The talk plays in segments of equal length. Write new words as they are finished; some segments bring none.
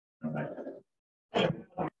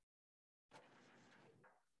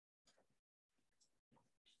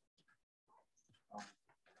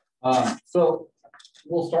So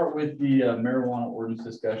we'll start with the marijuana ordinance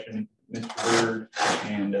discussion. Mr. Bird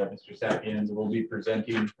and Mr. Sapienza will be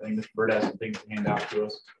presenting. I think Mr. Bird has some things to hand out to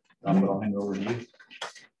us, but I'll hand it over to you.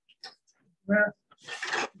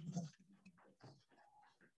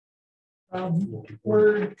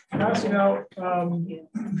 We're passing out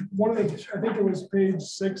one of the, I think it was page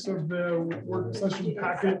 6 of the work session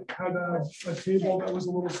packet, had a table that was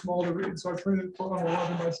a little small to read, so I printed it on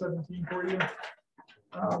 11 by 17 for you.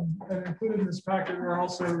 And included in this packet are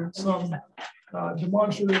also some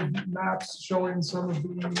demonstrative maps showing some of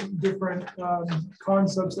the different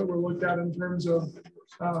concepts that were looked at in terms of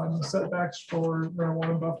setbacks for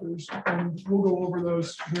marijuana buffers. And we'll go over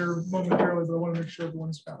those here momentarily, but I want to make sure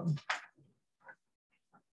everyone's found.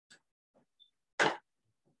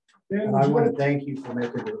 And I want to thank you for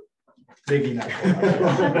making it big enough.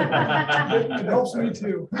 It helps me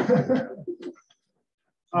too.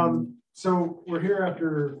 So we're here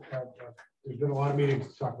after there's been a lot of meetings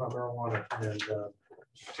to talk about marijuana and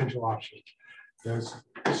potential options. This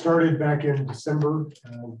started back in December.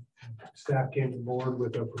 Staff came to the board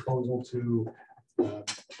with a proposal to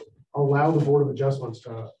allow the Board of Adjustments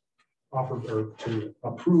to offer or to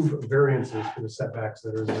approve variances for the setbacks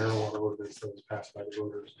that are in the marijuana ordinance that was passed by the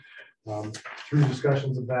voters. Through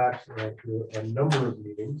discussions of that, through a number of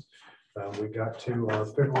meetings, we got to our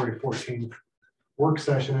February 14th work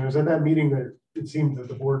session. And it was at that meeting that it seemed that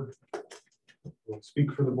the board, won't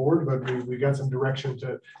speak for the board, but we got some direction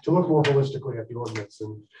to look more holistically at the ordinance,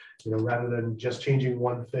 and rather than just changing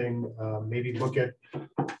one thing, maybe look at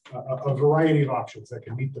a variety of options that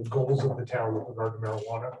can meet the goals of the town with regard to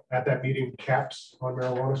marijuana. At that meeting, caps on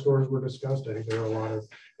marijuana stores were discussed. I think there were a lot of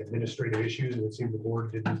administrative issues, and it seemed the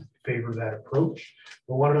board didn't favor that approach,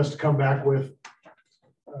 but wanted us to come back with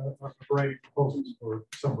a variety of proposals, or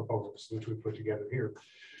some proposals, which we put together here.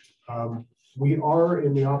 We are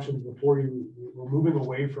in the options before you. We're moving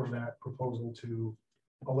away from that proposal to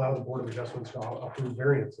allow the Board of Adjustments to approve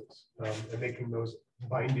variances and making those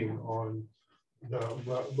binding on the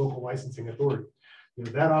local licensing authority.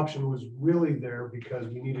 That option was really there because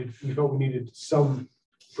we felt we needed some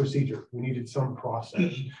procedure. We needed some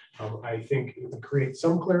process. I think it would create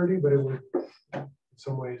some clarity, but it would, in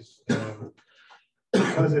some ways,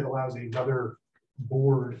 because it allows another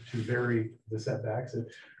board to vary the setbacks, it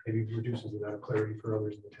maybe reduces the amount of clarity for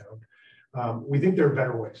others in the town. We think there are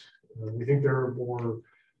better ways. We think there are more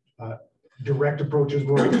direct approaches,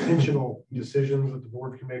 more intentional decisions that the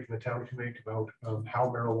board can make and the town can make about how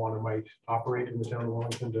marijuana might operate in the town of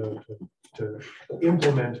Wellington to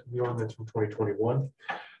implement the ordinance from 2021.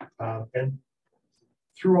 And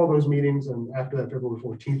through all those meetings and after that February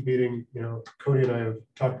 14th meeting, Cody and I have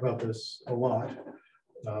talked about this a lot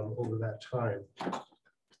over that time,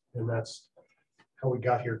 and that's how we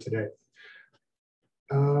got here today.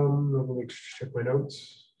 Let me check my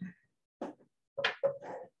notes. We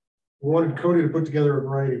wanted Cody to put together a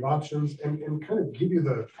variety of options and kind of give you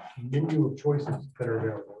the menu of choices that are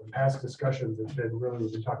available. In past discussions, we've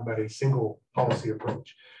been talking about a single policy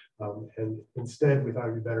approach, and instead we thought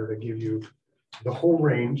it'd be better to give you the whole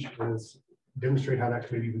range and demonstrate how that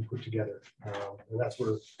could maybe be put together. And that's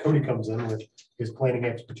where Cody comes in with his planning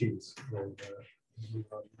expertise.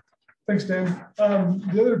 Thanks, Dan.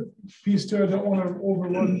 The other piece too I don't want to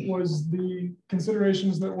overlook was the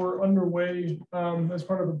considerations that were underway as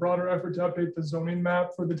part of a broader effort to update the zoning map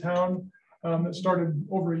for the town that started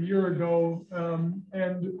over a year ago.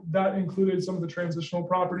 And that included some of the transitional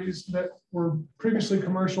properties that were previously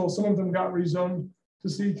commercial. Some of them got rezoned to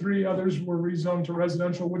C3, others were rezoned to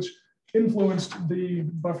residential, which influenced the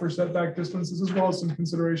buffer setback distances, as well as some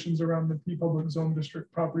considerations around the P public zone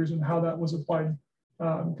district properties and how that was applied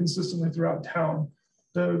consistently throughout town.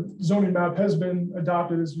 The zoning map has been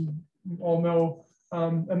adopted, as you all know,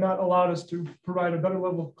 and that allowed us to provide a better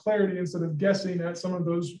level of clarity instead of guessing at some of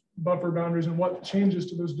those buffer boundaries and what changes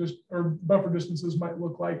to those buffer distances might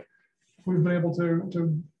look like. We've been able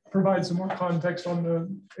to provide some more context on the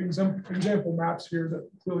example maps here that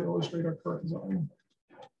clearly illustrate our current zoning.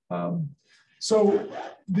 So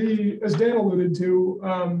as Dan alluded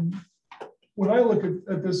to, when I look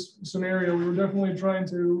at this scenario, we were definitely trying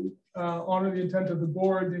to honor the intent of the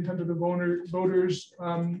board, the intent of the voters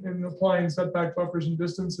in applying setback buffers and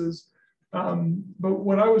distances. But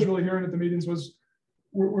what I was really hearing at the meetings was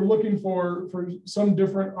we're looking for some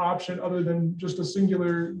different option other than just a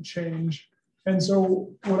singular change. And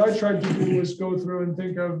so what I tried to do was go through and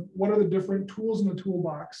think of what are the different tools in the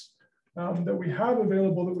toolbox that we have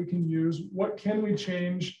available that we can use, what can we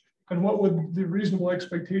change, and what would the reasonable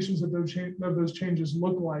expectations of those changes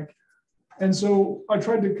look like. And so I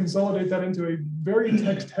tried to consolidate that into a very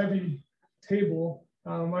text-heavy table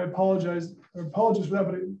I apologize for that,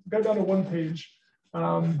 but it got down to one page.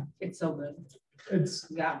 It's so good. It's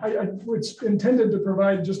Yeah. It's intended to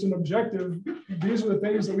provide just an objective. These are the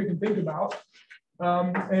things that we can think about.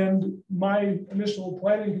 And my initial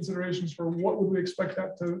planning considerations for what would we expect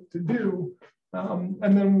that to do.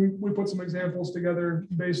 And then we put some examples together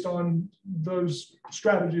based on those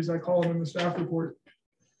strategies. I call them in the staff report.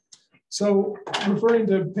 So referring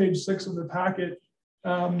to page 6 of the packet,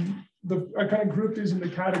 I kind of group these into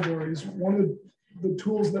categories. One of the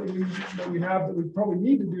tools that we have that we probably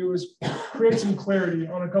need to do is create some clarity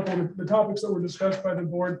on a couple of the topics that were discussed by the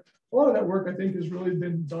board. A lot of that work, I think, has really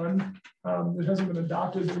been done. It hasn't been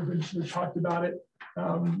adopted, but we've talked about it,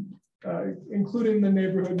 including the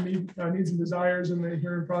neighborhood needs and desires in the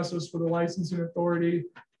hearing process for the licensing authority,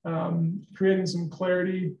 creating some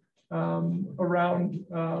clarity around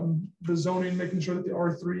the zoning, making sure that the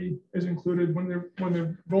R3 is included. When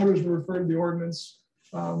the voters were referred to the ordinance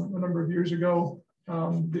a number of years ago,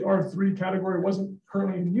 the R3 category wasn't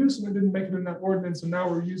currently in use and it didn't make it in that ordinance, and now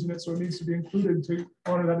we're using it, so it needs to be included to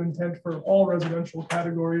honor that intent for all residential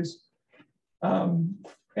categories.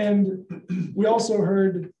 And we also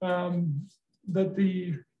heard that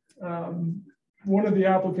one of the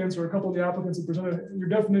applicants or a couple of the applicants that presented, your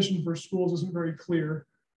definition for schools isn't very clear.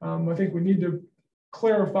 I think we need to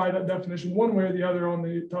clarify that definition one way or the other on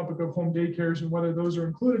the topic of home daycares and whether those are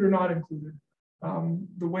included or not included.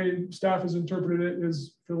 The way staff has interpreted it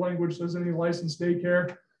is the language says any licensed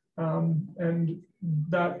daycare, and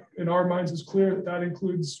that in our minds is clear that that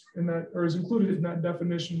includes in that, or is included in that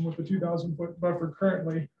definition with the 2,000-foot buffer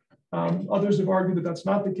currently. Others have argued that that's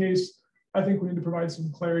not the case. I think we need to provide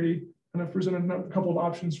some clarity, and I've presented a couple of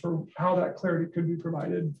options for how that clarity could be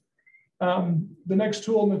provided. The next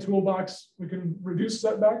tool in the toolbox, we can reduce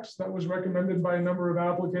setbacks. That was recommended by a number of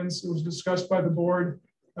applicants. It was discussed by the board.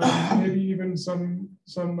 Maybe even some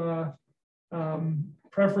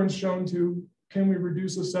preference shown to, can we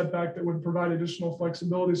reduce a setback that would provide additional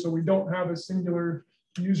flexibility so we don't have a singular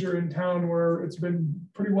user in town where it's been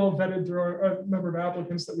pretty well vetted through a number of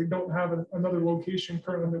applicants that we don't have another location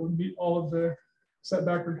currently that would meet all of the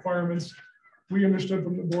setback requirements. We understood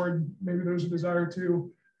from the board, maybe there's a desire to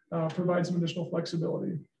provide some additional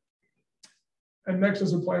flexibility. And next,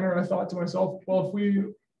 as a planner, I thought to myself, well, if we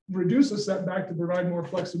reduce a setback to provide more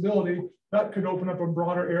flexibility, that could open up a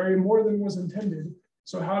broader area more than was intended.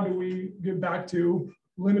 So how do we get back to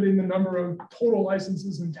limiting the number of total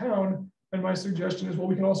licenses in town? And my suggestion is, well,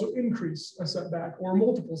 we can also increase a setback or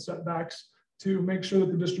multiple setbacks to make sure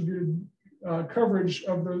that the distributed coverage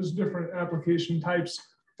of those different application types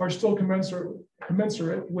are still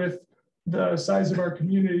commensurate with the size of our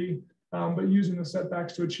community, but using the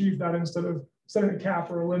setbacks to achieve that instead of setting a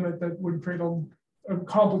cap or a limit that would create a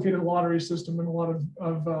complicated lottery system and a lot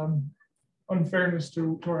of unfairness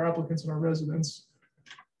to our applicants and our residents.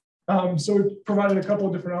 So we provided a couple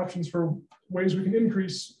of different options for ways we can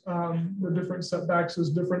increase the different setbacks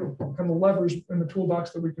as different kind of levers in the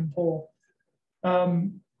toolbox that we can pull. I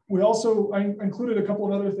included a couple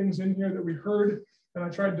of other things in here that we heard, and I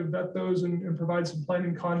tried to vet those and provide some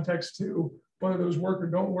planning context to whether those work or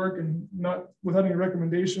don't work, and not without any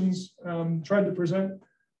recommendations. Tried to present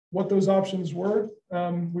what those options were.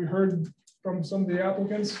 We heard from some of the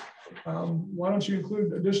applicants, why don't you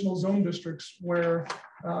include additional zone districts where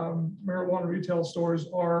marijuana retail stores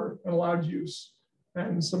are an allowed use,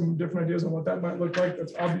 and some different ideas on what that might look like.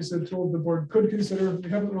 That's obviously a tool the board could consider. We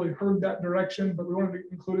haven't really heard that direction, but we wanted to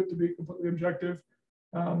include it to be completely objective,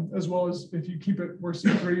 as well as if you keep it where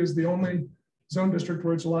C3 is the only zone district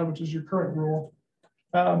where it's allowed, which is your current rule.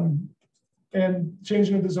 And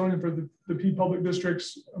changing of the zoning for the P public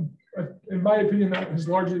districts, in my opinion, that has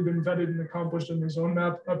largely been vetted and accomplished in the zone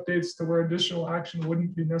map updates to where additional action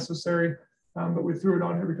wouldn't be necessary. But we threw it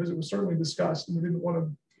on here because it was certainly discussed and we didn't want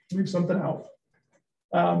to leave something out.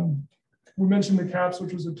 We mentioned the caps,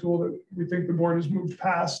 which was a tool that we think the board has moved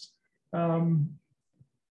past. And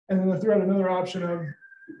then I threw out another option of,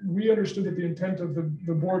 we understood that the intent of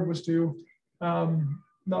the board was to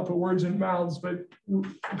not put words in mouths, but we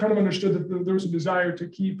kind of understood that there was a desire to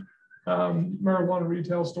keep marijuana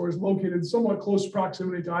retail stores located somewhat close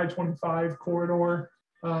proximity to I-25 corridor,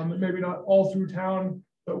 maybe not all through town,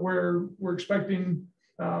 but where we're expecting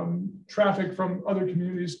traffic from other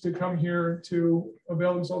communities to come here to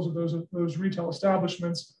avail themselves of those retail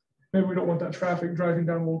establishments. Maybe we don't want that traffic driving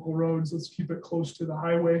down local roads. Let's keep it close to the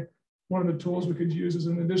highway. One of the tools we could use is,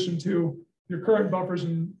 in addition to your current buffers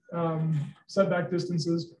and setback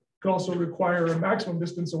distances, could also require a maximum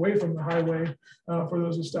distance away from the highway for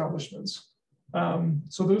those establishments.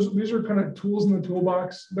 So these are kind of tools in the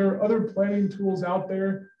toolbox. There are other planning tools out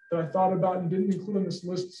there that I thought about and didn't include on this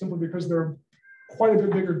list simply because they're quite a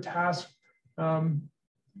bit bigger task. And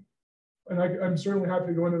I'm certainly happy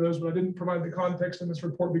to go into those, but I didn't provide the context in this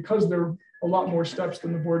report because there are a lot more steps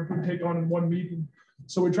than the board could take on in one meeting.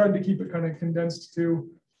 So we tried to keep it kind of condensed to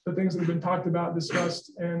the things that have been talked about,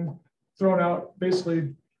 discussed, and thrown out.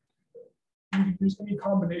 Basically, you can use any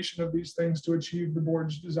combination of these things to achieve the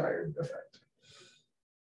board's desired effect.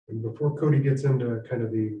 And before Cody gets into kind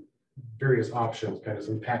of the various options, kind of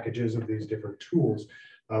some packages of these different tools,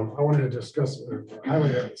 I wanted to discuss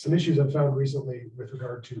highlight some issues I've found recently with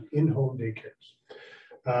regard to in-home daycares.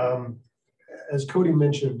 As Cody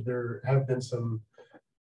mentioned, there have been some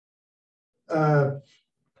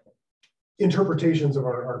interpretations of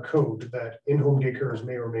our code that in-home daycares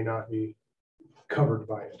may or may not be covered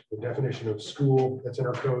by it. The definition of school that's in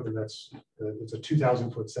our code, and that's it's a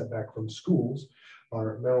 2,000-foot setback from schools.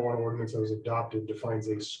 Our marijuana ordinance that was adopted defines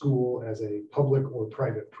a school as a public or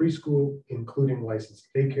private preschool, including licensed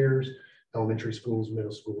daycares, elementary schools,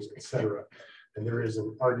 middle schools, etc. And there is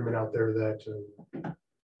an argument out there that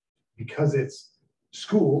because it's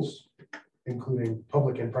schools, including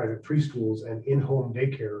public and private preschools, and in-home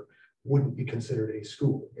daycare wouldn't be considered a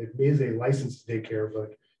school. It is a licensed daycare,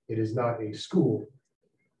 but it is not a school.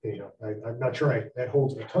 You know, I'm not sure that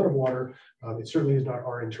holds a ton of water. It certainly is not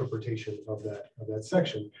our interpretation of that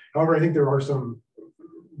section. However, I think there are some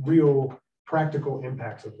real practical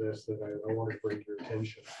impacts of this that I want to bring to your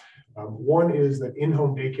attention. One is that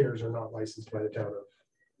in-home daycares are not licensed by the town of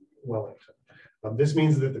Wellington. This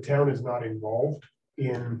means that the town is not involved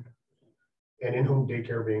in an in-home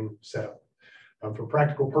daycare being set up. For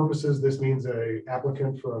practical purposes, this means an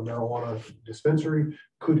applicant for a marijuana dispensary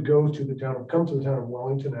could come to the town of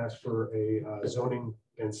Wellington, ask for a zoning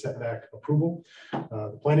and setback approval.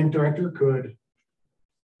 The planning director could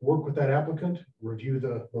work with that applicant, review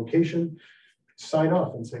the location, sign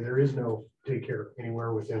off and say there is no daycare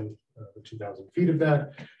anywhere within the 2,000 feet of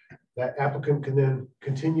that. That applicant can then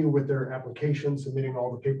continue with their application, submitting all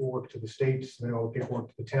the paperwork to the state, submitting all the paperwork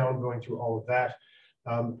to the town, going through all of that.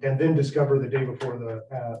 And then discover the day before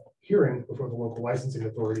the hearing before the local licensing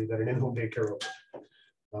authority that an in-home daycare opened.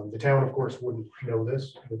 The town, of course, wouldn't know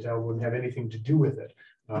this. The town wouldn't have anything to do with it.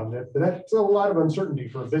 But that's a lot of uncertainty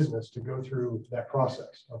for a business to go through that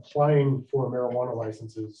process. Applying for a marijuana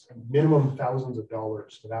license is minimum thousands of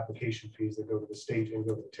dollars of application fees that go to the state and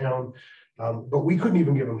go to the town. But we couldn't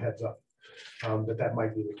even give them heads up that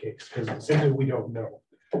might be the case because simply we don't know.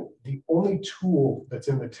 The only tool that's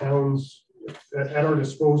in the town's at our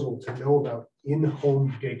disposal to know about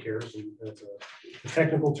in-home daycares, and that's a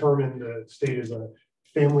technical term in the state is a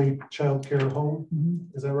family child care home,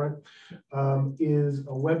 is that right? Is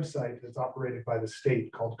a website that's operated by the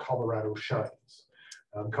state called Colorado Shines.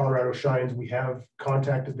 Colorado Shines, we have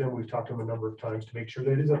contacted them, we've talked to them a number of times to make sure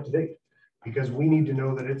that it is up to date, because we need to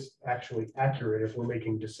know that it's actually accurate if we're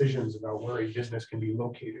making decisions about where a business can be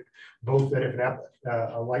located. Both that if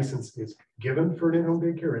a license is given for an in-home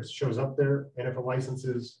daycare, it shows up there, and if a license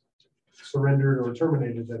is surrendered or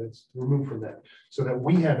terminated, that it's removed from that, so that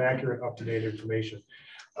we have accurate, up-to-date information.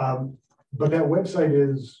 But that website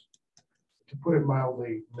is, to put it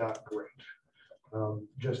mildly, not great.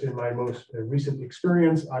 Just in my most recent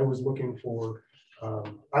experience, I was looking to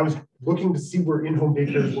see where in-home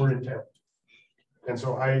daycares were in town. And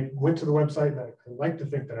so I went to the website, and I like to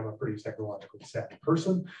think that I'm a pretty technologically savvy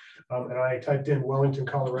person. And I typed in Wellington,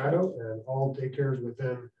 Colorado, and all daycares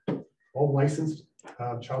within, all licensed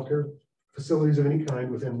childcare facilities of any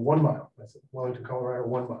kind within 1 mile. That's it, Wellington, Colorado,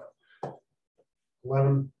 1 mile.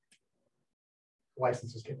 11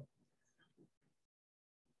 licenses came up.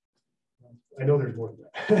 I know there's more than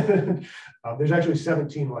that. There's actually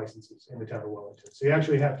 17 licenses in the town of Wellington. So you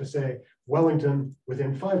actually have to say Wellington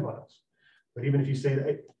within 5 miles. But even if you say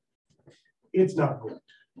that, it's not great.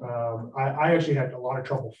 I actually had a lot of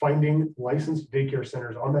trouble finding licensed daycare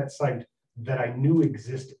centers on that site that I knew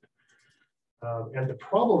existed. And the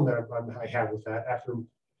problem that I have with that,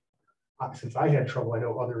 since I had trouble, I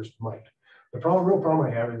know others might. The real problem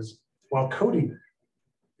I have is, while Cody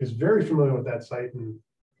is very familiar with that site and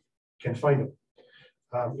can find them,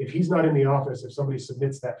 if he's not in the office, if somebody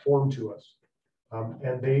submits that form to us,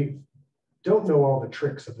 and they don't know all the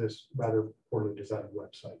tricks of this rather poorly designed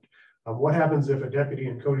website. What happens if a deputy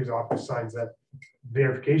in Cody's office signs that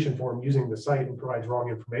verification form using the site and provides wrong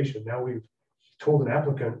information? Now we've told an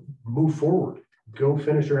applicant, move forward, go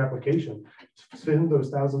finish your application, spend those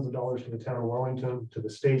thousands of dollars to the town of Wellington, to the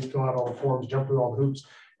state, fill out all the forms, jump through all the hoops,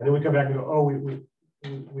 and then we come back and go, oh, we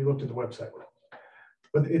looked at the website.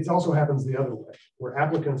 But it also happens the other way, where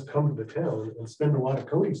applicants come to the town and spend a lot of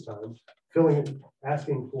Cody's time filling it,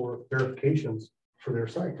 asking for verifications for their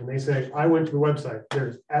site. And they say, I went to the website,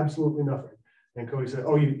 there's absolutely nothing. And Cody said,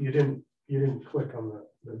 oh, you didn't click on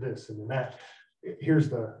the this and that. Here's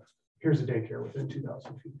the daycare within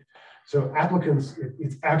 2,000 feet. So applicants,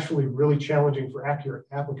 it's actually really challenging for accurate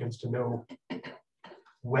applicants to know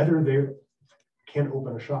whether they can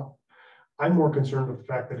open a shop. I'm more concerned with the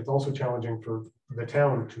fact that it's also challenging for the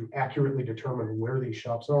town to accurately determine where these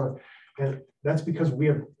shops are. And that's because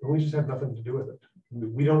we just have nothing to do with it.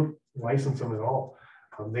 We don't license them at all.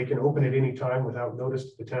 They can open at any time without notice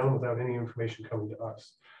to the town, without any information coming to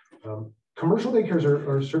us. Commercial daycares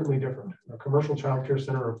are certainly different. A commercial childcare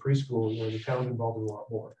center or preschool, the town's involved in a lot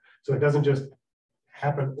more. So it doesn't just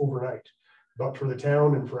happen overnight. But for the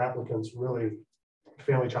town and for applicants, really,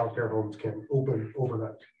 family childcare homes can open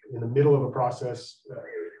overnight. In the middle of a process,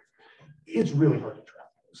 it's really hard to track.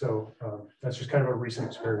 So that's just kind of a recent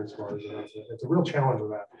experience for us. It's a real challenge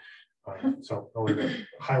with that. So I wanted to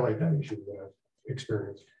highlight that issue that I've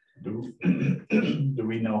experienced. Do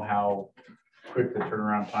we know how quick the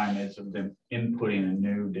turnaround time is of them inputting a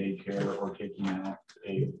new daycare or taking out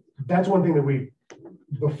a? That's one thing that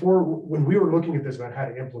when we were looking at this about how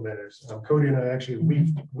to implement it, Cody and I actually,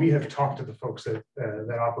 we have talked to the folks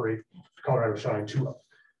that operate Colorado Shine too.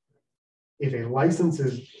 If a license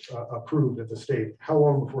is approved at the state, how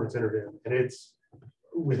long before it's entered in? And it's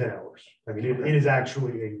within hours. I mean, it is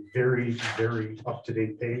actually a very, very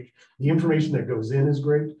up-to-date page. The information that goes in is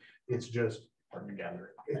great. It's just Hard to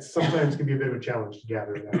gather. It sometimes can be a bit of a challenge to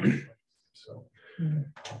gather that. So.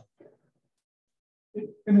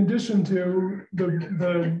 In addition to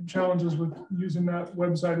the challenges with using that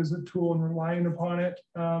website as a tool and relying upon it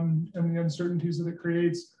and the uncertainties that it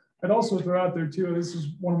creates, I'd also throw out there too, this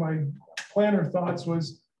is one of my planner thoughts,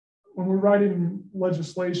 was when we're writing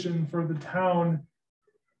legislation for the town,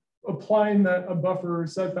 applying that a buffer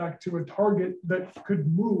setback to a target that could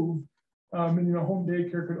move. And home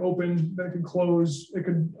daycare could open, then it could close. It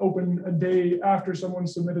could open a day after someone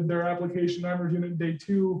submitted their application. I'm reviewing it day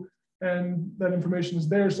 2, and that information is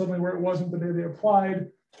there suddenly where it wasn't the day they applied.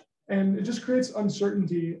 And it just creates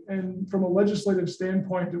uncertainty. And from a legislative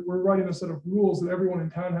standpoint, that we're writing a set of rules that everyone in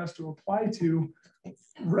town has to apply to.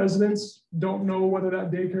 Residents don't know whether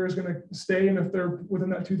that daycare is going to stay, and if they're within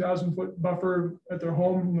that 2,000-foot buffer at their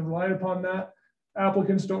home and rely upon that.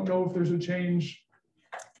 Applicants don't know if there's a change.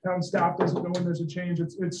 Town staff doesn't know when there's a change.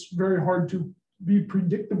 It's very hard to be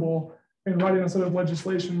predictable in writing a set of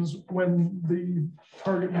legislations when the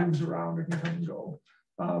target moves around. It can come and go.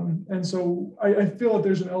 And so I feel that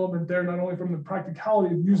there's an element there, not only from the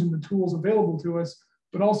practicality of using the tools available to us,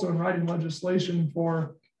 but also in writing legislation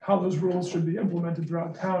for how those rules should be implemented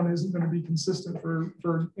throughout town isn't going to be consistent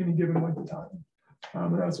for any given length of time.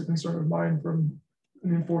 And that's a concern of mine from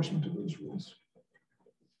the enforcement of those rules.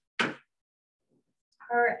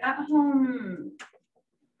 Are at-home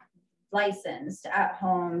licensed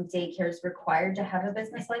at-home daycares required to have a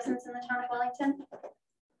business license in the town of Wellington?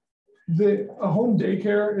 A home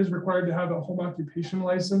daycare is required to have a home occupation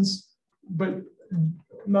license, but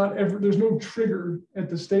there's no trigger at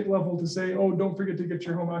the state level to say, oh, don't forget to get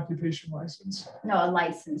your home occupation license. No, a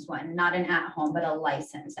licensed one, not an at-home, but a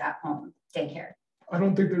licensed at-home daycare. I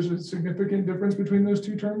don't think there's a significant difference between those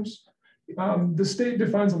two terms. The state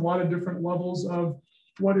defines a lot of different levels of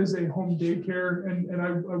what is a home daycare, and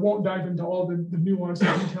I won't dive into all the nuanced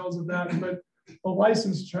details of that, but a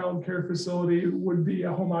licensed child care facility would be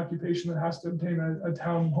a home occupation that has to obtain a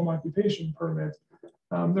town home occupation permit.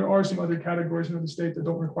 There are some other categories in the state that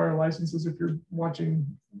don't require licenses if you're watching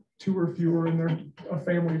 2 or fewer and they're a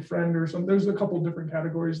family friend or something. There's a couple of different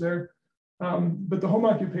categories there. But the home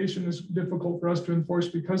occupation is difficult for us to enforce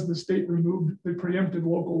because the state removed the preempted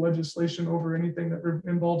local legislation over anything that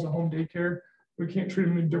involves a home daycare. We can't treat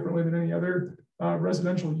them any differently than any other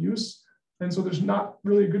residential use. And so there's not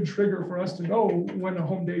really a good trigger for us to know when a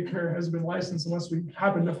home daycare has been licensed unless we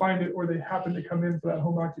happen to find it or they happen to come in for that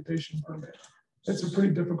home occupation permit. It's a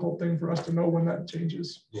pretty difficult thing for us to know when that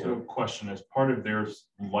changes. So question is, part of their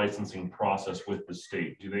licensing process with the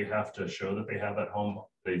state, do they have to show that they have that home?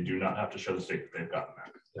 They do not have to show the state that they've gotten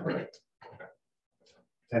that. Correct. Okay.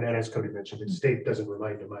 And as Cody mentioned, the state doesn't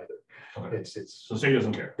remind them either. Okay. So the state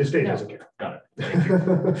doesn't care. The state doesn't care. Got it. Thank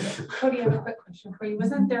you. Cody, I have a quick question for you.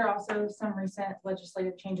 Wasn't there also some recent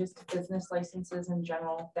legislative changes to business licenses in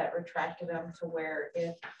general that retracted them to where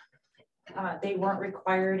if they weren't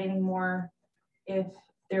required anymore, if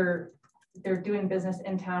they're doing business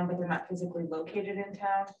in town, but they're not physically located in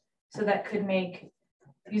town? So that could make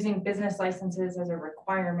using business licenses as a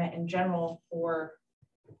requirement in general for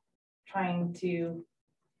trying to,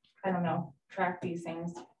 I don't know, track these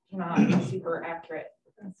things not super accurate.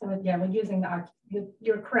 So again, we're using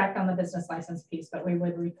you're correct on the business license piece, but we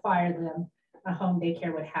would require them, a home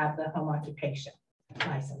daycare would have the home occupation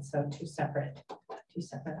license. So two separate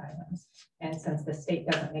items. And since the state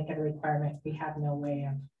doesn't make it a requirement, we have no way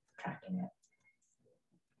of tracking it.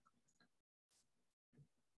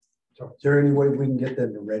 So is there any way we can get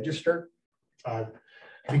them to register?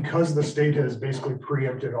 Because the state has basically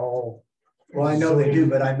preempted all. Well, I know they do,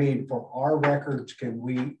 but I mean, for our records, can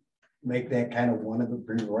we make that kind of one of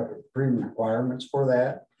the pre-requirements for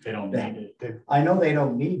that? They don't need it. I know they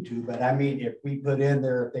don't need to, but I mean, if we put in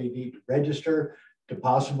there, if they need to register to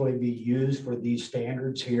possibly be used for these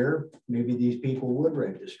standards here, maybe these people would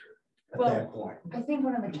register at that point. I think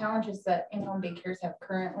one of the challenges that in-home daycares have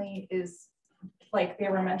currently is, like they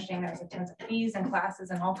were mentioning, there's a tons of fees and classes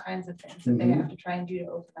and all kinds of things that they have to try and do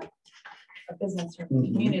to open up a business or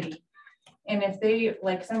community. And if they,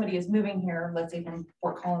 like somebody is moving here, let's say from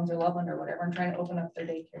Fort Collins or Loveland or whatever, and trying to open up their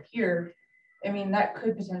daycare here, I mean, that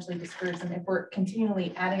could potentially discourage them if we're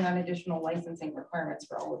continually adding on additional licensing requirements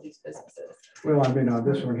for all of these businesses. Well, I mean, on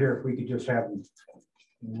this one here, if we could just have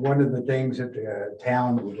one of the things that the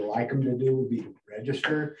town would like them to do would be to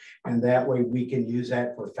register, and that way we can use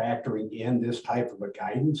that for factoring in this type of a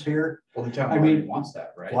guidance here. Well, the town already wants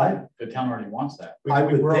that, right? What? The town already wants that. I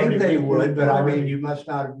would think they would, but I mean, you must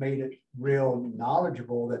not have made it real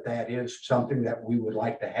knowledgeable that that is something that we would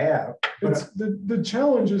like to have. It's the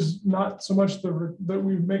challenge is not so much that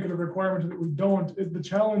we make it a requirement that we don't. The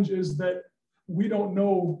challenge is that we don't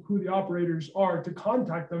know who the operators are to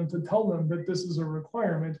contact them to tell them that this is a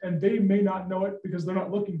requirement, and they may not know it because they're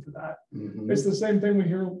not looking for that. It's the same thing we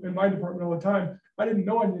hear in my department all the time. I didn't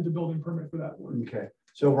know I needed a building permit for that work. Okay,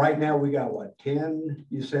 so right now we got what, 10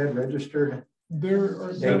 you said registered? There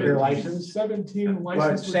are 17 licensed.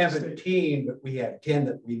 17, but we have 10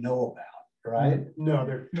 that we know about, right? No,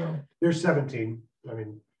 there's 17. I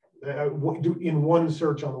mean, in one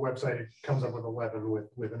search on the website, it comes up with 11.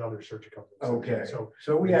 With another search, it comes up with 17. Okay,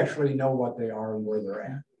 so we actually know what they are and where they're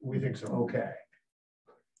at. We think so. Okay.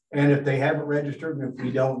 And if they haven't registered, and if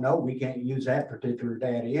we don't know, we can't use that particular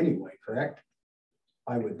data anyway, correct?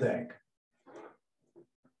 I would think.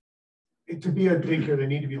 To be a daycare, they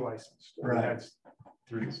need to be licensed. I mean, Right. that's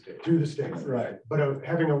Through the state. through the state. Right. But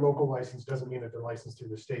having a local license doesn't mean that they're licensed through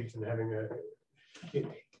the states, and having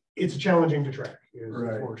it's challenging to track is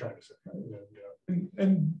what we're trying to say.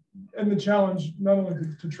 And the challenge, not only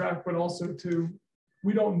to track, but also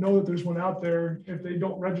we don't know that there's one out there if they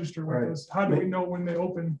don't register with us. How do we know when they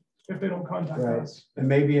open if they don't contact us? And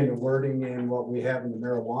maybe in the wording in what we have in the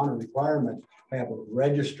marijuana requirement, have a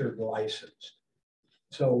registered license,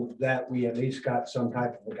 so that we at least got some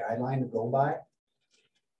type of a guideline to go by.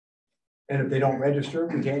 And if they don't register,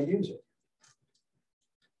 we can't use it.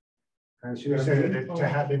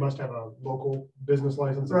 They must have a local business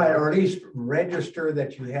license, right? Or at least register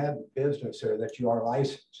that you have business or that you are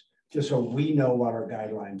licensed, just so we know what our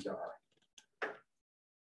guidelines are.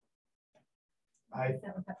 I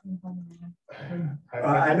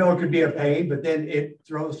know it could be a pain, but then it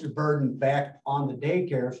throws the burden back on the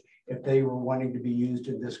daycares if they were wanting to be used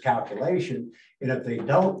in this calculation. And if they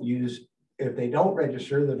don't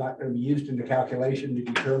register, they're not going to be used in the calculation to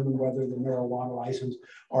determine whether the marijuana license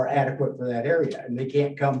are adequate for that area. And they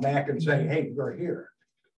can't come back and say, hey, we're here.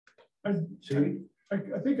 I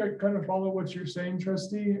think I kind of follow what you're saying,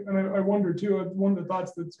 Trustee. And I wonder too, one of the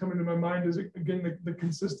thoughts that's coming to my mind is, again, the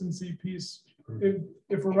consistency piece.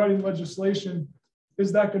 If we're writing legislation,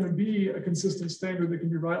 is that going to be a consistent standard that can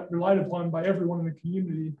be relied upon by everyone in the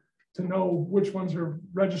community to know which ones are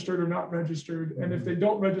registered or not registered? And if they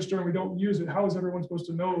don't register and we don't use it, how is everyone supposed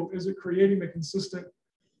to know? Is it creating a consistent,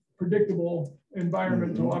 predictable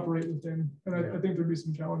environment to operate within? And I think there'd be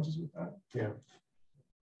some challenges with that. Yeah.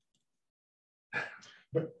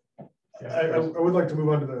 But I would like to move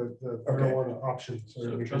on to the marijuana options.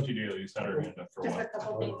 So Trustee Daly, you set our agenda for Just what? a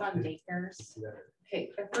couple things on daycares.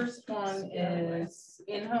 Okay, the first one is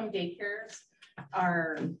in-home daycares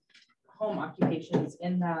are home occupations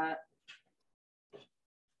in that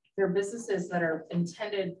they're businesses that are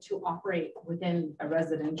intended to operate within a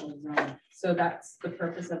residential zone. So that's the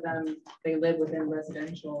purpose of them. They live within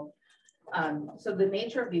residential. So the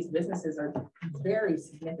nature of these businesses are very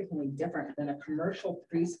significantly different than a commercial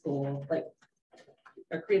preschool, like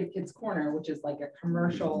a Creative Kids Corner, which is like a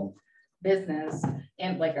commercial business,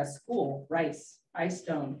 and like a school, Rice,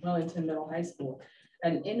 Stone, Wellington Middle High School.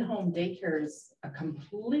 An in-home daycare is a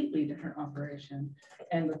completely different operation.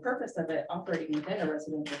 And the purpose of it operating within a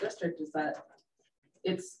residential district is that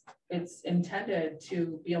it's intended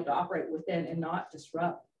to be able to operate within and not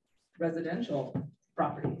disrupt residential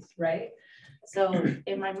properties, right? So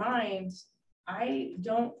in my mind, I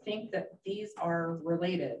don't think that these are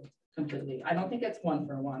related completely. I don't think it's one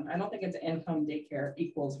for one. I don't think it's in-home daycare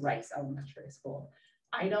equals Rice Elementary School.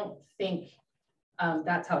 I don't think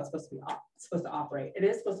that's how it's supposed to operate. It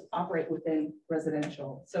is supposed to operate within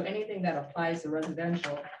residential. So anything that applies to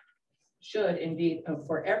residential should indeed,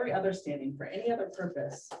 for every other standing, for any other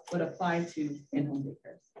purpose, would apply to in-home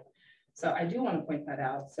daycares. So I do want to point that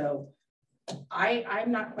out. So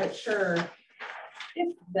I'm not quite sure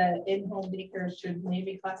if the in-home daycare should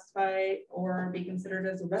maybe classify or be considered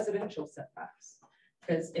as a residential setbacks.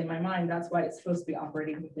 Because in my mind, that's why it's supposed to be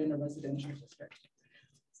operating within a residential district.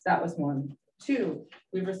 So that was one. Two,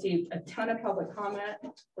 we've received a ton of public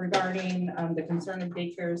comment regarding the concern of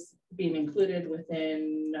daycares being included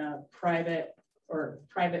within private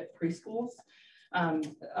preschools.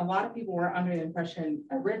 A lot of people were under the impression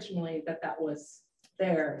originally that that was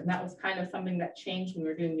there, and that was kind of something that changed when we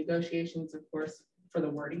were doing negotiations, of course, for the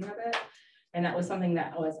wording of it. And that was something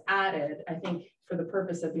that was added, I think, for the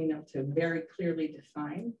purpose of being able to very clearly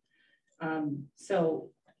define.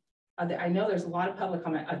 I know there's a lot of public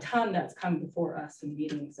comment, a ton that's come before us in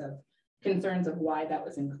meetings of concerns of why that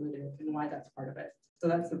was included and why that's part of it. So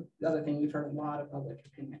that's the other thing, we've heard a lot of public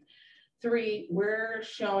opinion. Three, we're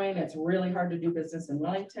showing it's really hard to do business in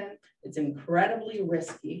Wellington. It's incredibly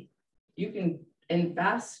risky. You can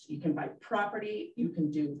invest, you can buy property, you can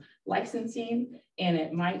do licensing, and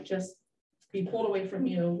it might just be pulled away from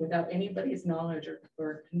you without anybody's knowledge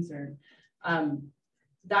or concern.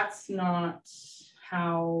 That's not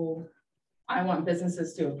how I want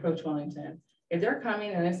businesses to approach Wellington. If they're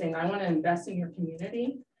coming and they're saying, I want to invest in your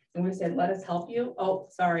community, and we said, let us help you. Oh,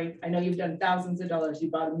 sorry, I know you've done thousands of dollars.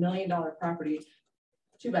 You bought $1 million property.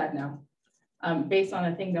 Too bad now. Based on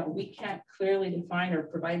a thing that we can't clearly define or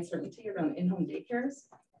provide certainty around in-home daycares,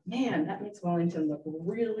 man, that makes Wellington look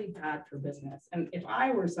really bad for business. And if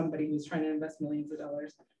I were somebody who's trying to invest millions of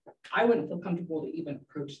dollars, I wouldn't feel comfortable to even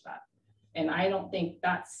approach that. And I don't think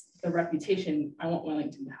that's the reputation I want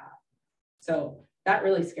Wellington to have. So that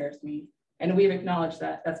really scares me. And we've acknowledged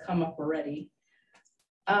that that's come up already.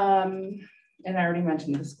 And I already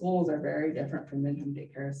mentioned the schools are very different from in-home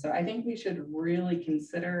daycare. So I think we should really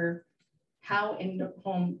consider how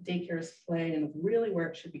in-home daycares play and really where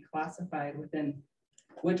it should be classified within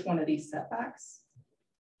which one of these setbacks.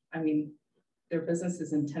 I mean, their business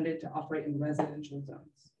is intended to operate in residential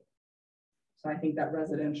zones. So I think that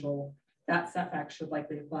that setback should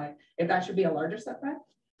likely apply. If that should be a larger setback,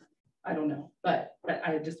 I don't know, but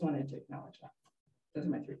I just wanted to acknowledge that. Those are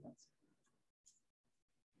my 3 points.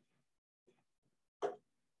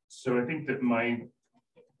 So I think that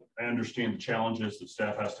I understand the challenges that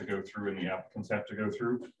staff has to go through and the applicants have to go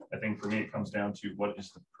through. I think for me, it comes down to what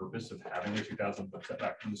is the purpose of having a 2,000 foot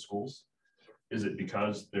setback from the schools? Is it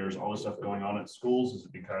because there's all this stuff going on at schools? Is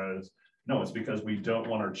it because, no, it's because we don't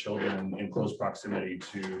want our children in close proximity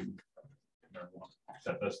to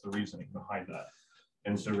marijuana. That's the reasoning behind that.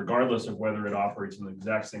 And so regardless of whether it operates in the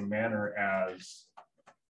exact same manner as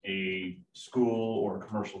a school or a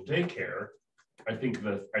commercial daycare, I think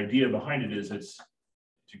the idea behind it is it's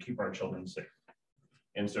to keep our children safe.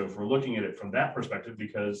 And so if we're looking at it from that perspective,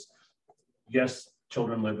 because yes,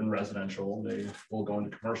 children live in residential, they will go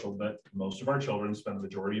into commercial, but most of our children spend the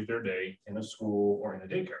majority of their day in a school or in a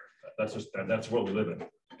daycare. That's what we live in.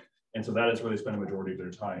 And so that is where they spend a majority of their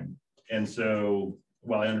time. And so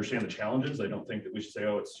while I understand the challenges, I don't think that we should say,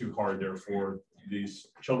 oh, it's too hard. Therefore, these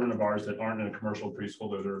children of ours that aren't in a commercial preschool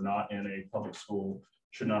or they're not in a public school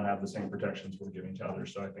should not have the same protections we're giving to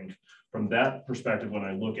others. So I think from that perspective, when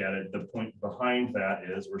I look at it, the point behind that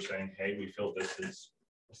is we're saying, hey, we feel this is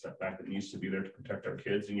a setback that needs to be there to protect our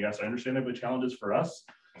kids. And yes, I understand that the challenges for us.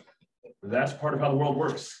 That's part of how the world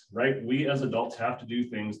works, right? We as adults have to do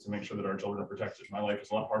things to make sure that our children are protected. My life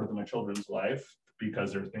is a lot harder than my children's life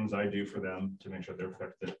because there are things I do for them to make sure they're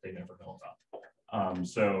protected that they never know about.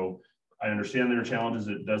 So I understand there are challenges.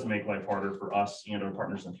 It does make life harder for us and our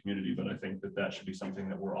partners in the community, but I think that that should be something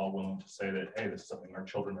that we're all willing to say that, hey, this is something our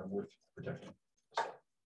children are worth protecting.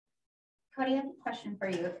 Cody, I have a question for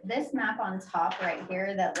you. This map on top right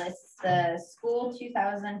here that lists the school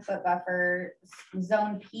 2,000 foot buffer,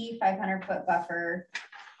 zone P 500 foot buffer,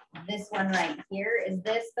 this one right here, is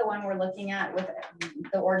this the one we're looking at with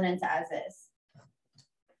the ordinance as is?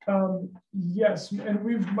 Yes, and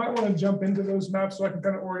we might want to jump into those maps so I can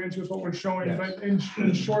kind of orient you with what we're showing. Yes. But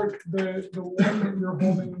in short, the one that you're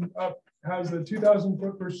holding up has the 2,000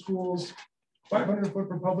 foot for schools, 500 foot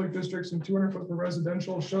for public districts, and 200 foot for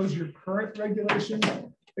residential. Shows your current regulations,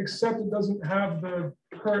 except it doesn't have the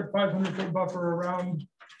current 500 foot buffer around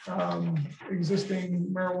existing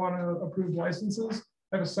marijuana approved licenses.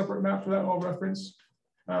 I have a separate map for that I'll reference.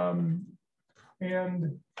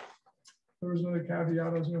 And there was another caveat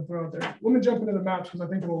I was going to throw out there. Let me jump into the maps because I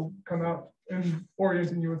think it will come out and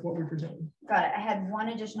orienting you with what we presented. Got it. I had one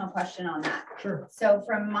additional question on that. Sure. So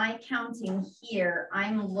from my counting here,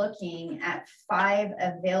 I'm looking at 5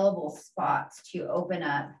 available spots to open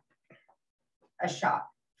up a shop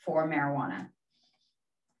for marijuana.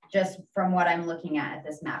 Just from what I'm looking at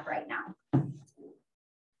this map right now.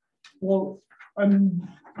 Well,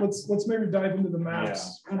 let's maybe dive into the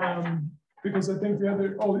maps. Yeah. Because I think the other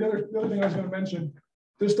thing I was going to mention,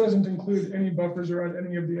 this doesn't include any buffers around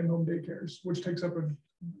any of the in-home daycares, which takes up a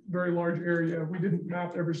very large area. We didn't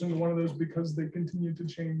map every single one of those because they continue to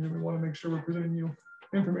change, and we want to make sure we're presenting you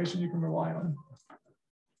information you can rely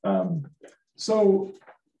on. So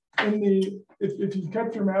if you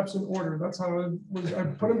kept your maps in order, that's how I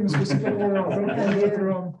put them in a specific order. I'll go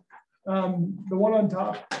through them. The one on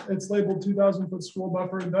top, it's labeled 2,000-foot school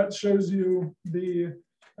buffer. That shows you the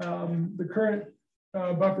current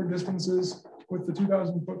buffer distances with the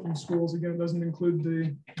 2,000 foot from schools. Again, it doesn't include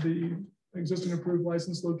the existing approved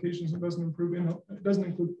licensed locations. It doesn't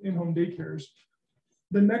include in-home daycares.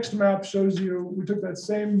 The next map shows you, we took that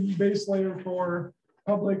same base layer for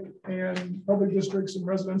public districts and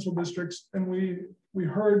residential districts, and we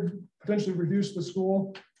heard potentially reduce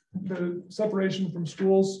the separation from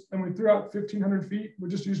schools, and we threw out 1,500 feet. We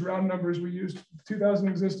just used round numbers. We used 2,000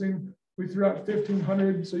 existing. We threw out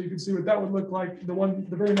 1,500, so you can see what that would look like. The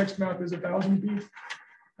very next map is 1,000 feet.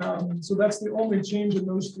 So that's the only change in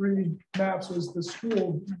those 3 maps was the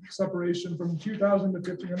school separation from 2,000 to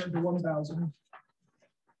 1,500 to 1,000.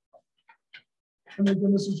 And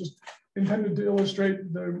again, this is just intended to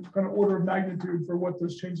illustrate the kind of order of magnitude for what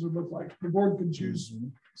those changes would look like. The board could choose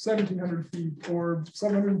 1,700 feet or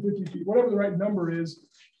 750 feet, whatever the right number is.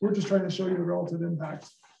 We're just trying to show you the relative impact.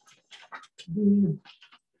 The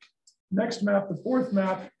next map, the 4th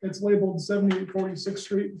map, it's labeled 7846th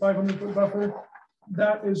Street, 500-foot buffer.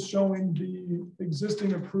 That is showing the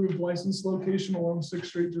existing approved license location along 6th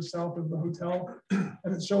Street, just south of the hotel.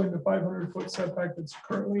 And it's showing the 500-foot setback that's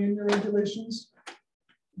currently in your regulations.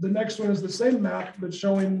 The next one is the same map, but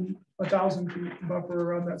showing 1,000 feet buffer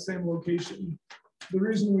around that same location. The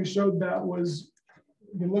reason we showed that was,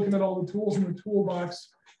 again, looking at all the tools in the toolbox,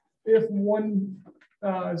 if one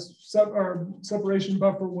separation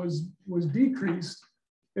buffer was decreased,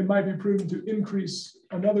 it might be prudent to increase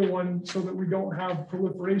another one so that we don't have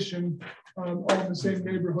proliferation all in the same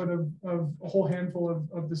neighborhood of a whole handful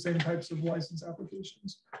of the same types of license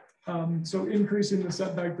applications. So increasing the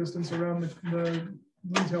setback distance around the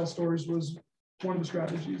retail stores was one of the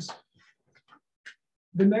strategies.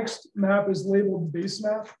 The next map is labeled base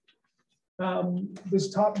map.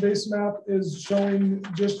 This top base map is showing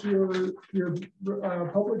just your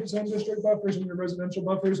public zone district buffers and your residential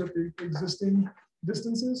buffers at the existing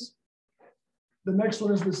distances. The next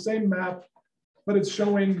one is the same map, but it's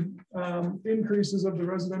showing increases of the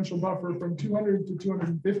residential buffer from 200 to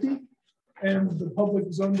 250 and the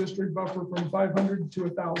public zone district buffer from 500 to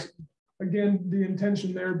 1,000. Again, the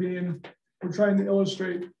intention there being we're trying to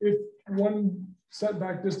illustrate if one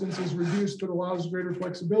setback distance is reduced that allows greater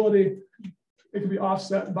flexibility, it can be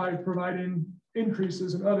offset by providing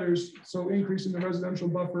increases in others. So increasing the residential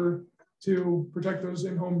buffer to protect those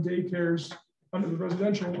in-home daycares under the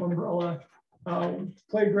residential umbrella,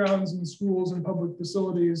 playgrounds and schools and public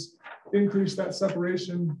facilities, increase that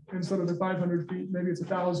separation instead of the 500 feet, maybe it's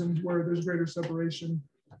 1,000 where there's greater separation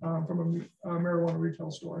from a marijuana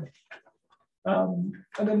retail store. And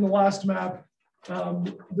then the last map,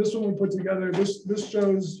 this one we put together, this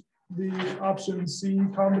shows the option C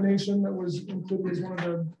combination that was included as one of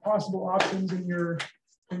the possible options in your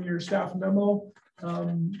staff memo.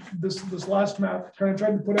 This last map kind of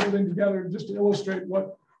tried to put everything together just to illustrate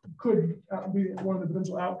what could be one of the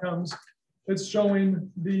potential outcomes. It's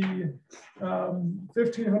showing the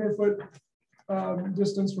 1,500 foot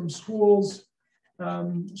distance from schools,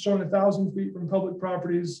 showing 1,000 feet from public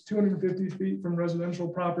properties, 250 feet from residential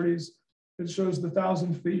properties. It shows the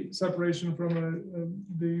 1,000 feet separation from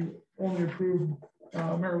the only approved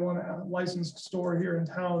marijuana licensed store here in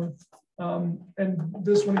town. And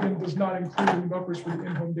this one again does not include any buffers for the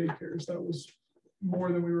in-home daycares. That was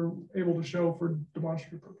more than we were able to show for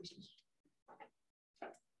demonstrative purposes.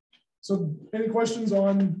 So any questions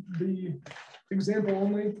on the example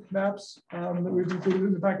only maps that we've included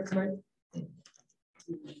in the packet tonight?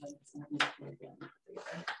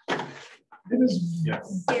 It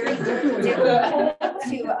is very difficult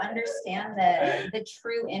to understand the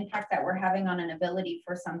true impact that we're having on an ability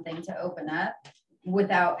for something to open up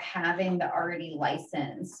without having the already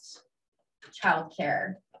licensed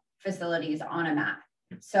childcare facilities on a map.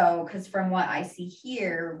 So, because from what I see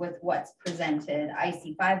here with what's presented, I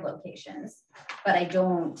see 5 locations, but I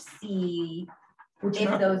don't see Which if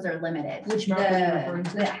map? those are limited. Which map are you referring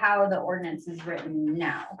to? How the ordinance is written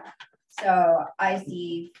now. So I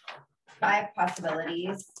see 5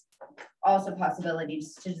 possibilities, also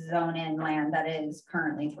possibilities to zone in land that is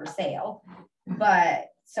currently for sale. But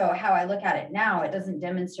so how I look at it now, it doesn't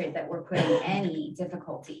demonstrate that we're putting any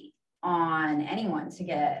difficulty on anyone to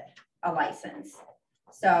get a license.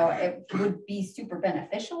 So it would be super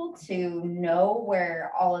beneficial to know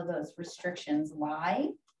where all of those restrictions lie.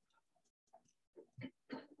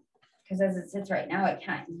 Because as it sits right now, it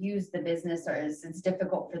can't use the business, or it's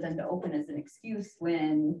difficult for them to open as an excuse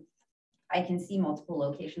when I can see multiple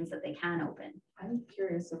locations that they can open. I'm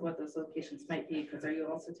curious of what those locations might be, because are you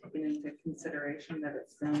also taking into consideration that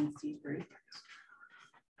it's zone C3?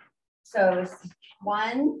 So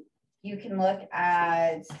one, you can look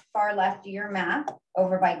at far left of your map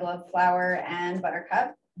over by Globeflower and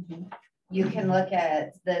Buttercup. You can look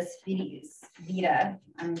at this Vita,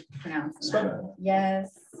 I'm pronouncing that.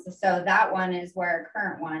 Yes, so that one is where our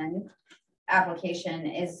current one application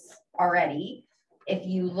is already. If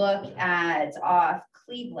you look at off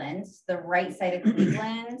Cleveland, the right side of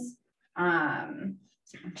Cleveland,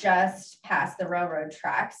 just past the railroad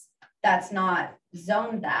tracks, that's not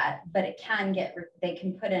zoned that, but it can get, they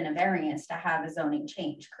can put in a variance to have a zoning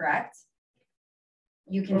change, correct?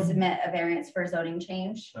 You can submit a variance for a zoning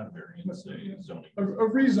change. Not variance, zoning. A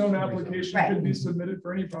rezone application Right. could be submitted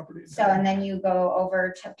for any property. So, and then you go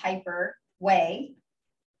over to Piper Way,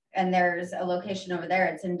 and there's a location over there,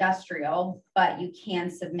 it's industrial, but you can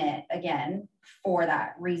submit again for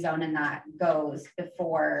that rezone, and that goes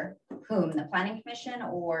before whom? The Planning Commission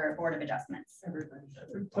or Board of Adjustments? Everybody.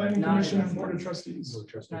 Planning Commission and Board of Trustees.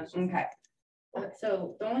 Okay.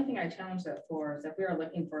 So the only thing I challenge that for is if we are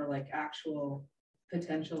looking for like actual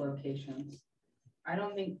potential locations, I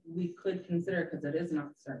don't think we could consider, because it is not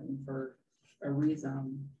certain for a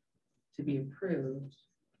rezone to be approved.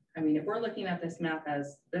 I mean, if we're looking at this map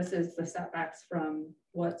as this is the setbacks from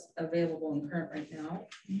what's available in current right now,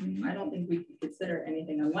 I don't think we could consider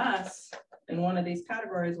anything unless in one of these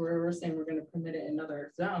categories where we're saying we're going to permit it in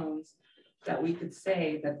other zones, that we could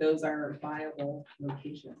say that those are viable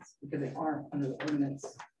locations because they aren't under the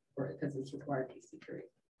ordinance or because it's required PC3.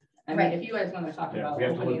 I mean, if you guys want to talk Yeah, about we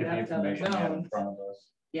have to look opening at it the up to other information we have in zones, front of us.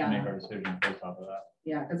 yeah, Make our decision based off of that.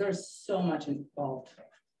 yeah, because there's so much involved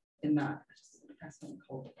in that. That's what I'm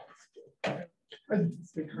called.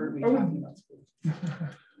 It's been heard me talking about school.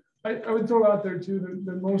 I would throw out there too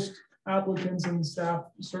that most applicants and staff,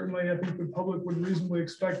 certainly I think the public would reasonably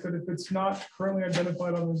expect that if it's not currently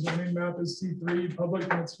identified on the zoning map as C3 public,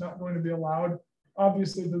 then it's not going to be allowed.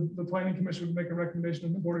 Obviously, the Planning Commission would make a recommendation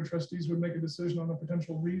and the Board of Trustees would make a decision on a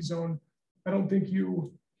potential rezone. I don't think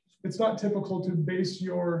it's not typical to base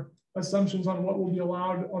your assumptions on what will be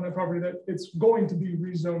allowed on a property that it's going to be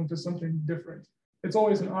rezoned to something different. It's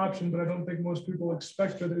always an option, but I don't think most people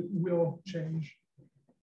expect that it will change.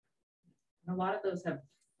 A lot of those have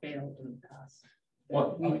failed in the past.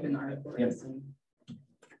 Well, We've been articulating.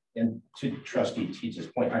 And to Trustee Teets's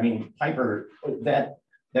point, I mean, Piper, that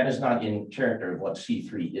is not in character of what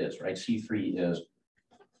C3 is, right? C3 is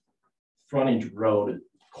frontage road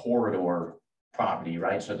corridor property,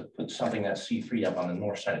 right? So to put something that's C3 up on the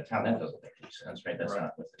north side of town, that doesn't make any sense, right? That's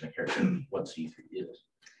not within the character of what C3 is.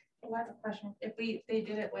 Well, I have a question. If they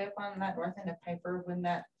did it way up on that north end of Piper, wouldn't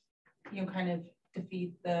that, kind of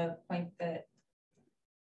defeat the point that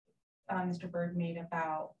Mr. Bird made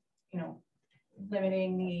about,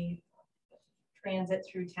 limiting the transit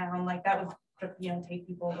through town? Like that would, take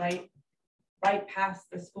people right past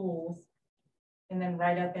the schools and then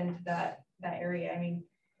right up into that area. I mean,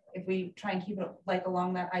 if we try and keep it like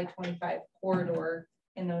along that I-25 corridor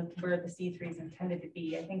in where the C3 is intended to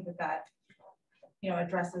be, I think that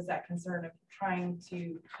addresses that concern of trying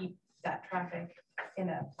to keep that traffic in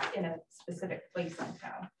a specific place in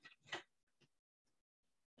town.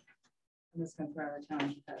 I'm just going to throw out a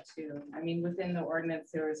challenge with that too. I mean, within the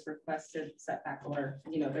ordinance, there is requested setback, or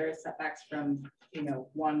there is setbacks from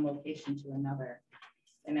one location to another.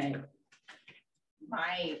 And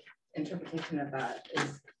my interpretation of that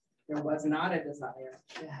is there was not a desire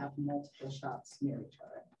to have multiple shops near each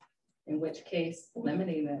other. In which case,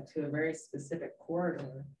 limiting it to a very specific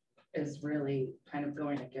corridor is really kind of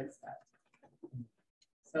going against that.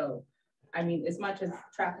 So, I mean, as much as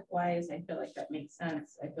traffic-wise, I feel like that makes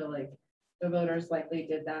sense. I feel like the voters likely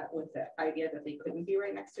did that with the idea that they couldn't be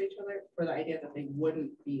right next to each other, or the idea that they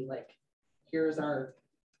wouldn't be like, here's our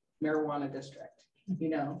marijuana district,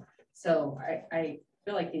 So I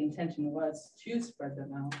feel like the intention was to spread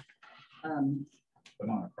them out. put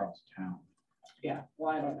on across town. Yeah, well,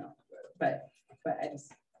 I don't know, but I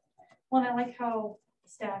just, Well, and I like how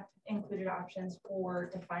staff included options for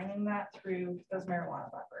defining that through those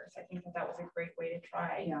marijuana buffers. I think that was a great way to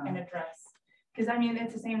try and address, because I mean,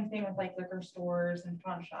 it's the same thing with like liquor stores and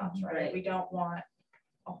pawn shops, right? We don't want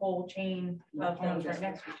a whole chain of homes right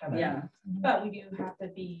next to each other. yeah. But we do have to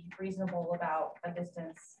be reasonable about a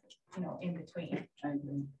distance, you know, in between. I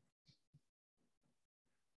agree.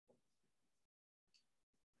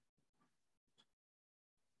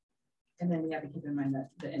 And then we have to keep in mind that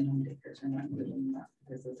the in-home daycares are not included in that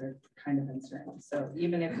because those are kind of uncertain. So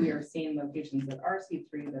even if we are seeing locations that are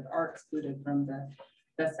C3 that are excluded from the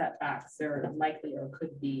setbacks, there likely or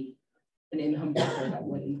could be an in-home daycare that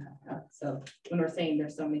would impact that. So when we're saying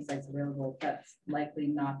there's so many sites available, that's likely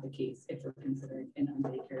not the case if we're considering in-home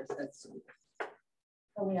daycares.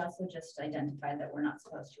 But we also just identified that we're not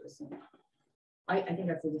supposed to assume. I think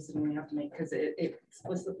that's a decision we have to make because it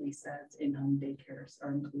explicitly says in-home daycares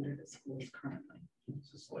are included as schools currently.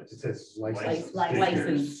 It says License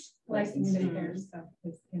daycares, so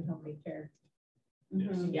it's in-home daycare.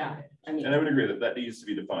 Yeah, I mean, And I would agree that needs to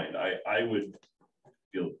be defined. I would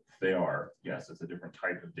feel they are, yes, it's a different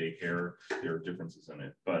type of daycare. There are differences in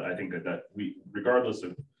it, but I think that we, regardless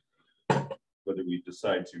of whether we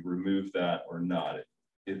decide to remove that or not,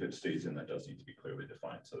 if it stays in, that does need to be clearly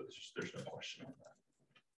defined. So there's no question on that.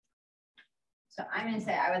 So I'm going to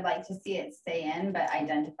say I would like to see it stay in, but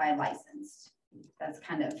identify licensed. That's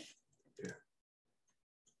kind of.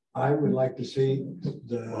 I would like to see Well, it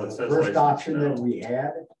the says first licensed option now. that we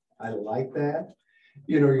had. I like that.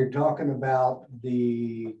 You know, you're talking about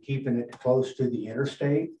keeping it close to the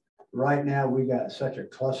interstate. Right now, we got such a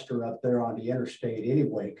cluster up there on the interstate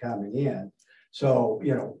anyway coming in. So,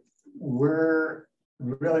 you know, we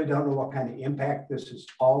really don't know what kind of impact this is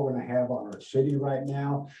all going to have on our city right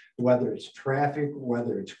now, whether it's traffic,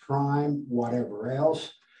 whether it's crime, whatever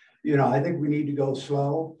else. You know, I think we need to go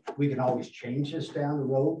slow. We can always change this down the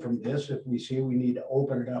road from this if we see we need to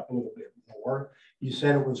open it up a little bit more. You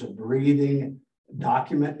said it was a breathing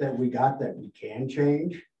document that we got that we can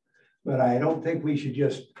change, but I don't think we should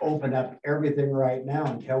just open up everything right now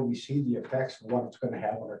until we see the effects of what it's going to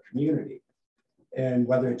have on our community. And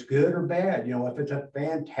whether it's good or bad, you know, if it's a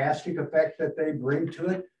fantastic effect that they bring to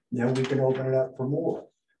it, then we can open it up for more.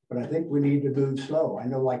 But I think we need to move slow. I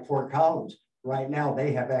know like Fort Collins, right now,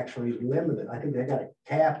 they have actually limited. I think they got a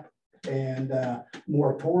cap and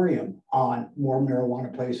moratorium on more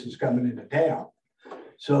marijuana places coming into town.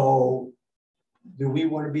 So do we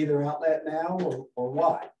want to be their outlet now or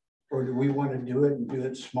what? Or do we want to do it and do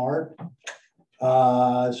it smart?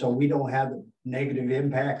 So we don't have the negative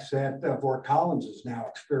impacts that Fort Collins is now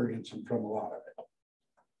experiencing from a lot of it.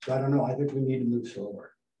 So I don't know. I think we need to move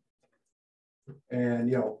slower. And,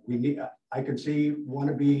 you know, I can see want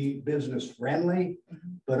to be business friendly,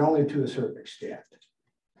 but only to a certain extent.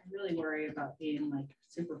 I really worry about being like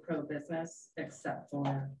super pro business, except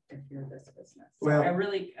for if you're this business. So Well,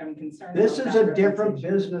 I'm concerned. This about is that a different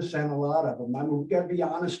reputation. business than a lot of them. I mean, we've got to be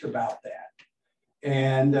honest about that.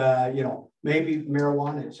 And, you know, maybe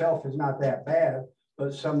marijuana itself is not that bad,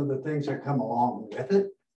 but some of the things that come along with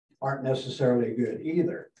it aren't necessarily good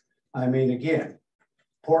either. I mean, again,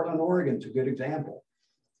 Portland, Oregon's a good example.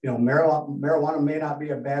 You know, marijuana may not be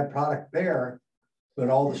a bad product there, but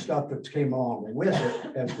all the stuff that's came along with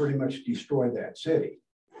it has pretty much destroyed that city.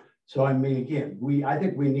 So, I mean, again, I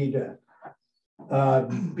think we need to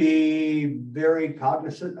be very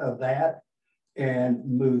cognizant of that and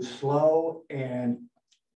move slow, and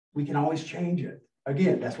we can always change it.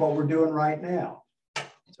 Again, that's what we're doing right now.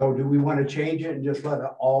 So do we want to change it and just let it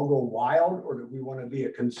all go wild, or do we want to be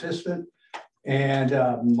a consistent and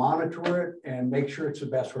monitor it and make sure it's the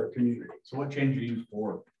best for our community? So what change are you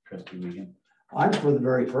for, Trustee Wiegand? I'm for the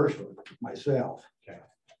very first one myself. Okay.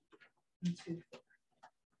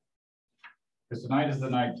 Because tonight is the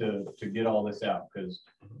night to get all this out, because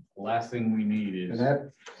the last thing we need And is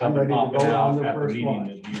that, I'm something ready to popping vote on out the at the first meeting one.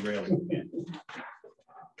 that derails it again.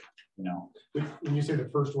 You know, When you say the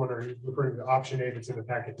first one, are you referring to option A that's in the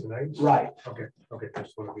packet tonight? Right. Okay, I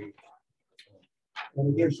just want to be.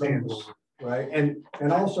 And again, right.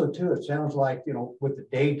 And also too, it sounds like, you know, with the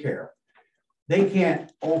daycare, they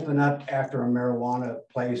can't open up after a marijuana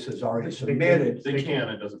place is already submitted. They can,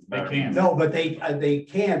 it doesn't matter. They can. No, but they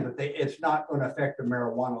can, but it's not going to affect the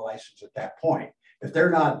marijuana license at that point. If they're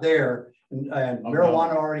not there and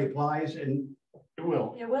marijuana already applies, and it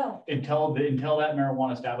will. It will. Until that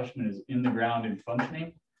marijuana establishment is in the ground and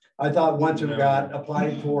functioning. I thought once it got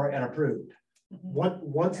applied for and approved.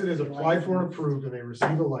 Once it is applied for and approved and they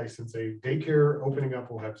receive a license, a daycare opening up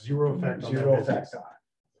will have zero effect on that Zero business. effect on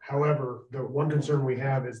it. However, the one concern we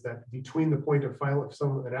have is that between the point of file, if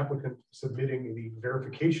an applicant submitting the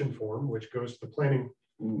verification form, which goes to the planning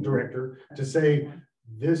director to say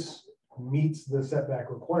this meets the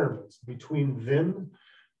setback requirements, between them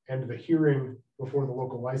and the hearing before the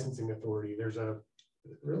local licensing authority, there's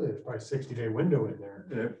probably a 60-day window in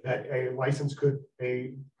there that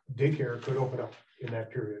a daycare could open up in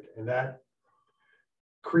that period. And that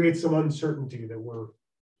creates some uncertainty that we're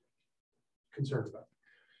concerned about.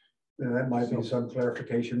 And that might be some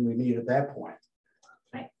clarification we need at that point.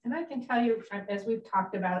 Right. And I can tell you, as we've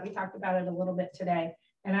talked about it, we talked about it a little bit today,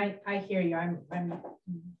 and I hear you, I'm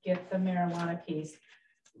get the marijuana piece.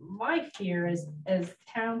 My fear is as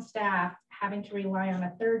town staff having to rely on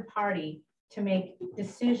a third party to make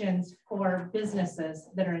decisions for businesses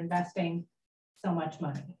that are investing so much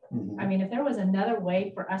money. I mean, if there was another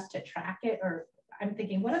way for us to track it, or I'm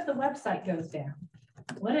thinking, what if the website goes down?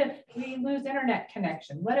 What if we lose internet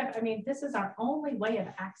connection? What if, I mean, this is our only way of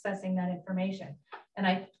accessing that information. And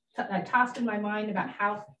I tossed in my mind about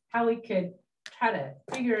how we could try to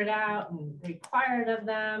figure it out and require it of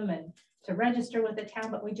them and to register with the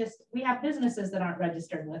town, but we have businesses that aren't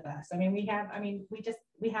registered with us. I mean, we have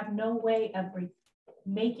no way of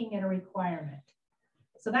making it a requirement.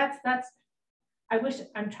 So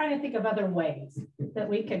I'm trying to think of other ways that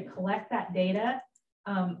we could collect that data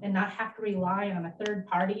and not have to rely on a third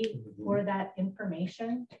party for that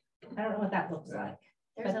information. I don't know what that looks like.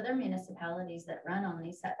 There's other municipalities that run on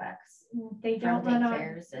these setbacks. They don't run on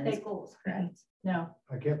daycares and schools, correct? No.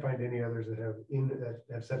 I can't find any others that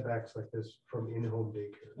have setbacks like this from in-home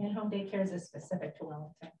daycare. In-home daycares is specific to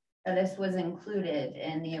Wellington. This was included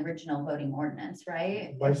in the original voting ordinance,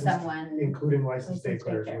 right? If Licensed, someone, including licensed Licensed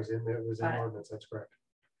daycares daycare. was in the ordinance, that's correct.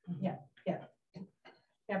 Yeah,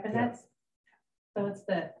 but that's, so it's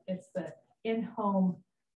the in-home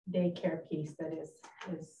daycare piece that is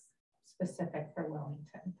specific for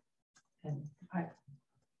Wellington. And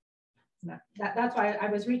that's why I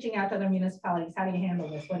was reaching out to other municipalities. How do you handle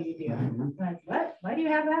this? What do you do? Like, what? Why do you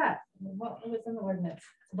have that? Well, it was in the ordinance.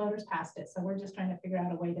 The voters passed it, so we're just trying to figure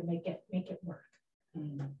out a way to make it work.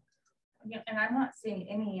 Yeah, and I'm not seeing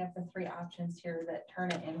any of the three options here that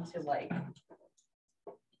turn it into like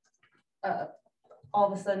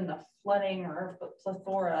all of a sudden a flooding or a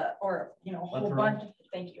plethora or a whole bunch.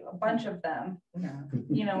 Thank you, a bunch of them.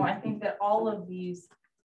 I think that all of these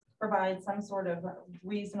provide some sort of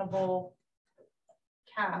reasonable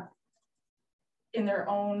cap in their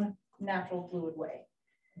own natural fluid way.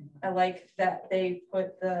 I like that they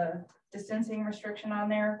put the distancing restriction on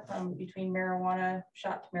there from between marijuana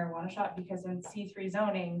shop to marijuana shop, because in C3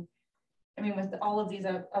 zoning, I mean, with all of these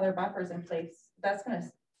other buffers in place, that's going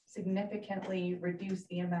to significantly reduce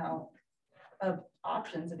the amount of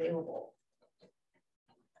options available.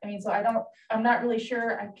 I mean, so I'm not really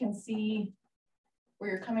sure I can see where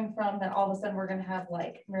you're coming from, that all of a sudden we're going to have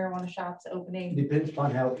like marijuana shops opening. Depends on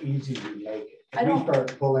how easy we make it. I don't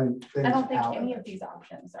pulling things I don't think out any of these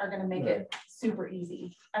options are going to make it super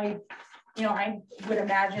easy. I would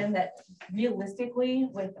imagine that realistically,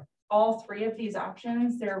 with all three of these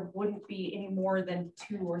options, there wouldn't be any more than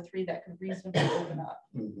 2 or 3 that could reasonably open up.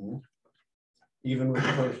 Even with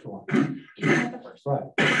the first one. Even with the first one.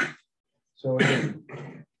 Right. So again,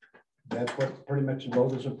 that's what pretty much the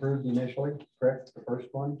vote is approved initially, correct? The first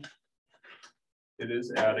one. It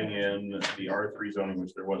is adding in the R3 zoning,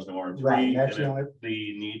 which there was no R3. Right, that's and the only.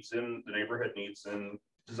 The needs in the neighborhood needs and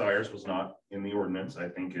desires was not in the ordinance. I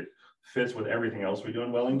think it fits with everything else we do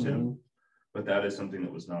in Wellington, but that is something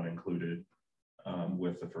that was not included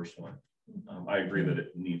with the first one. I agree that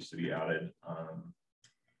it needs to be added.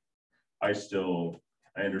 I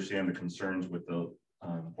understand the concerns with the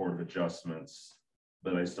Board of Adjustments,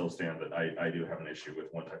 but I still stand that I do have an issue with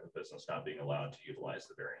one type of business not being allowed to utilize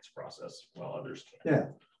the variance process while others can. Yeah.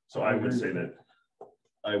 So I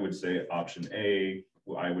would say option A,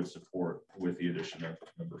 I would support with the addition of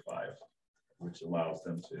number 5, which allows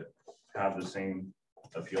them to have the same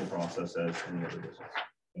appeal process as any other business.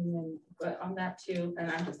 And then, but on that too, and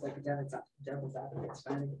I'm just like a devil's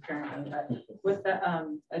advocate, apparently, but with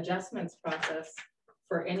the adjustments process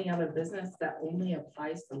for any other business, that only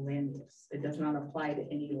applies to land use. It does not apply to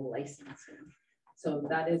any licensing. So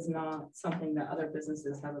that is not something that other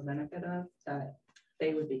businesses have a benefit of, that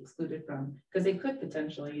they would be excluded from, because they could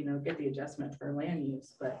potentially, get the adjustment for land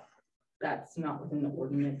use, but that's not within the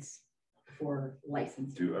ordinance for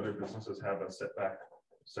licensing. Do other businesses have a setback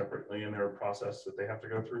separately in their process that they have to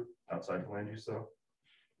go through outside of land use though?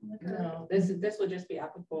 No, this would just be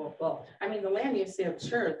applicable. Well, I mean, the land use,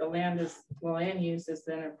 sure, the land use is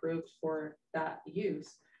then approved for that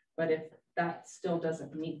use, But if that still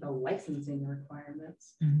doesn't meet the licensing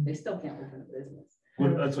requirements, they still can't open a business.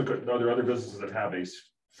 Well, that's okay. Are there other businesses that have a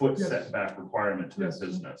foot Yes. setback requirement to their Yes.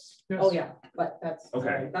 business? Yes. Oh, yeah, but that's, Okay.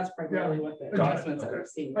 sorry, that's primarily what the Got it, adjustments that okay. we've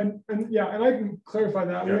seen. And yeah, and I can clarify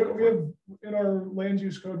that. Yeah, We have, in our land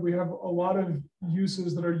use code, we have a lot of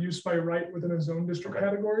uses that are used by right within a zone district Okay.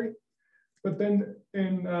 category. But then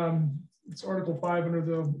in, it's Article 5 under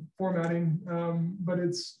the formatting, but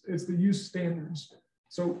it's the use standards.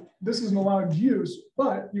 So this is an allowed use,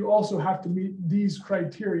 but you also have to meet these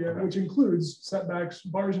criteria, Okay. which includes setbacks.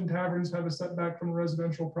 Bars and taverns have a setback from a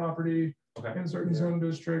residential property Okay. in certain zone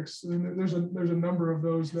districts. And there's a number of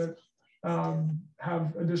those that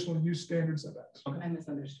have additional use standard setbacks. I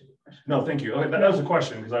misunderstood your question. No, thank you. Okay, that was a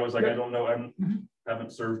question because I was like, Yeah. I don't know. I Mhm.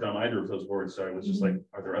 haven't served on either of those boards. So I was just like,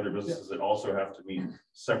 are there other businesses that also have to meet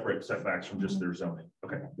separate setbacks from just their zoning?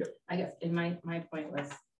 Okay. I guess in my point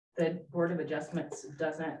was the Board of Adjustments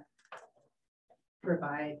doesn't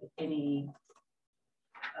provide any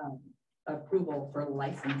approval for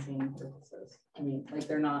licensing purposes. I mean, like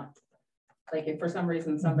they're not, like if for some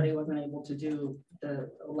reason somebody wasn't able to do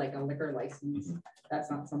like a liquor license,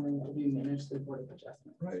 that's not something that would be managed through the Board of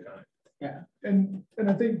Adjustment. Right. Yeah. And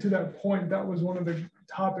I think to that point, that was one of the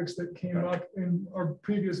topics that came up in our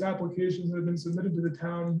previous applications that have been submitted to the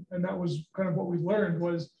town. And that was kind of what we learned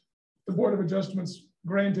was the Board of Adjustments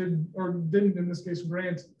granted, or didn't in this case,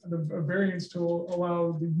 grant a variance to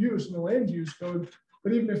allow the use in the land use code.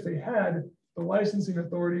 But even if they had, the licensing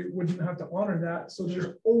authority wouldn't have to honor that. So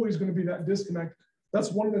there's always going to be that disconnect.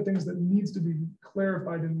 That's one of the things that needs to be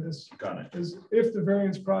clarified in this. Got it. Is if the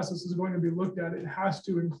variance process is going to be looked at, it has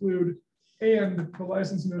to include, and the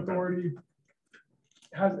licensing authority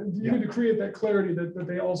has, you need to create that clarity that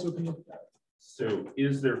they also can look at that. So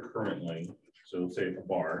is there currently, so say at the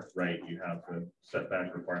bar, right, you have the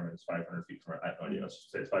setback requirement is 500 feet from, I have no idea, let's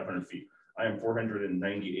say it's 500 feet. I am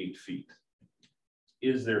 498 feet.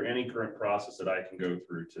 Is there any current process that I can go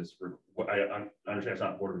through to, I understand it's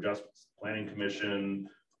not Board of Adjustments, Planning Commission,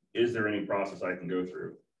 is there any process I can go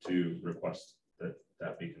through to request that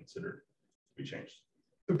that be considered to be changed?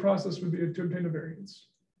 The process would be to obtain a variance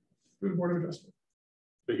through the Board of Adjustment.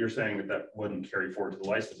 But you're saying that that wouldn't carry forward to the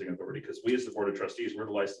licensing authority, because we as the Board of Trustees, we're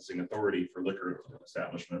the licensing authority for liquor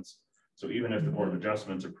establishments. So even if the Board of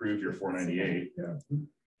Adjustments approved your 498,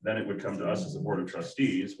 then it would come to us as the Board of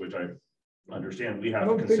Trustees, which I understand we have I to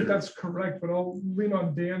don't consider. think that's correct, but I'll lean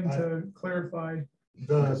on Dan to clarify.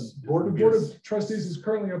 The Board The of Board of Trustees is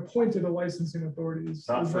currently appointed a licensing authority.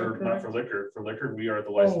 Not for liquor. For liquor, we are the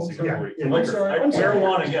licensing sorry. authority. Yeah, For I'm liquor, sorry, I'm sorry.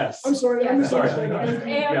 marijuana, yes. I'm sorry. Yeah, I'm sorry. sorry.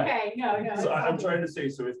 Okay, no. So I'm trying to say,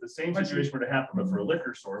 so if the same situation were to happen, but for a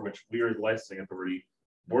liquor store, which we are the licensing authority,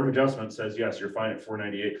 Board of Adjustment says, yes, you're fine at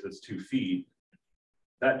 498 because it's 2 feet.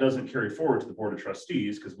 That doesn't carry forward to the Board of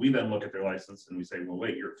Trustees, because we then look at their license and we say, well,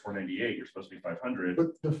 wait, you're at 498, you're supposed to be 500.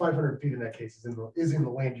 But the 500 feet in that case is in the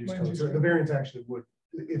land use Land code. use So code. the variance actually would,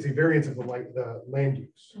 it's a variance of the land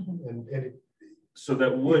use. And it, So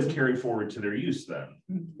that would carry forward to their use then.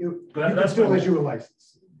 you But could that's still what- issue a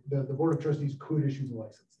license. The Board of Trustees could issue the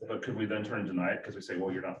license. But could we then turn and deny it because we say,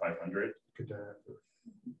 well, you're not 500? Could,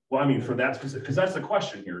 Well, I mean, for that specific, because that's the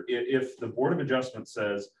question here. If the Board of Adjustment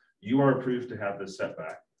says you are approved to have this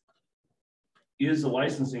setback, is the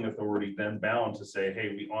licensing authority then bound to say, hey,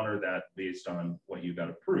 we honor that based on what you got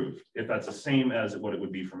approved? If that's the same as what it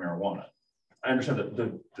would be for marijuana. I understand that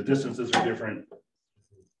the distances are different.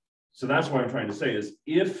 So that's what I'm trying to say is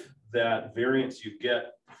if that variance you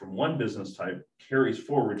get from one business type carries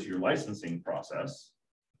forward to your licensing process,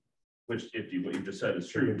 which what you just said is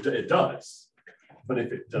true, it does. But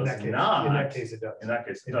if it does not, in that case, it does. In that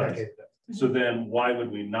case, it In that does. case, it does. So then why would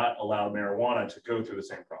we not allow marijuana to go through the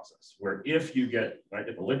same process? Where if you get, right,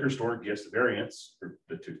 if a liquor store gets the variance for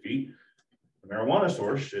the 2 feet, the marijuana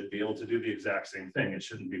store should be able to do the exact same thing. It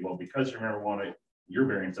shouldn't be, well, because your marijuana, your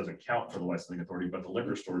variance doesn't count for the licensing authority, but the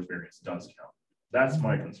liquor store's variance does count. That's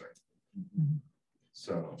my concern.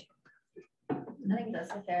 So. I think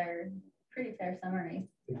that's pretty fair summary.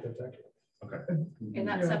 I think that's accurate. Okay. And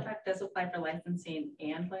that Yeah. setback does apply for licensing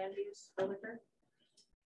and land use for liquor?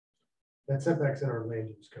 That setback's in our land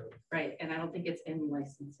use code. Right, and I don't think it's in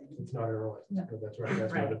licensing. It's not in our license code. That's right.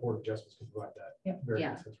 That's why the Board of Adjustments can provide that. Yep.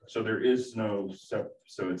 variance. That's right. So there is no, so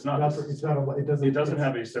it's not, It's not a, it doesn't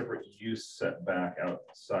have a separate use setback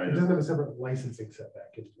outside It of doesn't have a separate licensing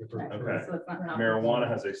setback. Okay. So it's not how- marijuana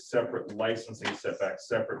has a separate licensing setback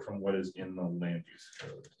separate from what is in the land use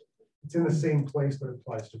code. It's in the same place, but it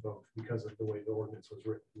applies to both because of the way the ordinance was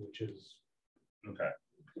written, Okay.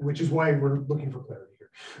 which is why we're looking for clarity here.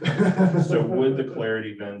 So would the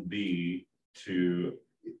clarity then be to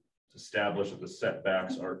establish that the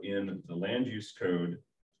setbacks are in the land use code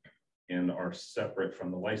and are separate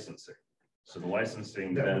from the licensing. So the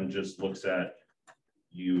licensing then just looks at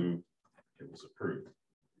it was approved.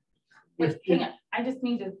 Wait, hang on. I just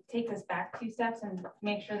need to take this back 2 steps and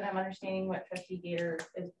make sure that I'm understanding what Trustee Gator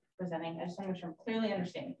is presenting. I just want to make sure I'm clearly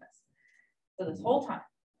understanding this. So this whole time,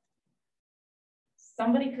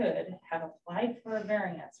 somebody could have applied for a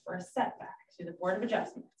variance for a setback to the Board of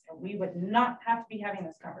Adjustments, and we would not have to be having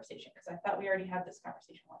this conversation because I thought we already had this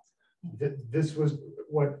conversation once. This was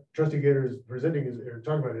what Trustee Gator is presenting or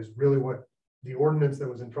talking about is really what the ordinance that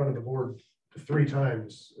was in front of the board 3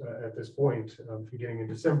 times at this point, beginning in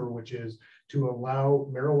December, which is to allow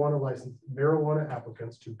marijuana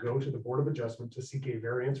applicants to go to the Board of Adjustment to seek a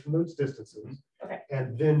variance from those distances. Okay.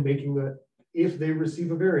 And then making that, if they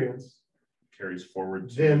receive a variance, Carries forward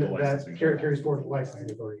to then the that licensing. carries forward to the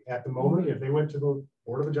licensing authority. At the moment, if they went to the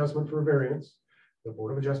Board of Adjustment for a variance, the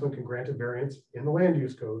Board of Adjustment can grant a variance in the land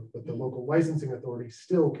use code, but the local licensing authority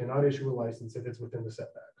still cannot issue a license if it's within the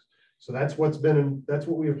setbacks. So that's what's been, that's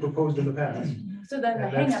what we have proposed in the past. So then the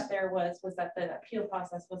And hang that's- up there was that the appeal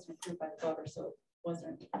process wasn't approved by the voters, so it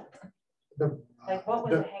wasn't. Like, what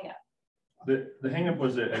was the hang up? The hang up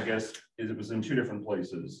was, I guess, is it was in 2 different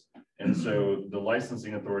places. And so the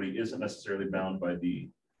licensing authority isn't necessarily bound by the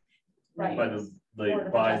Right. by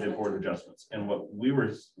the Board of Adjustments. And what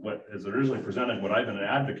is originally presented, what I've been an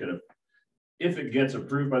advocate of, if it gets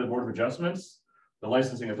approved by the Board of Adjustments, the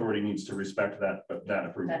licensing authority needs to respect that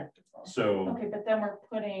approval. So Okay, but then we're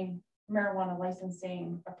putting marijuana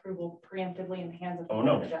licensing approval preemptively in the hands of the oh Board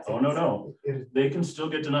of no, Adjustments. no. They can still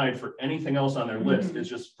get denied for anything else on their list. It's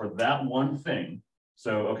just for that one thing.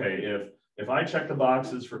 So okay, if I check the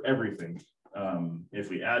boxes for everything, if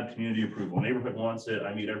we add community approval, neighborhood wants it,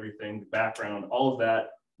 I meet everything, background, all of that,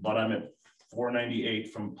 but I'm at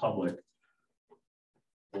 498 from public,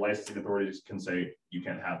 the licensing authorities can say you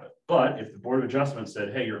can't have it. But if the Board of Adjustment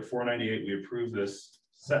said, hey, you're at 498, we approve this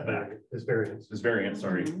setback, this variance,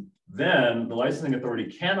 sorry, then the licensing authority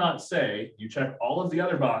cannot say you check all of the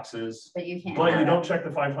other boxes, But you can't. but you have don't it. check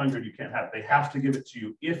the 500, you can't have it. They have to give it to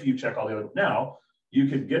you if you check all the other. Now, you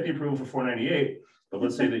could get the approval for 498, but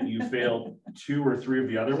let's say that you failed 2 or 3 of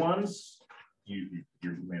the other ones, you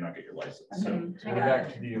may not get your license. So we're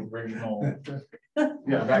back to the original.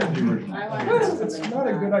 Yeah, back to the original. It's not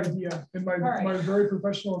a good idea, in my very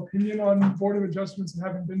professional opinion on Board of Adjustments and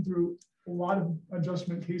having been through a lot of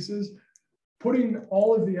adjustment cases. Putting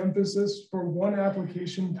all of the emphasis for one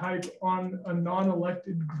application type on a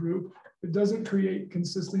non-elected group, it doesn't create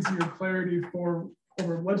consistency or clarity from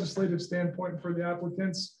a legislative standpoint for the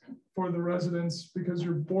applicants, for the residents, because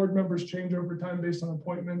your board members change over time based on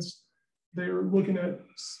appointments. They're looking at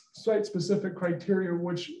site-specific criteria,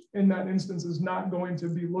 which in that instance is not going to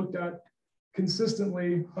be looked at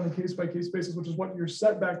consistently on a case-by-case basis, which is what your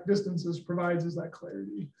setback distances provides, is that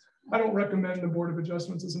clarity. I don't recommend the Board of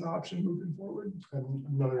Adjustments as an option moving forward. And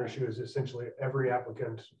another issue is essentially every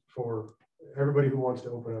applicant for everybody who wants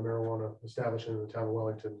to open a marijuana establishment in the town of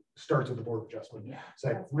Wellington starts with the Board of Adjustment. Yeah, so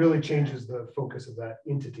it really changes the focus of that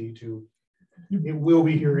entity to, it will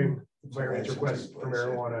be hearing variance requests for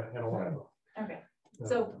marijuana and a lot of them. Okay,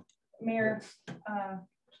 so Mayor,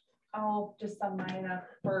 I'll just sum mine up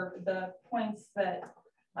for the points that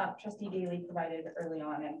Trustee Daly provided early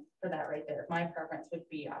on, and for that right there, my preference would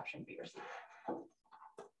be option B or C.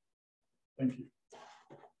 Thank you.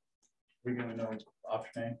 We're gonna know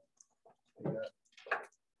option A.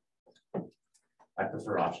 I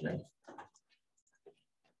prefer option A.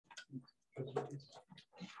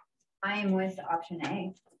 I am with option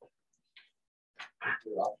A,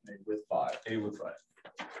 Option A with 5. A with 5.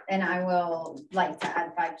 and I will like to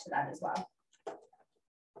add 5 to that as well.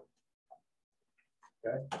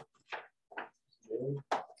 Okay.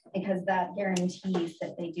 Because that guarantees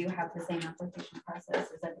that they do have the same application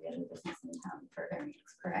process as every other business in town for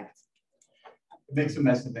variance, correct? It makes a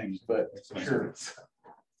mess of things, but sure.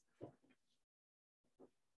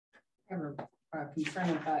 I have a concern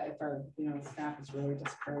with that if our, staff is really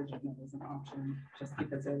discouraging it as an option, just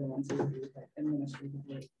because they're the ones who do the administrative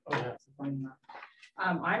work.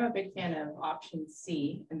 I'm a big fan of option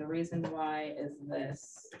C, and the reason why is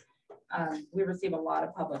this. We receive a lot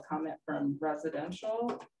of public comment from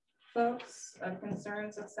residential folks of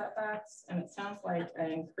concerns of setbacks, and it sounds like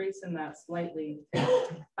an increase in that slightly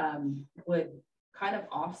would kind of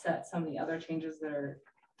offset some of the other changes that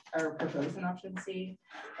are proposed in option C.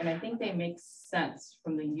 And I think they make sense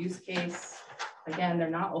from the use case. Again, they're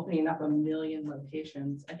not opening up a million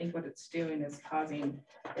locations. I think what it's doing is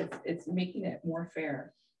it's making it more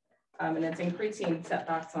fair. And it's increasing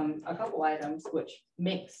setbacks on a couple items, which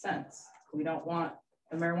makes sense. We don't want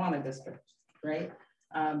a marijuana district, right?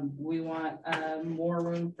 We want more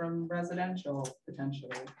room from residential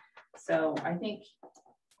potentially. So I think,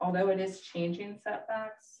 although it is changing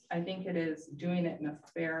setbacks, I think it is doing it in a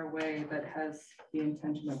fair way that has the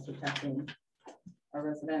intention of protecting our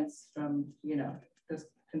residents from, you know, the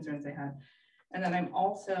concerns they had. And then I'm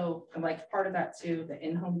also, like, part of that too, the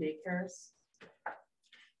in-home daycares.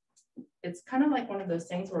 It's kind of like one of those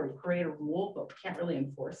things where we create a rule, but we can't really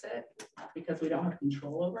enforce it because we don't have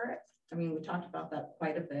control over it. I mean, we talked about that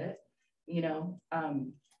quite a bit, you know.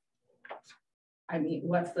 I mean,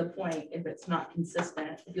 what's the point if it's not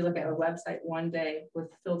consistent? If you look at a website one day with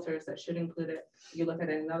filters that should include it, you look at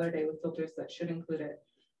it another day with filters that should include it,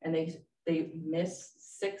 and they miss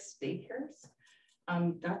 6 daycares,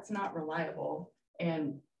 that's not reliable.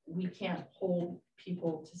 And we can't hold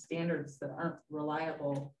people to standards that aren't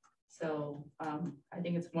reliable. So I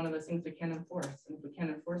think it's one of those things we can't enforce. And if we can't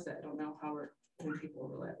enforce it, I don't know how we're holding people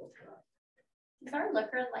reliable to that. Does our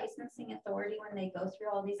liquor licensing authority, when they go through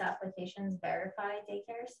all these applications, verify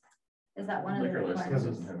daycares? Is that one of the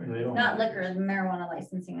requirements? Not liquor, the marijuana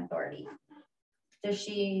licensing authority. Does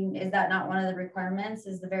she, is that not one of the requirements,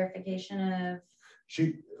 is the verification of?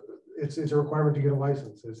 It's a requirement to get a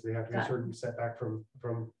license, is they have to be a certain setback from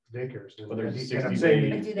daycares. But there's But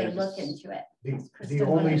 60 do they look into it?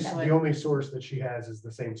 The only source that she has is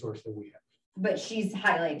the same source that we have. But she's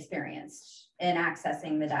highly experienced in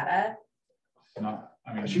accessing the data. Not,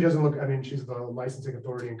 I mean, She doesn't look, I mean, she's the licensing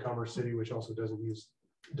authority in Commerce City, which also doesn't use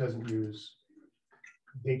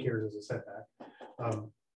daycares as a setback.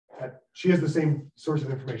 She has the same source of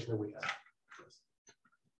information that we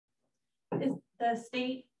have. Is the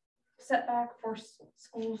state setback for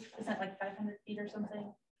schools, isn't it like 500 feet or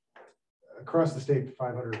something? Across the state,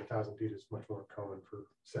 500 to 1,000 feet is much more common for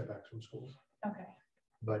setbacks from schools. Okay.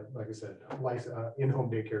 But like I said, in-home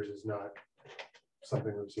daycares is not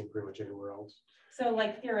something we've seen pretty much anywhere else. So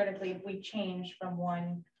like theoretically, if we change from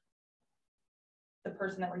the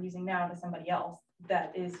person that we're using now to somebody else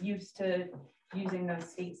that is used to using those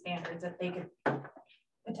state standards, that they could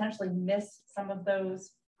potentially miss some of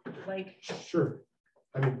those, like. Sure.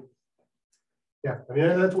 I mean, yeah, I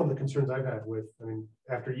mean, that's one of the concerns I've had with, I mean,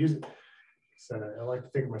 after using, I like to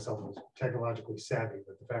think of myself as technologically savvy,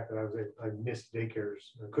 but the fact that I missed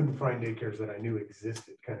daycares, I couldn't find daycares that I knew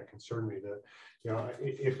existed kind of concerned me. That, you know,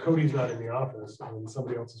 if Cody's not in the office and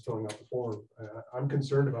somebody else is filling out the form, I'm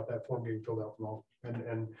concerned about that form getting filled out from all.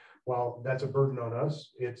 And while that's a burden on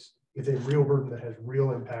us, it's a real burden that has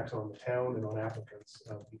real impacts on the town and on applicants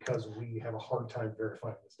because we have a hard time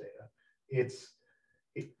verifying this data.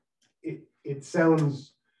 It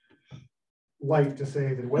sounds light to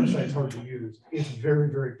say the website's hard to use. It's very,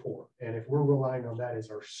 very poor. And if we're relying on that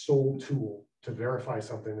as our sole tool to verify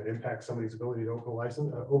something that impacts somebody's ability to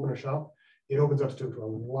open a shop, it opens up to a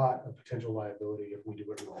lot of potential liability if we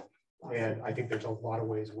do it wrong. And I think there's a lot of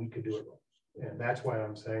ways we could do it wrong. And that's why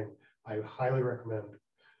I'm saying I highly recommend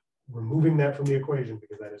removing that from the equation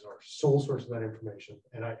because that is our sole source of that information.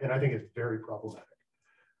 And I think it's very problematic.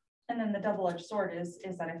 And then the double-edged sword is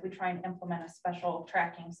that if we try and implement a special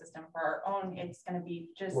tracking system for our own, it's going to be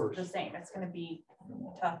just the same. It's going to be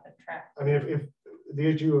tough to track. I mean, if the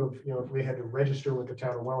issue of, you know, if we had to register with the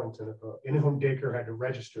town of Wellington, if an in-home daycare had to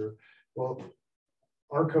register, well,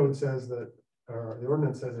 our code says that, the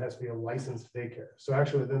ordinance says it has to be a licensed daycare. So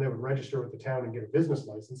actually, then they would register with the town and get a business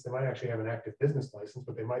license. They might actually have an active business license,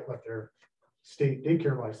 but they might let their state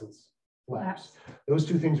daycare license lapse. Those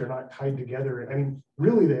two things are not tied together. I mean,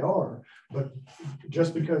 really they are, but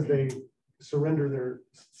just because they surrender their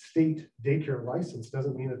state daycare license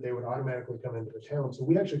doesn't mean that they would automatically come into the town. So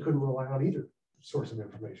we actually couldn't rely on either source of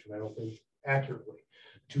information, I don't think, accurately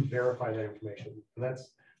to verify that information. And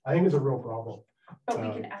that's, I think, is a real problem. But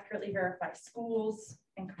we can accurately verify schools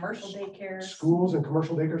and commercial daycares. Schools and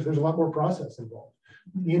commercial daycares, there's a lot more process involved.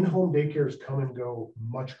 In-home daycares come and go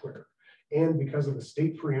much quicker. And because of the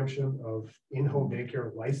state preemption of in-home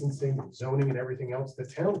daycare licensing, and zoning, and everything else, the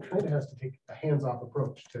town kind of has to take a hands-off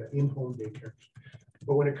approach to in-home daycare.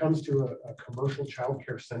 But when it comes to a commercial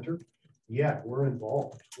childcare center, yeah, we're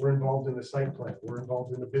involved. We're involved in the site plan. We're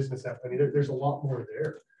involved in the business app. I mean, there's a lot more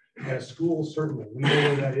there. At schools, certainly, we know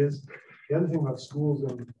where that is. The other thing about schools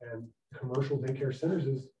and commercial daycare centers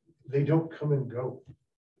is they don't come and go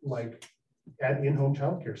like at in-home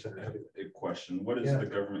childcare centers. A question: what is the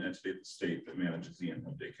government entity of the state that manages the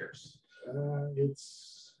in-home daycares?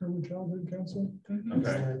 It's Early Childhood Council.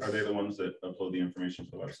 Okay, are they the ones that upload the information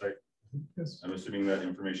to the website? Yes. I'm assuming that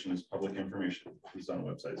information is public information. It's on a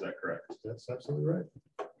website. Is that correct? That's absolutely right.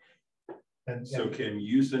 And So can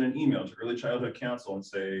you send an email to Early Childhood Council and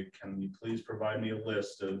say, can you please provide me a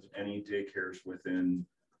list of any daycares within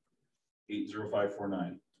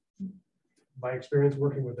 80549? my experience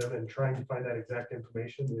working with them and trying to find that exact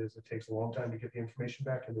information is it takes a long time to get the information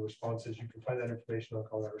back, and the response is you can find that information on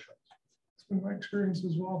Colorado Shores. It's been my experience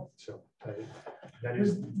as well. So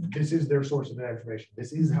this is their source of that information.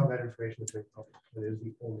 This is how that information is made public. It is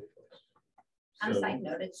the only place. On a side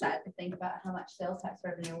note, it's sad to think about how much sales tax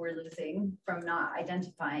revenue we're losing from not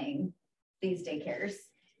identifying these daycares.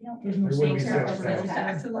 There's no There wouldn't be sales sales tax.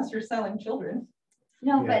 tax. unless you're selling children.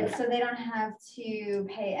 No, Yeah. but so they don't have to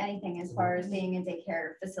pay anything as far as being a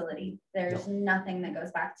daycare facility. There's nothing that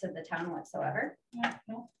goes back to the town whatsoever. Yeah,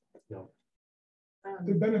 no. No.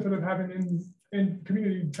 The benefit of having in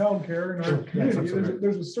community childcare in Sure, our yeah, community, absolutely.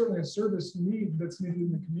 there's certainly a service need that's needed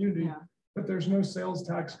in the community, Yeah. but there's no sales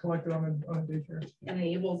tax collected on a daycare.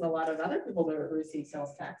 Enables a lot of other people to receive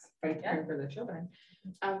sales tax by caring for their children.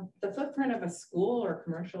 The footprint of a school or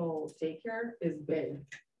commercial daycare is big,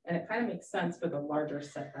 and it kind of makes sense for the larger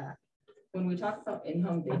setback. When we talk about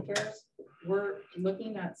in-home daycares, we're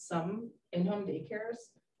looking at some in-home daycares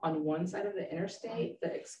on one side of the interstate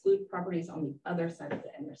that exclude properties on the other side of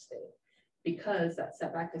the interstate because that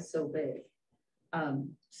setback is so big.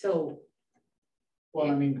 Well,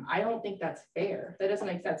 I mean, I don't think that's fair. That doesn't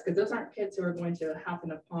make sense because those aren't kids who are going to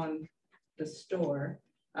happen upon the store.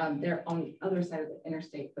 They're on the other side of the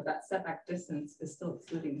interstate, but that setback distance is still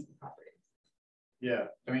excluding some properties. yeah,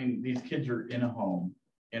 I mean, these kids are in a home,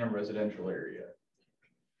 in a residential area.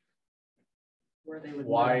 Where they would.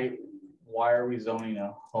 Why are we zoning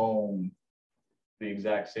a home the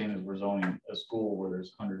exact same as we're zoning a school where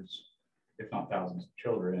there's hundreds, if not thousands of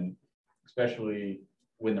children, especially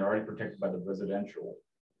when they're already protected by the residential?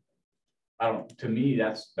 To me,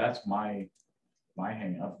 that's my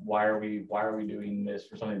hang up. Why are we doing this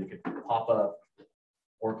for something that could pop up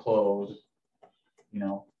or close,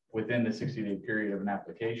 within the 60-day period of an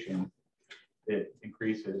application? It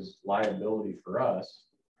increases liability for us,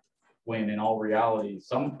 when in all reality,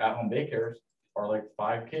 some at-home daycares are like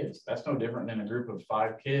 5 kids. That's no different than a group of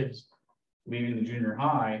 5 kids leaving the junior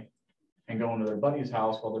high and going to their buddy's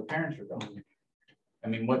house while their parents are gone. I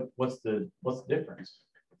mean, what's the difference?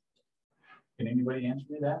 Can anybody answer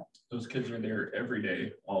me that? Those kids are there every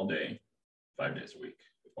day, all day, 5 days a week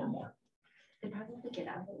or more. They probably get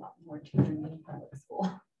out a lot more children in public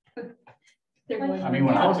school. I mean,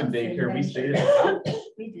 when I was in daycare, we stayed at the house.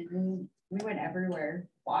 We went everywhere,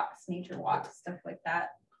 walks, nature walks, stuff like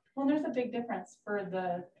that. Well, there's a big difference for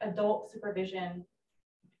the adult supervision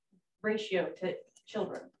ratio to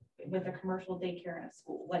children with a commercial daycare in a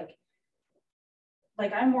school.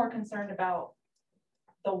 Like I'm more concerned about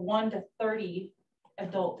the 1 to 30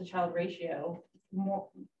 adult to child ratio,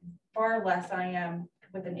 far less than I am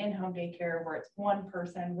with an in-home daycare where it's one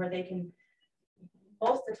person, where they can,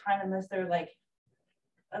 most of the time, unless they're like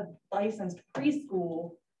a licensed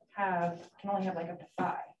preschool, can only have like up to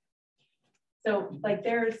 5. So like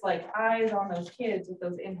there's like eyes on those kids with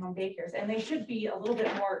those in-home daycares, and they should be a little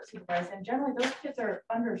bit more supervised. And generally those kids are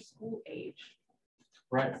under school age.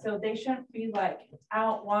 Right. So they shouldn't be like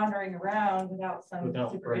out wandering around without some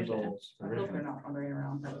supervision. parental I hope they're supervision. not wandering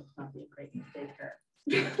around. That would not be a great daycare.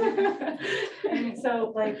 And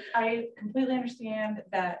so like I completely understand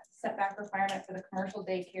that setback requirement for the commercial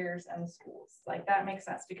daycares and the schools. Like that makes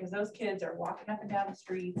sense because those kids are walking up and down the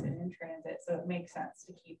streets and in transit. So it makes sense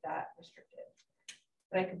to keep that restricted.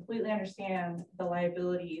 But I completely understand the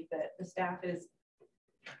liability that the staff is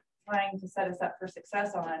trying to set us up for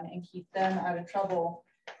success on and keep them out of trouble,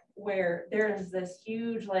 where there is this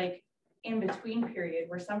huge like in-between period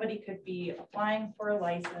where somebody could be applying for a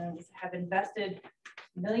license, have invested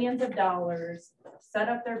millions of dollars, set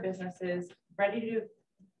up their businesses, ready to,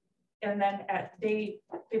 and then at day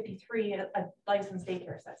 53, a licensed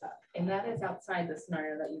daycare sets up. And that is outside the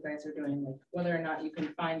scenario that you guys are doing, like whether or not you can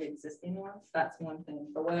find existing ones, that's one thing.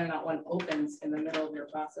 But whether or not one opens in the middle of your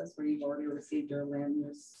process where you've already received your land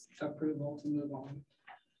use approval to move on.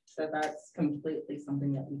 So that's completely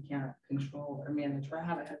something that we can't control or manage or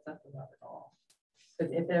have a heads up about at all. But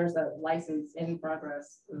if there's a license in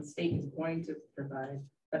progress, the state is going to provide,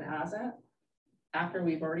 but hasn't. After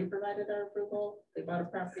we've already provided our approval, they bought a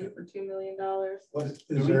property for $2 million.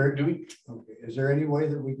 Is there any way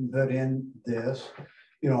that we can put in this,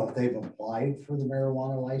 if they've applied for the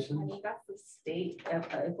marijuana I license? mean, that's the state. If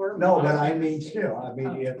we're No, but I monitoring the mean, state. still,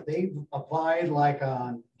 if they've applied like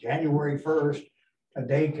on January 1st, a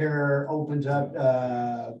daycare opens up,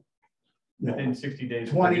 Within 60 days.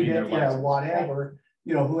 of 20 getting their days, yeah, license. whatever,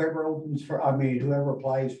 whoever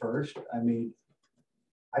applies first,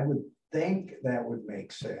 I would think that would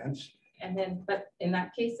make sense. And then, but in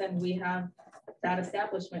that case, then we have that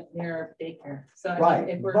establishment near daycare. So I Right,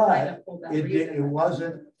 mean, if we're trying to but pull that it reason.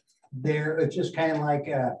 wasn't there. It's just kind of like,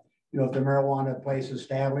 you know, if the marijuana place is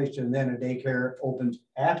established and then a daycare opens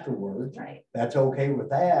afterwards, Right, that's okay with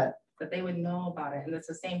that. but they would know about it. And it's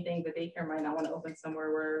the same thing, the daycare might not want to open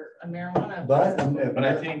somewhere where a marijuana. But, But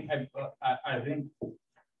I think,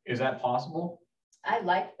 is that possible? I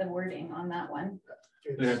like the wording on that one.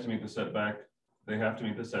 They have to meet the setback. They have to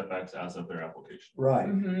meet the setbacks as of their application. right,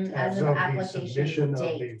 Mhm, As As an of the application submission of the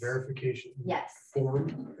date. verification Yes.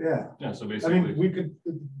 form. yeah. Yeah, so I basically. mean,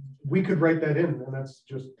 we could write that in, and that's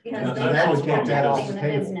just. Because That's they what have we take that off something the in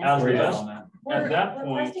table. business. As We're the done best- on that. At that point,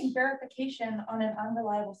 Requesting verification on an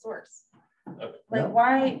unreliable source. Yeah. Like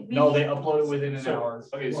why? No, they upload it within an so, hour.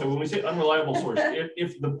 okay, so when we say unreliable source,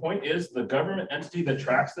 if the point is the government entity that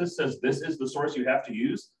tracks this says this is the source you have to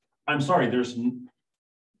use, I'm sorry,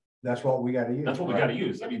 That's what we gotta use. that's what we gotta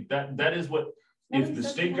use. I mean, that is what, if the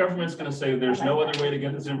state government's gonna say there's no other way to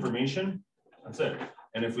get this information, that's it.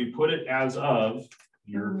 And if we put it as of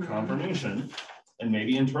your confirmation, and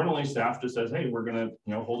maybe internally staff just says, hey, we're gonna,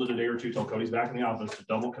 hold it a day or two till Cody's back in the office to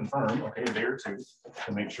double confirm, okay, a day or two,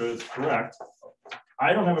 to make sure it's correct.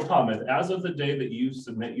 I don't have a problem with, as of the day that you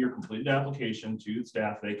submit your completed application to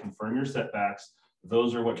staff, they confirm your setbacks,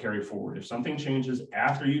 those are what carry forward. If something changes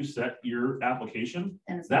after you set your application,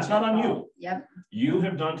 And it's that's not on their you. fault. Yep. You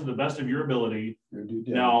have done to the best of your ability. Your due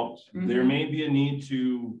Now, diligence. there may be a need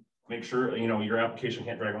to make sure, your application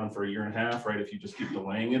can't drag on for 1.5 years, right? If you just keep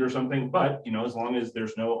delaying it or something, but, as long as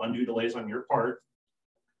there's no undue delays on your part,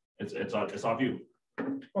 it's off you.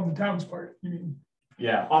 On the town's part, you mean?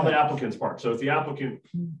 Yeah. On the applicant's part. So if the applicant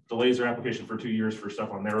delays their application for 2 years for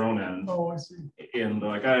stuff on their own end, Oh, I see. and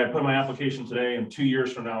like, I put my application today and 2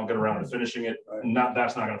 years from now I'll get around to finishing it,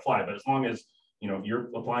 that's not gonna fly. But as long as, you're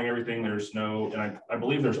applying everything, there's no, and I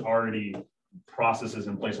believe there's already processes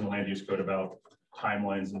in place in the land use code about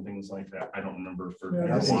timelines and things like that. I don't remember for.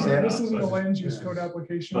 Yeah, this marijuana is, this isn't a but- land use code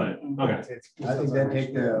application. But, okay, I think that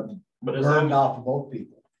take the but as long burden off of both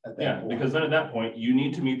people. at that yeah, point. because then at that point, you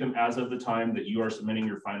need to meet them as of the time that you are submitting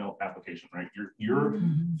your final application, right? Your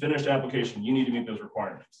Mhm. finished application, you need to meet those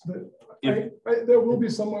requirements. If- That will be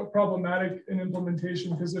somewhat problematic in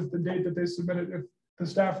implementation, because if the date that they submit it, if the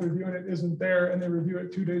staff reviewing it isn't there and they review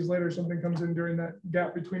it 2 days later, something comes in during that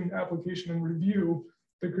gap between application and review,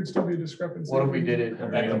 there could still be a discrepancy. What if we did it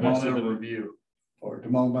at the moment of review? Or at the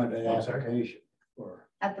moment of I'm sorry. application. Or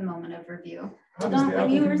At the moment of review. How does the When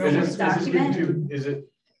you applicant know receive what's the document, Is it?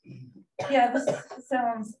 Yeah, this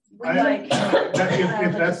sounds I- like.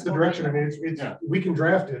 If that's the direction, I mean, it's, Yeah. we can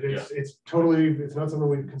draft it. It's totally, it's not something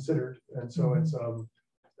we've considered. And so it's,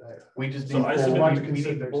 We just So need, I we submitted-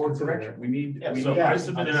 need the board direction. We need. Yeah, we so need- I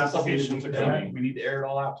submitted an application to Cody. We need to air it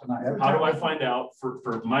all out tonight. How do I find out for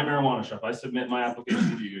my marijuana shop? I submit my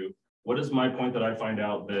application to you. What is my point that I find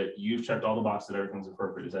out that you've checked all the boxes, that everything's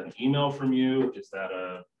appropriate? Is that an email from you? Is that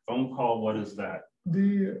a phone call? What is that?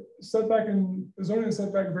 The setback and zoning and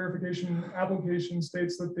setback verification application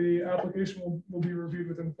states that the application will be reviewed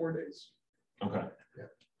within 4 days. Okay. Yeah.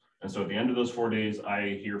 And so at the end of those 4 days, I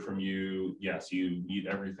hear from you, yes, you meet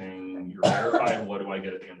everything, you're verified. What do I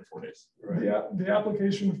get at the end of 4 days? The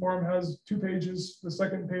application form has 2 pages. The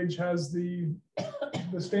second page has the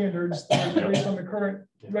standards that are based on the current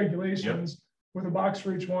regulations with a box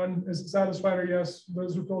for each one. Is it satisfied or yes?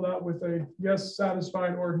 Those are filled out with a yes,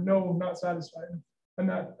 satisfied, or no, not satisfied. And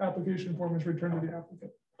that application form is returned to the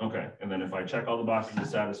applicant. Okay, and then if I check all the boxes as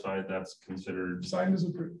satisfied, that's considered Signed as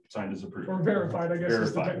approved, signed as approved. or verified, I guess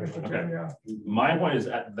is the Verified, technical okay. term, yeah. My point is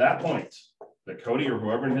at that point, that Cody or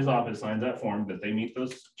whoever in his office signs that form, that they meet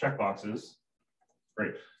those check boxes.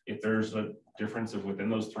 Great. If there's a difference of within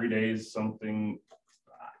those 3 days, something.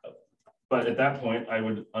 But at that point, I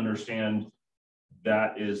would understand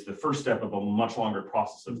that is the first step of a much longer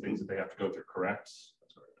process of things that they have to go through, correct?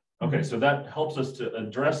 Okay, so that helps us to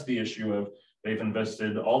address the issue of they've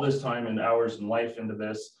invested all this time and hours and life into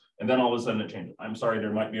this, and then all of a sudden it changes. I'm sorry,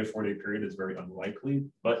 there might be a 4-day period. It's very unlikely,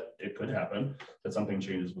 but it could happen that something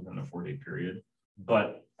changes within a 4-day period.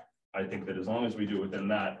 But I think that as long as we do it within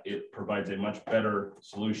that, it provides a much better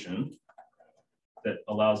solution that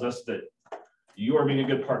allows us that you are being a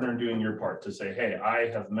good partner and doing your part to say, hey, I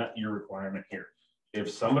have met your requirement here. If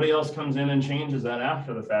somebody else comes in and changes that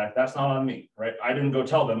after the fact, that's not on me, right? I didn't go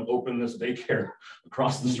tell them, open this daycare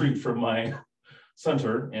across the street from my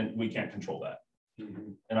center, and we can't control that.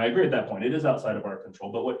 And I agree at that point, it is outside of our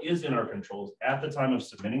control, but what is in our control is at the time of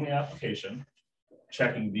submitting the application,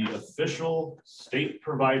 checking the official state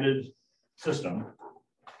provided system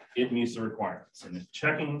it meets the requirements. And if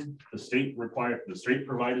checking the state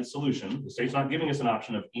provided solution, the state's not giving us an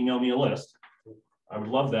option of email me a list. I would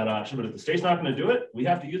love that option, but if the state's not going to do it, we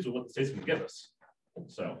have to use what the state's going to give us.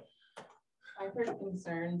 So I've heard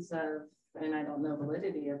concerns of, and I don't know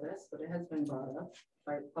validity of this, but it has been brought up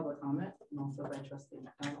by public comment and also by Trustee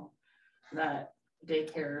McDonald, that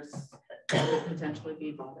daycares could potentially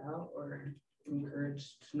be bought out or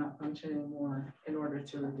encouraged to not function anymore in order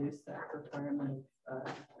to reduce that requirement of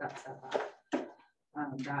that setback.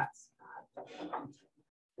 That's bad.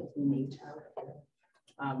 If we need to have it.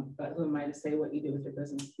 But who am I to say what you do with your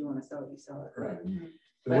business? If you want to sell it, you sell it. Right.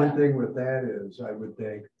 The one thing with that is, I would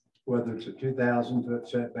think, whether it's a 2,000 foot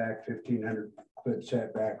setback, 1,500 foot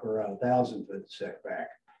setback, or a 1,000 foot setback,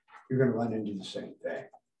 you're going to run into the same thing.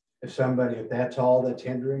 If that's all that's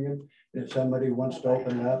hindering it, and if somebody wants to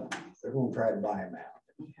open it up, they're going to try to buy them out.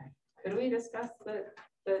 Okay. Could we discuss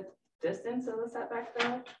the distance of the setback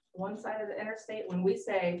though? One side of the interstate, when we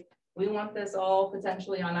say we want this all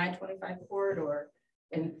potentially on I-25 corridor,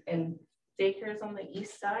 and daycares on the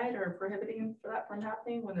east side are prohibiting for that from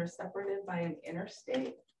happening when they're separated by an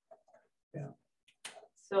interstate. Yeah.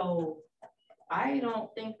 So I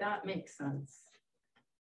don't think that makes sense.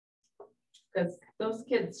 Because those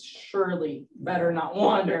kids surely better not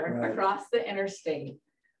wander across the interstate.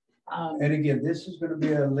 And again, this is going to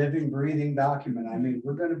be a living, breathing document. I mean,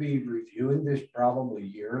 we're going to be reviewing this probably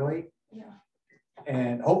yearly. Yeah.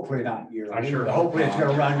 And hopefully not yearly. I sure hopefully it's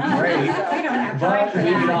going to run great. We don't have time But for we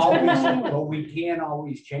can that. but we can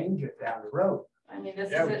always change it down the road. I mean,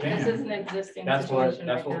 this Yeah, is an existing That's what situation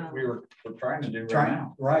right now. we're trying to do right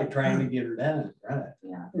now. Trying to get her done, right?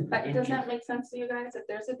 Yeah, but does that make sense to you guys? If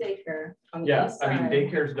there's a daycare on the Yeah, east I mean, side?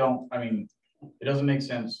 daycares don't, I mean, it doesn't make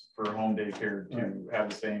sense for home daycare to have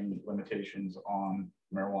the same limitations on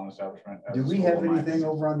marijuana establishment. as Do a we school, have in my anything opinion.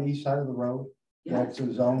 over on the east side of the road? Yeah. That's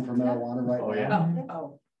a zone for marijuana right Oh, now?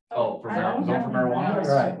 yeah. Oh, for I don't zone for marijuana?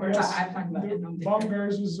 Right. We're Yes. I'm talking about in-home daycare.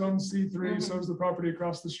 Baumgart's is zone C3, so is the property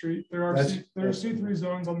across the street. There are C3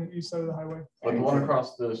 zones on the east side of the highway. But the one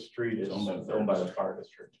across the street is owned by the fire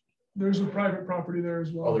district. There's a private property there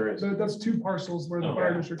as well. Oh, there is. That's two parcels where the fire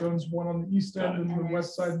Okay. district owns, one on the east Got end it. and the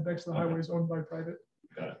west side next to the highway is owned by private.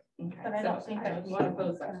 Okay, But I don't think that I would want to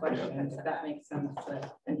pose that question, if that makes sense,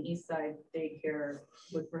 that an east side daycare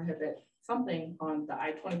would prohibit something on the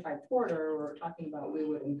I-25 corridor, we're talking about, we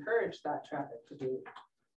would encourage that traffic to do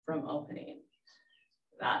from opening.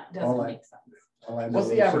 That doesn't make sense. What's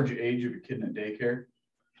the average age of a kid in a daycare?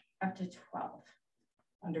 Up to 12.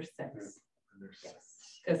 Under 6.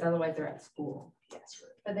 Yes, because otherwise they're at school. Yes.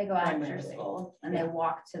 But they go after Primarily. school and they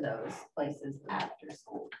walk to those places after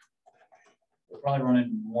school. They'll probably run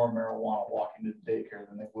into more marijuana walking to the daycare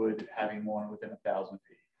than they would having one within 1,000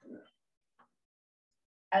 feet.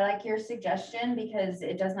 I like your suggestion because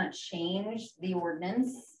it does not change the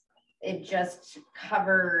ordinance. It just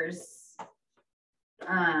covers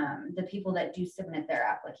the people that do submit their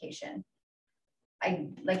application.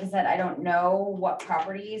 Like I said, I don't know what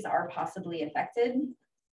properties are possibly affected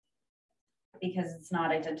because it's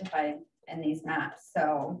not identified in these maps.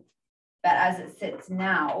 So, but as it sits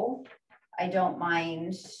now, I don't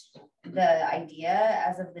mind the idea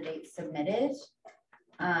as of the date submitted.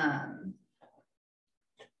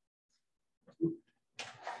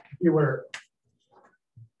 You were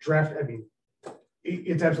draft, I mean,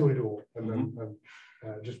 it's absolutely doable.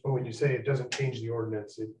 Just but when you say it doesn't change the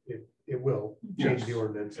ordinance, it will change the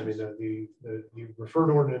ordinance. I mean, the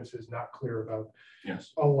referred ordinance is not clear about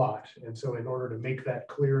a lot. And so in order to make that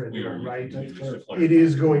clear and right, it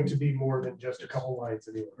is going to be more than just a couple lines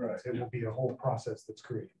in the ordinance. It will be a whole process that's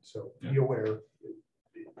created. So be aware,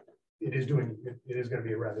 it is going to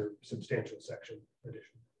be a rather substantial section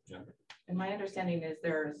addition. Yeah. And my understanding is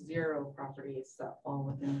there are 0 properties that fall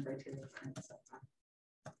within the criteria.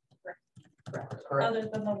 Correct. Other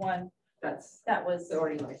than the one that was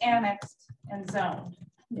already licensed. annexed and zoned.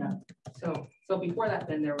 Yeah. So before that,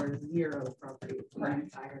 then there were 0 properties in the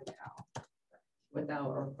entire town without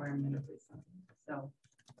a requirement of rezoning. So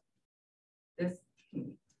this,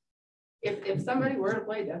 if somebody were to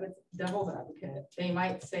play devil's advocate, they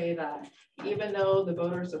might say that even though the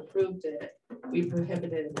voters approved it, we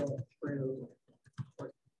prohibited it through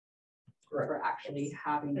for actually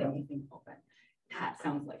having anything open. That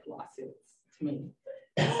sounds like lawsuits to me.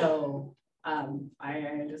 So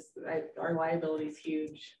our liability is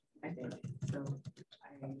huge, I think. So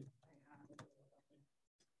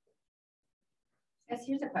Guys,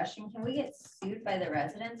 here's a question. Can we get sued by the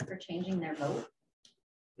residents for changing their vote?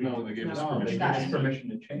 No, they gave us No, they permission. Got gave it. us permission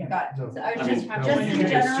to change. Got it. No. So I was I mean, just no, in you can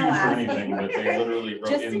get general sued for asking. anything, but they literally wrote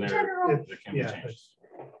Just in in there general. that can be Yeah. changed.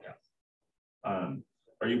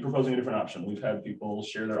 are you proposing a different option? We've had people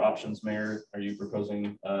share their options, Mayor. Are you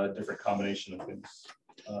proposing a different combination of things?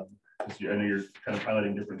 I know you're kind of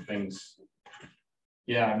highlighting different things.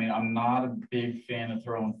 Yeah, I mean, I'm not a big fan of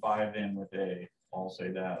throwing 5 in with A. I'll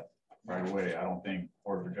say that right away. I don't think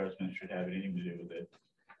Court of Adjustment should have anything to do with it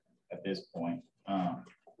at this point.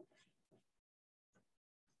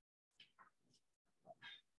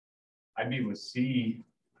 I'd be with C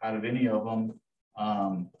out of any of them.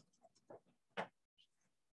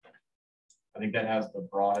 I think that has the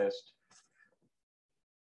broadest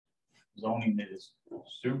zoning that is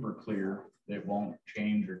super clear. That won't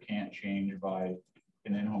change or can't change by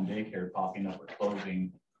an in-home daycare popping up or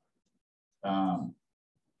closing. Because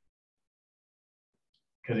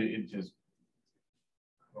it just,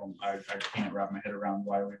 I can't wrap my head around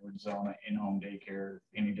why we would zone an in-home daycare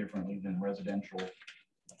any differently than residential.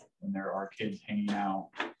 When there are kids hanging out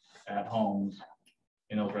at homes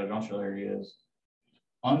in those residential areas,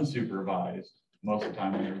 unsupervised, most of the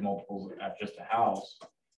time when there's multiples at just a house,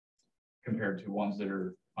 compared to ones that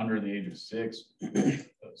are under the age of 6,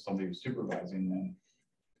 somebody who's supervising them.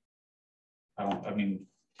 I mean,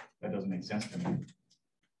 that doesn't make sense to me.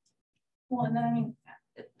 Well, and then, I mean,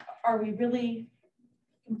 are we really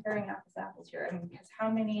comparing apples to apples here? I mean, because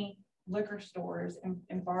how many liquor stores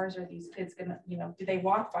and bars are these kids gonna, you know, do they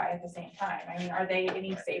walk by at the same time? I mean, are they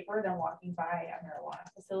any safer than walking by a marijuana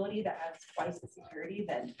facility that has twice the security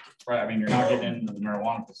than? Right, I mean, you're not getting into the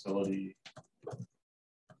marijuana facility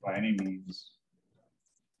by any means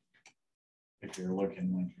if you're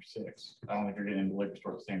looking like you're 6. I don't think you're getting into the liquor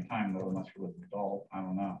store at the same time though, unless you're with an adult. I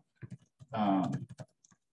don't know.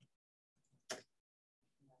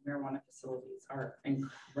 Marijuana facilities are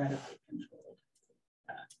incredibly controlled.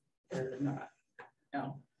 They're not,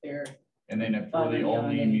 no, they're. And then if we're the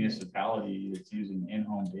only municipality that's using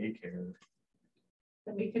in-home daycare.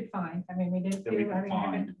 That we could find, I mean, we did That we do, could I mean, I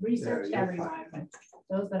haven't find. researched Yeah, you'll everyone, find.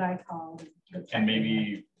 but those that I called. And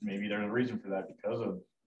maybe there's a reason for that because of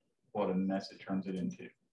what a mess it turns it into.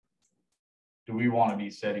 Do we want to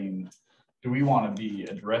be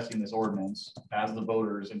addressing this ordinance as the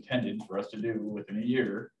voters intended for us to do within a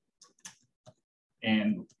year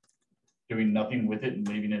and doing nothing with it and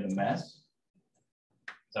leaving it a mess?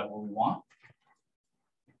 Is that what we want?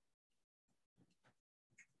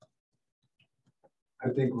 I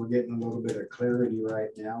think we're getting a little bit of clarity right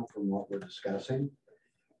now from what we're discussing.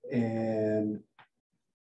 And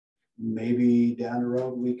maybe down the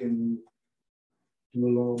road, we can do a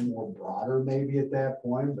little more broader maybe at that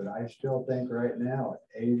point, but I still think right now,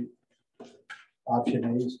 option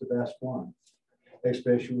A is the best one,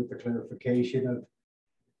 especially with the clarification of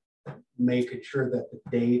making sure that the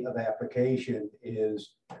date of application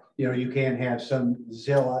is, you know, you can't have some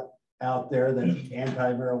zealot out there that's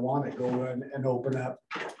anti-marijuana go in and open up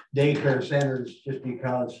daycare centers just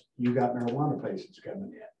because you got marijuana places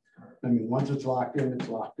coming in. I mean, once it's locked in, it's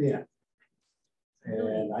locked in.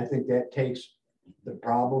 And I think that takes the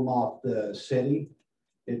problem off the city.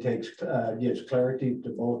 It takes, gives clarity to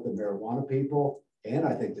both the marijuana people and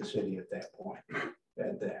I think the city at that point,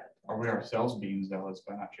 at that. Are we ourselves being zealous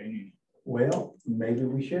by not changing? Well, maybe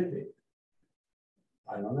we should be.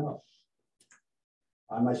 I don't know.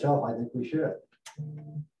 I myself, I think we should.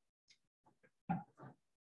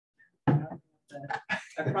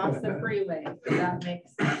 Across the freeway, that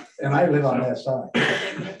makes sense. And I live on that side.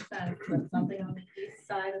 It makes sense, but something on the east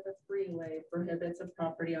side of the freeway prohibits a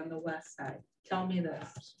property on the west side. Tell me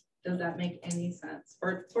this, does that make any sense?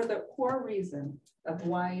 For the core reason of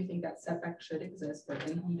why you think that setback should exist for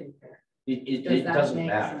in-home daycare? It doesn't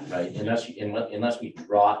matter, right? Unless we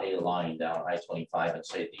draw a line down I-25 and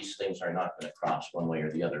say these things are not going to cross one way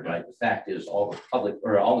or the other, right? The fact is all the public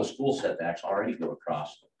or all the school setbacks already go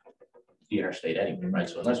across the interstate anyway, right?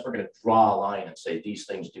 So unless we're going to draw a line and say these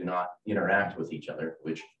things do not interact with each other,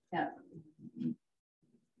 which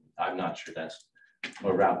I'm not sure that's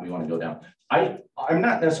a route we want to go down. I'm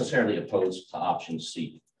not necessarily opposed to option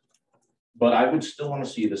C, but I would still want to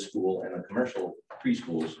see the school and the commercial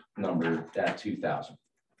preschools numbered at 2,000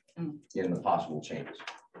 in the possible changes.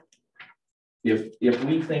 If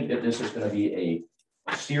we think that this is going to be a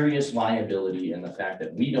serious liability and the fact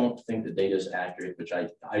that we don't think the data is accurate, which I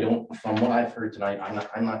don't, from what I've heard tonight,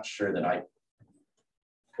 I'm not sure that I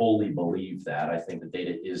fully believe that. I think the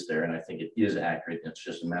data is there and I think it is accurate. It's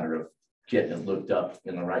just a matter of getting it looked up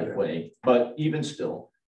in the right way. But even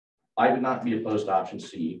still, I would not be opposed to option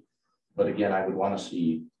C. But again, I would want to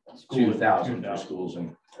see 2,000 for schools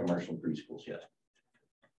and commercial preschools, yes.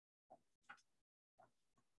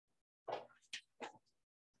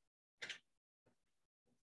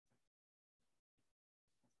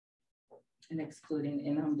 And excluding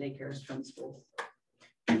in-home daycares from schools.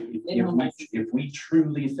 if we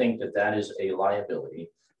truly think that that is a liability,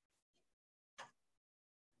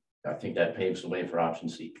 I think that paves the way for option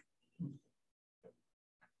C.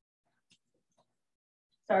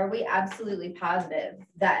 So are we absolutely positive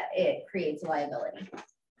that it creates a liability?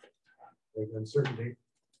 Uncertainty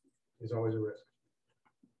is always a risk.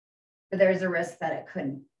 But there's a risk that it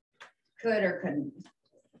could or couldn't,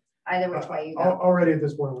 either which way you go. Already at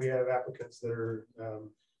this point, we have applicants that are,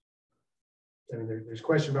 I mean, there's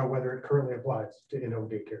question about whether it currently applies to in-home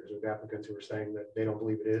daycares with applicants who are saying that they don't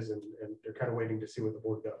believe it is, and they're kind of waiting to see what the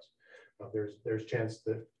board does. There's chance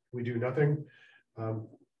that we do nothing.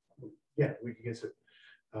 Yeah, we could get it.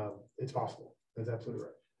 It's possible. That's absolutely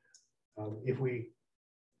right. If we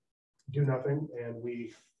do nothing and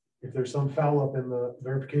if there's some foul up in the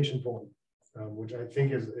verification form, which I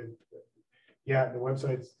think is, yeah, the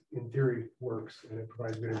website in theory works and it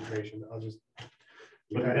provides good information.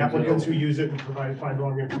 We've had applicants who use it and find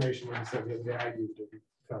wrong information, and said the other day I used it,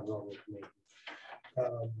 found wrong information.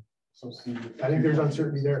 I think there's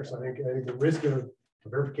uncertainty there. So I think the risk of a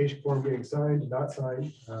verification form getting signed, not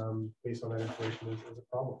signed, based on that information is a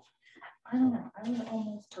problem. I don't know. I would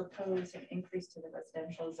almost propose an increase to the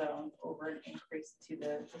residential zone over an increase to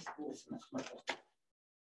the schools and the commercial.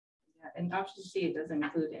 Yeah, and option C, it does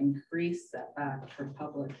include increased setback for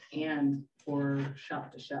public and for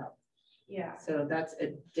shop to shop. Yeah. So that's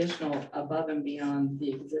additional above and beyond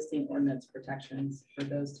the existing ordinance protections for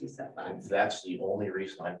those two setbacks. That's the only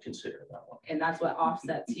reason I'm considering that one. And that's what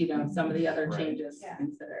offsets, some of the other Right. changes Yeah. to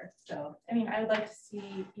consider. So, I mean, I would like to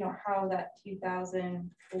see, how that 2,000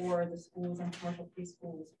 for the schools and commercial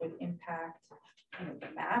preschools would impact,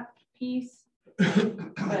 the map piece.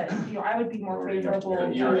 But, I would be more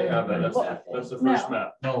favorable. You already have that. That's the first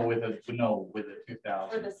map. No, with a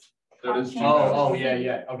 2,000. For this. That is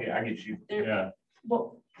Yeah. Okay, I get you. Yeah.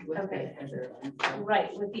 Well, okay. Right,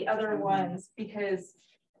 with the other ones, because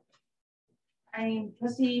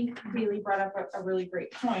Patti really brought up a really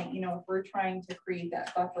great point. If we're trying to create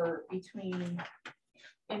that buffer between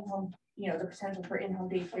in-home, the potential for in-home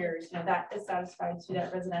daycares, that is satisfied to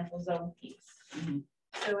that residential zone piece. Mhm.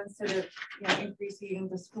 So instead of increasing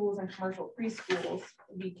the schools and commercial preschools,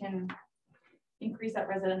 we can increase that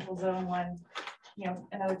residential zone one,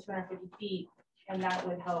 another 250 feet, and that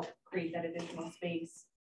would help create that additional space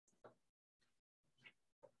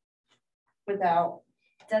without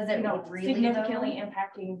Does it really significantly though,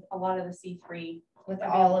 impacting a lot of the C3 with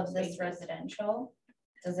all of this spaces. residential?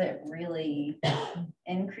 Does it really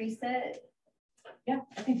increase it? Yeah,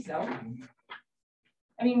 I think so.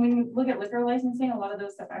 I mean, when you look at liquor licensing, a lot of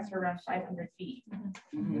those setbacks are around 500 feet.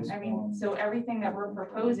 I mean, so everything that we're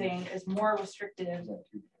proposing is more restrictive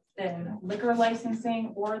than liquor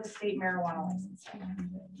licensing or the state marijuana licensing.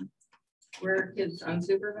 where kids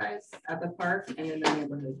unsupervised at the park and in the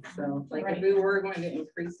neighborhood. So like if we were going to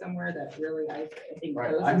increase somewhere that really, I think.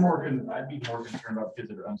 Right, I'd be more concerned about kids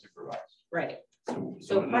that are unsupervised. Right.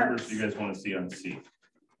 So what numbers do you guys want to see on C?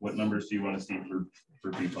 What numbers do you want to see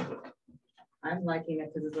for B public? I'm liking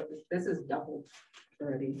it because this is doubled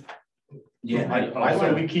already. Yeah, I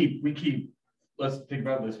say we keep, let's think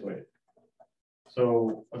about it this way.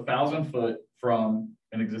 So 1,000 foot from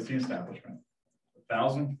an existing establishment,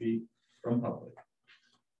 1,000 feet from public.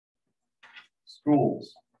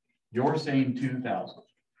 Schools, you're saying 2,000.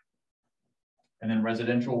 And then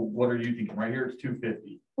residential, what are you thinking? Right here, it's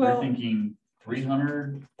 250. Well, we're thinking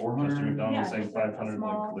 300, 400. Mr. McDonald Yeah, saying just 500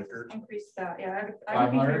 small like liquor. Increase that, yeah.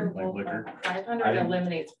 500 like liquor. 500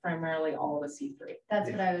 eliminates primarily all the C3.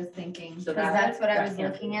 That's what I was thinking. So Because that's what I was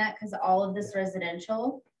can't looking be. at, because all of this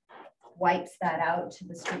residential wipes that out to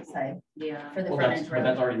the street side Yeah. for the Well, frontage but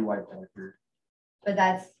that's road. already wiped out here. But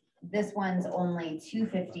this one's only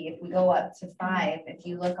 250. If we go up to 5, if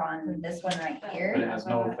you look on this one right But it here, has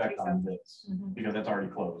no effect on this because that's already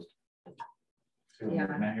closed. See what I'm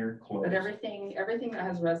looking at here? Closed. But everything that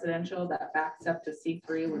has residential that backs up to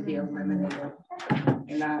C3 would be eliminated.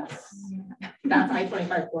 And that's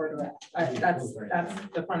I-25 corridor. That's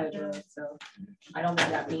the frontage road. So I don't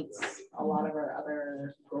think that meets a lot of our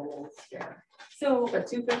other goals here. So, But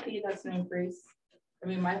 250, that's an increase. I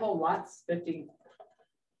mean, my whole lot's 50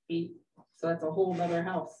 feet. So that's a whole other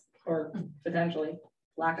house or potentially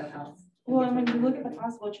lack of house. well, and when you look at the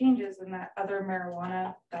possible changes in that other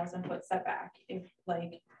marijuana 1,000-foot setback, if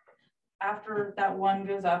like after that one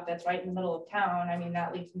goes up, that's right in the middle of town, I mean,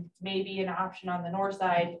 that leaves maybe an option on the north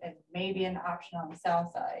side and maybe an option on the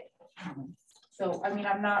south side. So, I mean,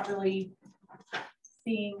 I'm not really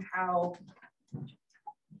seeing how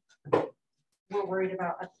we're worried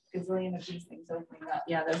about a gazillion of these things opening up.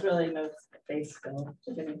 Yeah, there's really no space still,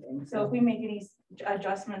 if anything. So if we make any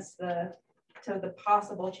adjustments to the to the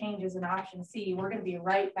possible changes in option C, we're gonna be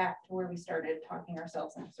right back to where we started talking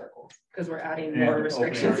ourselves in circles. Because we're adding Yeah, more opening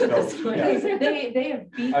restrictions at ourselves, this point. yeah. They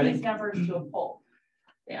have beat I these think- numbers to a pulp.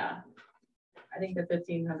 Yeah. I think the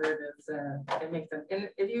 1,500 is, it makes sense. And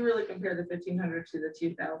if you really compare the 1,500 to the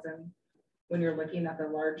 2,000, when you're looking at the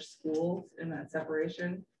large schools in that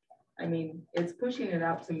separation, I mean, it's pushing it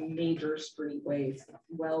out to major streetways,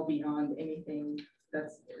 well beyond anything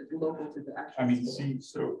that's local to the actual. I mean, school. see,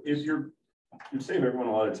 So if you save everyone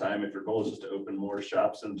a lot of time, if your goal is just to open more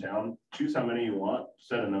shops in town, choose how many you want,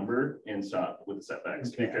 set a number and stop with the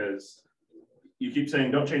setbacks. Okay. Because you keep saying,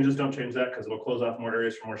 don't change this, don't change that, because it'll close off more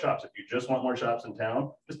areas for more shops. If you just want more shops in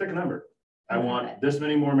town, just pick a number. I want this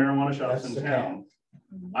many more marijuana shops That's in the town.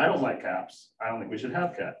 I don't like caps. I don't think we should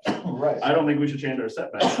have caps. right. I don't think we should change our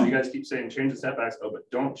setbacks. You guys keep saying change the setbacks, oh, but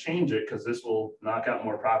don't change it because this will knock out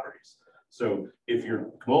more properties. So if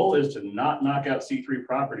your goal is to not knock out C3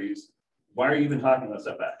 properties, why are you even talking about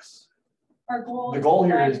setbacks? Our goal. The goal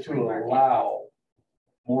here is provide to free market. allow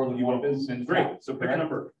more than one business in town. Great, so pick a correct?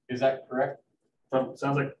 number. Is that correct?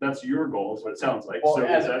 Sounds like that's your goal, is what it sounds like. Well, So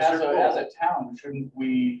as if a, that's as your a, goal- as a town, shouldn't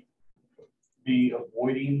we be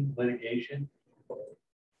avoiding litigation?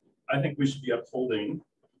 I think we should be upholding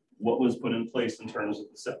what was put in place in terms of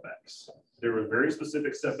the setbacks. There were very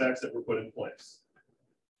specific setbacks that were put in place.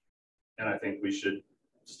 And I think we should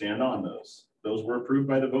stand on those. Those were approved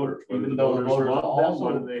by the voters. Whether Even though the voters loved them, also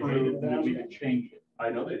whether they hated approved that we them. could change it. I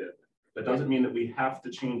know they did. That doesn't mean that we have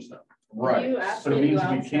to change them. Right, You asked so it me to means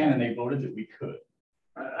go we outside. can, and they voted that we could.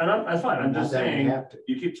 That's fine. I'm just Not that we saying, have to.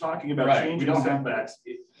 you keep talking about Right, we changing don't have to. setbacks.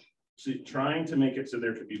 So trying to make it so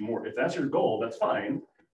there could be more. If that's your goal, that's fine.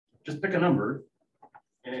 Just pick a number.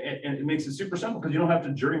 And it makes it super simple because you don't have to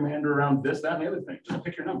gerrymander around this, that, and the other thing. Just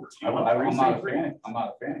pick your number. You want I'm three, not say a three. fan, I'm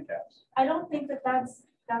not a fan of caps. I don't think that that's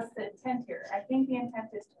the intent here. I think the intent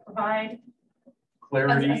is to provide a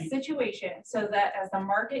Clarity, situation so that as the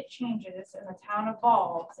market changes and the town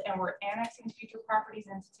evolves and we're annexing future properties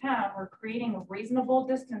into town, we're creating reasonable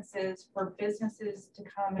distances for businesses to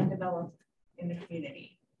come and develop in the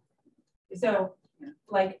community. So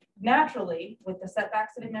like naturally, with the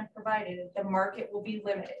setbacks that have been provided, the market will be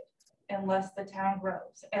limited unless the town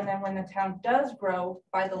grows. And then when the town does grow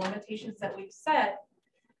by the limitations that we've set,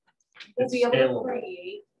 we'll It's be able scalable. to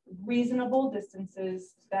create reasonable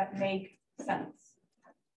distances that make sense.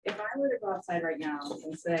 If I were to go outside right now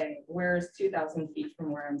and say, where's 2,000 feet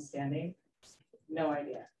from where I'm standing? No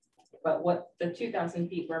idea. But what the 2,000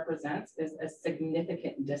 feet represents is a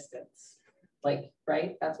significant distance. Like,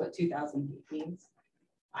 right? That's what 2,000 feet means.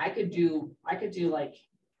 I could do like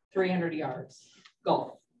 300 yards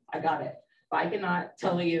golf. I got it. But I cannot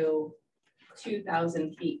tell you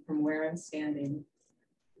 2,000 feet from where I'm standing,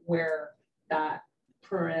 where that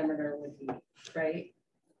perimeter would be, right?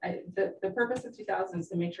 The purpose of 2,000 is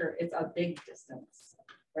to make sure it's a big distance,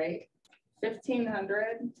 right?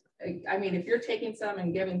 1,500, I mean, if you're taking some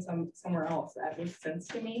and giving some somewhere else, that makes sense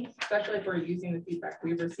to me, especially if we're using the feedback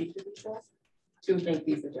we've received to people to make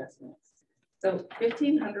these adjustments. So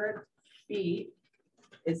 1,500 feet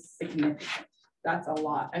is significant. That's a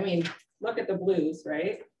lot. I mean, look at the blues,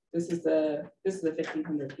 right? This is the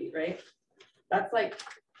 1,500 feet, right?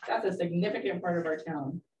 That's a significant part of our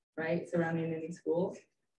town, right? Surrounding any schools.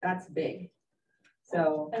 That's big.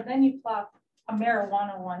 So, And then you plop a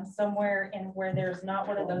marijuana one somewhere in where there's not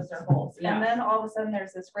one of those circles. Yeah. And then all of a sudden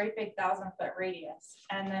there's this great big 1,000-foot radius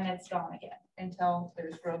and then it's gone again until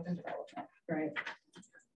there's growth and development. right.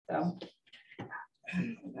 So, I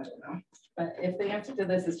don't know. But if the answer to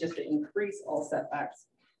this is just to increase all setbacks,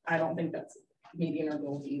 I don't think that's meeting our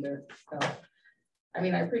goals either. So, I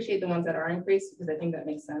mean, I appreciate the ones that are increased because I think that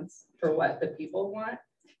makes sense for what the people want.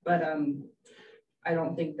 But I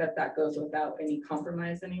don't think that that goes without any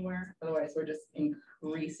compromise anywhere. Otherwise, we're just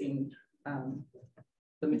increasing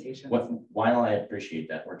limitations. While I appreciate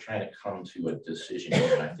that, we're trying to come to a decision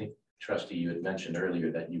here. And I think, Trustee, you had mentioned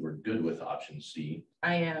earlier that you were good with option C.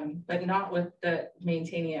 I am, but not with the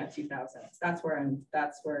maintaining at 2,000. That's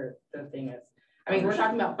where the thing is. I mean, we're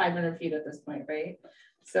talking about 500 feet at this point, right?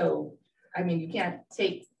 So, I mean, you can't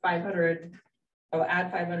take 500,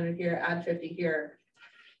 add 500 here, add 50 here,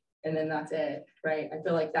 and then that's it, right? I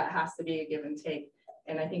feel like that has to be a give and take.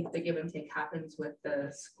 And I think the give and take happens with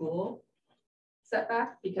the school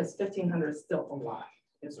setback because 1,500 is still a lot.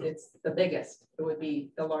 It's the biggest. It would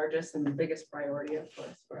be the largest and the biggest priority, of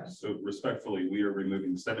course, for us. So respectfully, we are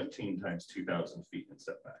removing 17 times 2,000 feet in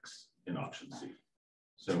setbacks in option C.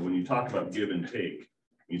 So when you talk about give and take,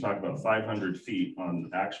 when you talk about 500 feet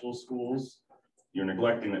on actual schools you're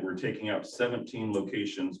neglecting that we're taking out 17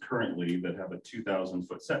 locations currently that have a 2,000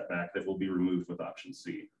 foot setback that will be removed with option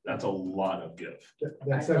C. That's a lot of give.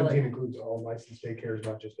 That 17 includes all licensed daycares,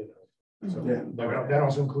 not just in-house. So that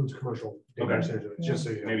also includes commercial daycare centers, just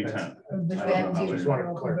so you know. Maybe 10. Just want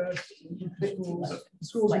to clarify.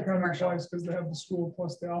 Schools are Like kind of commercial. twice because they have the school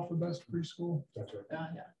plus the Alpha Best preschool. That's right.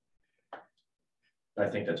 Yeah. I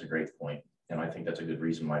think that's a great point, and I think that's a good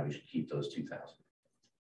reason why we should keep those 2,000.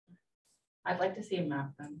 I'd like to see a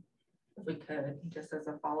map then, if we could, just as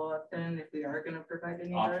a follow-up then, if we are gonna provide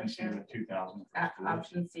any Option C direction. with 2,000.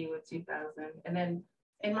 Option C with 2,000, and then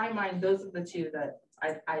in my mind, those are the two that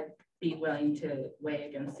I'd be willing to weigh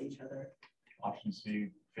against each other. Option C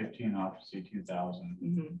 15, option C 2,000,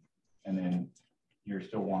 Mhm. and then you're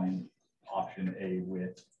still wanting option A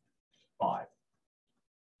with 5.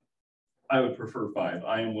 I would prefer 5.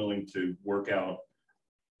 I am willing to work out.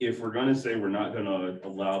 If we're going to say we're not going to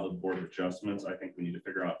allow the board of adjustments, I think we need to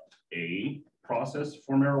figure out a process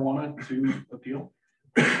for marijuana to appeal.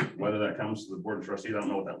 Whether that comes to the board of trustees, I don't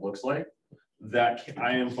know what that looks like. That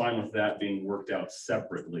I am fine with that being worked out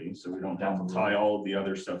separately, so we don't have to tie all of the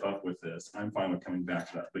other stuff up with this. I'm fine with coming back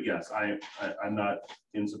to that. But yes, I'm not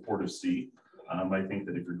in support of C. I think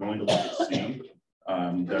that if you're going to look at C,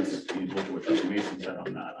 that's you need to look at what Trustee Mason said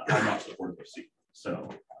on that. I'm not supportive of C, so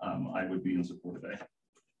I would be in support of A.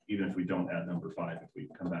 Even if we don't add number 5, if we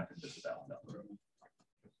come back and visit that one down the road.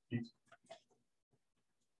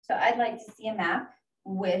 So I'd like to see a map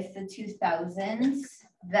with the 2000s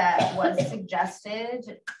that was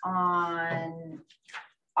suggested on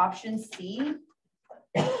option C.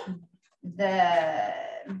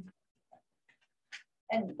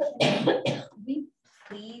 And we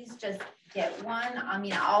please just get one. I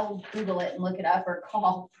mean, I'll Google it and look it up or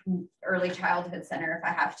call early childhood center if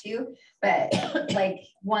I have to, but like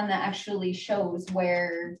one that actually shows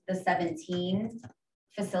where the 17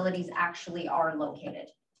 facilities actually are located.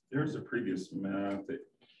 There's a previous map that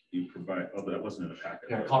you provide. Oh, that wasn't in the packet.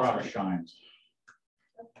 Yeah, Colorado shines.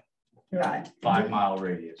 Yeah, 5 mile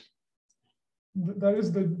radius. that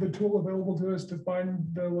is the tool available to us to find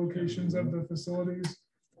the locations of the facilities.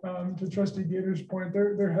 To Trustee Gator's point,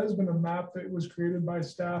 there has been a map that was created by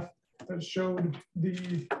staff that showed at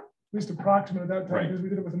least approximate at that time, because we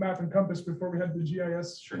did it with a map and compass before we had the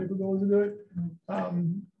GIS capability to do it.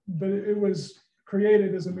 But it was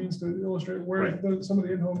created as a means to illustrate where some of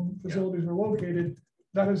the in-home facilities were located.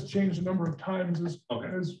 That has changed a number of times as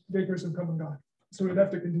daycares have come and gone. So we'd have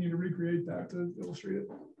to continue to recreate that to illustrate it.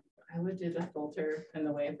 I would do the filter in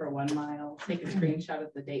the way for 1 mile, take a screenshot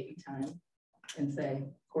of the date and time and say,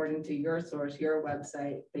 according to your source, your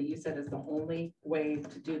website that you said is the only way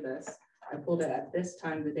to do this. I pulled it at this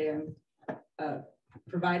time, the day I'm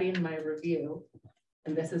providing my review,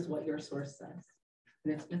 and this is what your source says.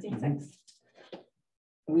 And it's missing 6.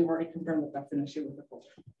 We've already confirmed that that's an issue with the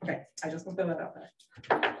filter. Okay, I just want to throw that out there.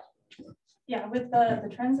 Yeah, with the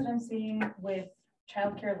trends that I'm seeing with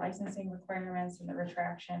childcare licensing requirements and the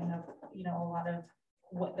retraction of, a lot of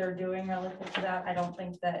what they're doing relative to that, I don't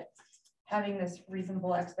think that having this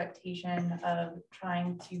reasonable expectation of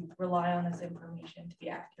trying to rely on this information to be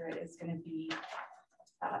accurate is going to be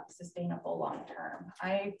sustainable long term.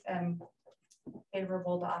 I am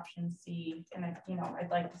favorable to option C, and I'd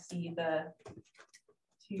like to see the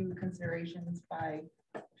 2 considerations by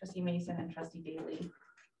Trustee Mason and Trustee Daly.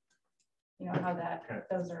 How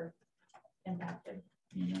those are impacted.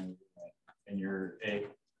 And you're A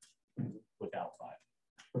without 5.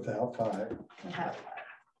 Without 5. Without 5.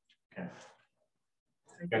 Okay.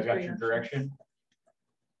 You guys got your direction?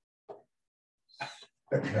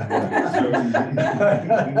 You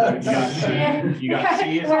got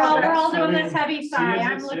C. We're all doing this heavy sigh.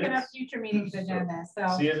 I'm looking up future meetings agenda. So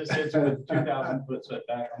C as it sits with 2,000 foot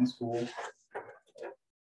setback on school.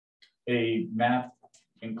 A map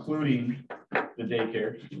including the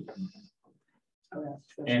daycare.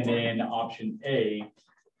 And then option A,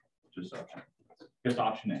 just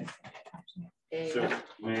option A. So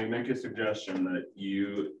may I make a suggestion that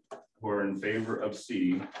you who are in favor of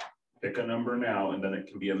C, pick a number now and then it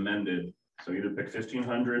can be amended. So either pick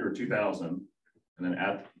 1,500 or 2,000 and then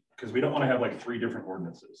add, because we don't want to have like 3 different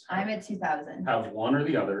ordinances. I'm at 2,000. Have one or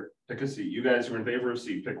the other, pick a C. You guys who are in favor of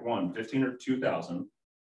C, pick one, 15 or 2,000.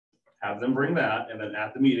 Have them bring that, and then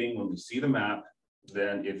at the meeting, when we see the map,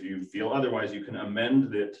 then if you feel otherwise, you can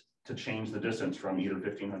amend it to change the distance from either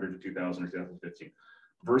 1,500 to 2,000 or 2,015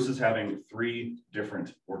 versus having 3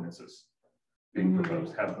 different ordinances. being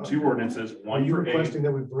proposed. Have two ordinances, Are one you for A. requesting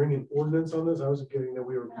that we bring an ordinance on this? I was getting that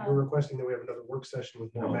you were requesting that we have another work session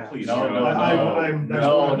with more No, maps. please. No, no,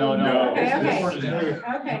 No. Okay, okay. No.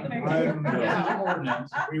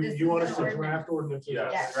 Okay. You want us to draft ordinances?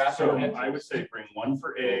 Yes, Yeah. so I would say bring one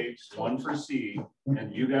for A, one for C,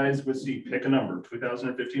 and you guys would see, pick a number, 2,000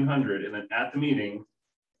 or 1,500, and then at the meeting,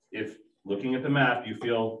 if looking at the map, you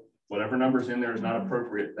feel whatever number's in there is not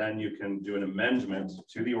appropriate, then you can do an amendment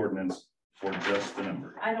to the ordinance for just the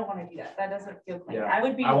number. I don't want to do that. That doesn't feel clean. Yeah, I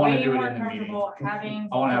would be I wanna way do it more in the meeting. comfortable having.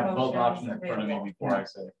 I want to have both motions options in front of me available. before I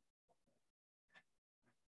say.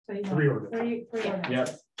 So you Three want ordinances. three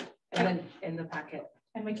ordinances. And then in the packet.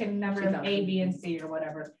 And we can number them A, B, and C or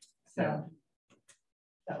whatever. So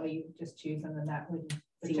that way you just choose them and that would,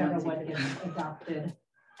 whichever one gets adopted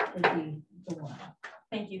would be the one.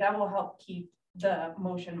 Thank you. That will help keep the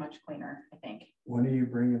motion much cleaner, I think. When are you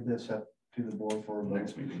bringing this up to the board for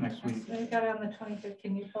Next meeting. Next week. We got it on the 23rd.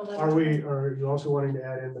 Can you pull that? Are you also wanting to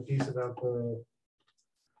add in the piece about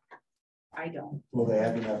I don't. Will they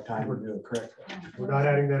have enough time to do it correctly? we're not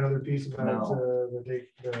adding that other piece about No. the date,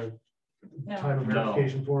 the No. time of No.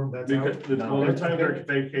 verification form? That's Because out? the No. well, the time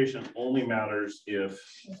verification only matters if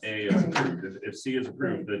A is approved. If C is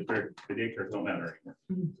approved, the daycares don't matter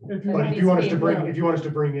anymore. But if you want us to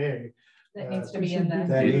bring A, That needs to be in the.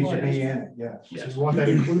 That needs to be in it, yes. so you want that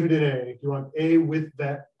included in A, you want A with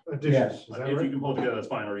that addition, Yes. is that If you right? can pull it together, that's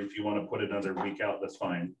fine, or if you want to put another week out, that's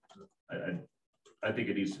fine. I think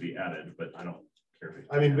it needs to be added, but I don't care. If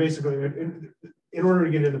I mean, basically, in order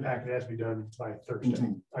to get it in the packet, it has to be done by Thursday.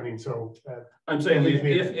 Mhm. I mean, so. I'm saying Leave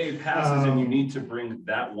me- if A passes and you need to bring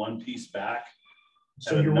that one piece back.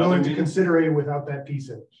 So at you're another willing to meeting? consider A without that piece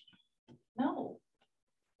in it? No.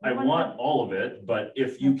 I want all of it, but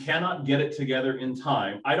if you cannot get it together in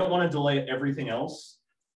time, I don't want to delay everything else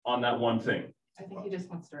on that one thing. I think he just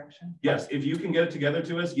wants direction. Yes, if you can get it together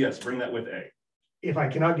to us, yes, bring that with A. If I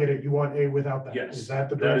cannot get it, you want A without that? Yes, Is that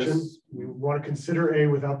the that direction? is- We want to consider A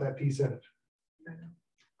without that piece in it.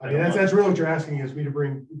 I mean, don't that's really what you're asking is me to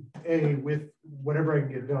bring A with whatever I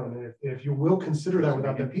can get done. And if you will consider that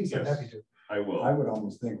without that piece, I'm Yes. happy to. I will. I would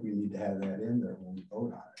almost think we need to have that in there when we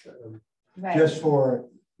vote on it. Right. Just for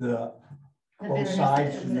the The both business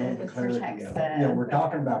sides to know it the clarity. protects of it. the- Yeah, we're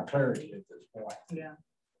talking about clarity at this point. Yeah.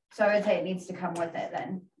 So I would say it needs to come with it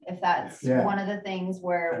then. If that's Yeah. one of the things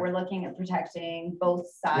where we're looking at protecting both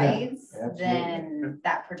sides, absolutely. then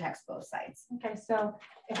that protects both sides. Okay, so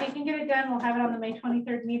if we can get it done, we'll have it on the May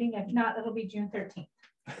 23rd meeting. If not, it'll be June 13th.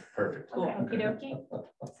 Perfect. Cool. Okey dokey,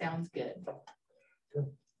 Sounds good.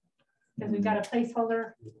 because we've got a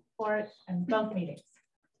placeholder for it in both meetings,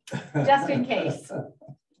 just in case.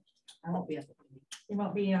 I won't be at the meeting. You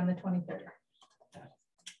won't be on the 23rd.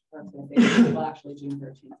 I was gonna say, well, actually, June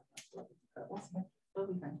 13th. We'll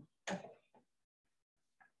be fine.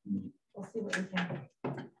 We'll see what we can.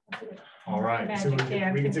 we'll see what All right. Magic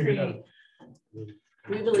Dan We can can take it down. create.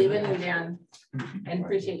 We believe in you, Dan, and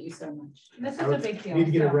appreciate you so much. This is a big deal. Need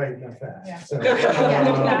to get it so- right, not fast. Yeah. So,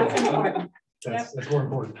 Yeah, that's important. that's more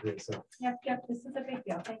important to me, so. Yep, this is a big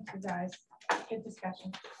deal. Thank you, guys. Good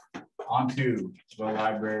discussion. On to the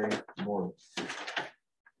library board.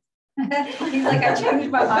 He's like, I changed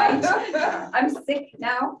my mind. I'm sick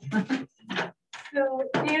now. So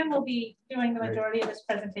Dan will be doing the majority of this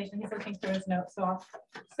presentation. He's looking through his notes.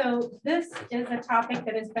 So this is a topic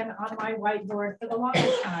that has been on my whiteboard for the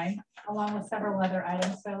longest time, along with several other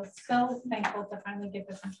items. So thankful to finally get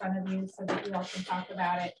this in front of you so that you all can talk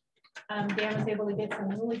about it. Dan was able to get some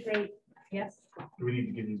really great, yes? Do we need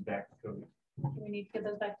to give these back to Cody? Do we need to give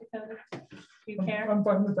those back to Cody? Do you care? I'm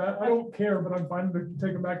fine with that. I don't care, but I'm fine to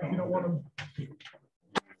take them back if you don't want them.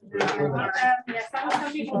 Yes,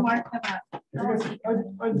 some people mark them up.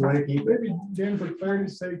 Maybe Dan, for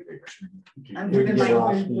clarity's sake, I'm We moving can get my.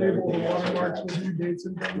 off label the the watermarks with new dates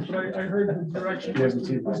and things, but I heard the direction was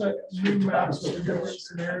to present new maps with a different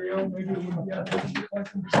scenario. Maybe it would be.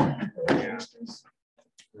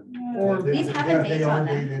 Or, These have a date on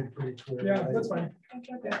them. Dated pretty clear. yeah, that's fine.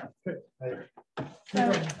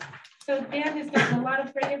 So Dan has gotten a lot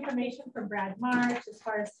of great information from Brad March as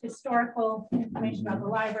far as historical information about the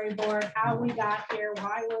library board, how we got here,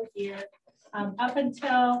 why we're here. Up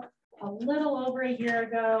until a little over a year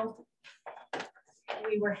ago,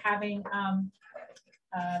 we were having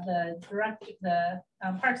the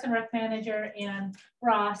Parks and Rec manager and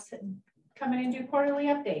Ross come in and do quarterly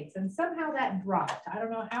updates, and somehow that dropped. I don't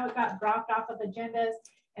know how it got dropped off of agendas,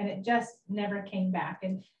 and it just never came back.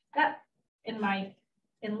 And that, in my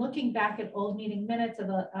in looking back at old meeting minutes of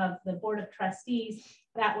the Board of Trustees,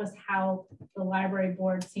 that was how the library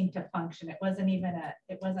board seemed to function. It wasn't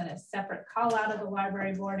a separate call out of the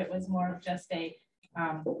library board. It was more of just a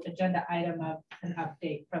agenda item of an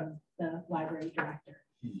update from the library director.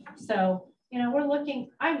 So, we're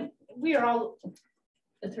looking, we are all,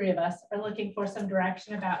 the three of us are looking for some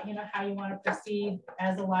direction about, how you want to proceed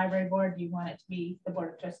as a library board. Do you want it to be the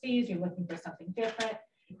Board of Trustees? You're looking for something different.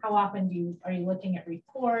 How often are you looking at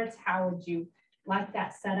reports? How would you like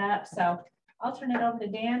that set up? So I'll turn it over to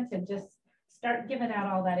Dan to just start giving out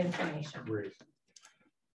all that information. Great.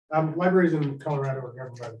 Libraries in Colorado are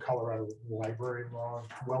governed by the Colorado library law.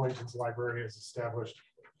 Wellington's library is established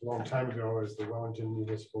a long time ago as the Wellington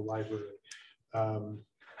Municipal Library.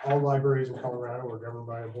 All libraries in Colorado are governed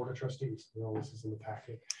by a board of trustees. All this is in the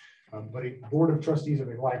packet. But a board of trustees of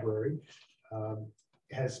a library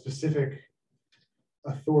has specific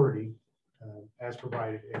authority as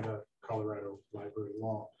provided in the Colorado library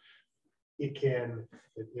law. It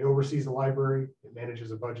oversees the library, it manages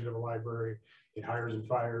a budget of a library, it hires and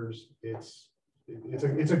fires, it's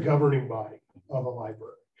a governing body of a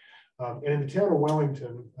library. And in the town of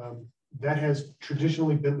Wellington, that has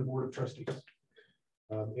traditionally been the Board of Trustees.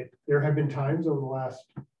 There have been times over the last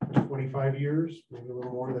 25 years, maybe a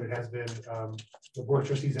little more, that it has been the Board of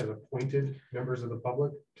Trustees has appointed members of the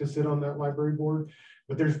public to sit on that library board.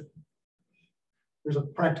 But there's a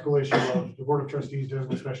practical issue of the Board of Trustees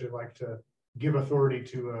doesn't especially like to give authority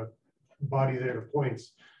to a body that it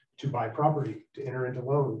appoints to buy property, to enter into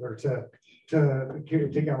loans, or to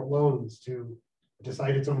take out loans, to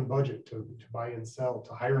decide its own budget, to buy and sell,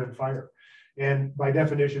 to hire and fire. And by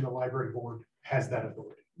definition, the library board has that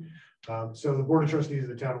authority. So the Board of Trustees of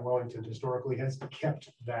the town of Wellington historically has kept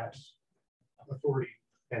that authority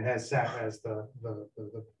and has sat as the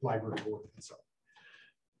library board itself.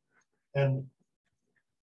 And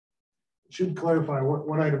should clarify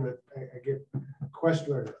one item that I get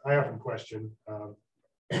questioned, I often question.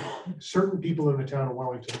 Certain people in the town of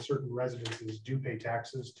Wellington, certain residences do pay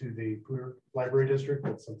taxes to the Poudre Library District.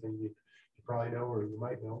 That's something you probably know or you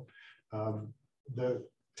might know. The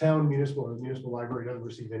town municipal library doesn't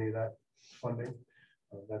receive any of that funding.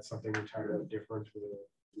 That's something entirely different.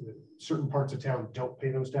 Certain parts of town don't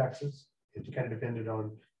pay those taxes. It kind of depended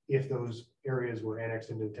on if those areas were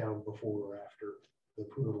annexed into the town before or after the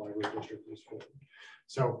Poudre Library District was formed.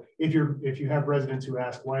 So if you have residents who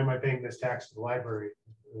ask, why am I paying this tax to the library?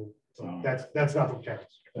 That's not the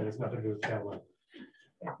town's. That has nothing to do with the town library.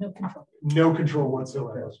 No control. No control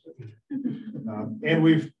whatsoever.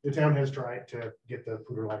 And the town has tried to get the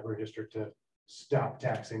Poudre Library District to stop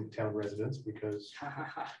taxing town residents because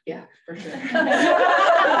yeah, for sure.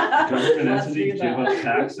 Government entity give us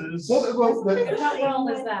taxes. What role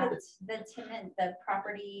is that? The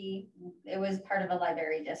property, it was part of a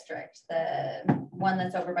library district. The one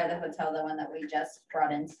that's over by the hotel, the one that we just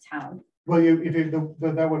brought into town. Well,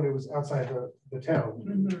 that one, it was outside the town.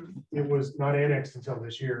 Mm-hmm. It was not annexed until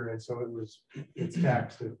this year, and so it's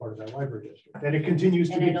taxed as part of that library district, and it continues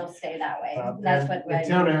to and be. It'll stay that way. That's what the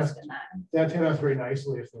town asked. That town asked very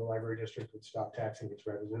nicely if the library district would stop taxing its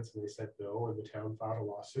residents, and they said no. And the town filed a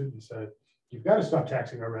lawsuit and said, "You've got to stop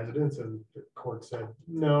taxing our residents," and the court said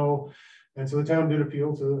no. And so the town did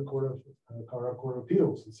appeal to the Colorado Court of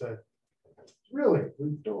Appeals and said, "Really,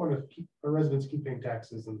 we don't want to keep our residents keep paying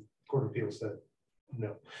taxes." And Court of Appeals said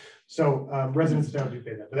no. So residents of town do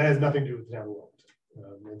pay that, but that has nothing to do with the town of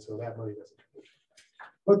Wellington. And so that money doesn't come.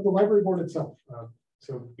 But the library board itself,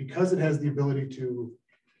 so because it has the ability to,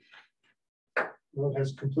 well, it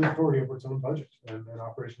has complete authority over its own budget and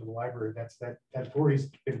operation of the library, that authority's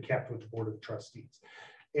been kept with the Board of Trustees.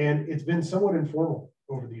 And it's been somewhat informal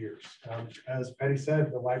over the years. As Patti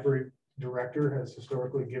said, the library director has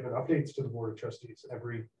historically given updates to the Board of Trustees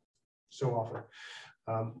every so often.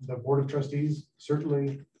 The Board of Trustees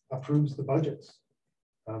certainly approves the budgets.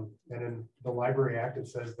 And in the Library Act, it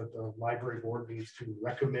says that the library board needs to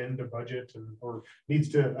recommend a budget or needs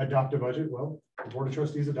to adopt a budget. Well, the Board of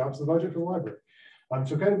Trustees adopts the budget for the library.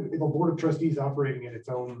 So kind of the Board of Trustees operating in its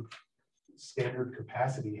own standard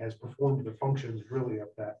capacity has performed the functions really of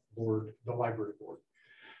that board, the library board.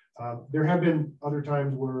 There have been other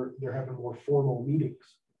times where there have been more formal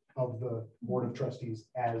meetings of the Board of Trustees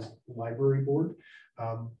as library board.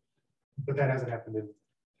 But that hasn't happened in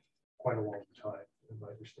quite a long time, in my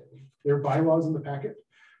understanding. There are bylaws in the packet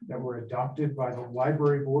that were adopted by the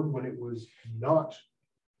library board when it was not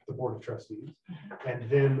the Board of Trustees. And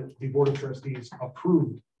then the Board of Trustees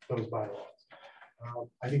approved those bylaws.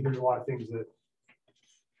 I think there's a lot of things that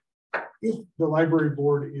if the library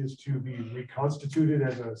board is to be reconstituted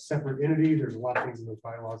as a separate entity, there's a lot of things in those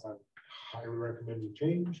bylaws I'm highly recommended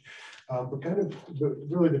change. But kind of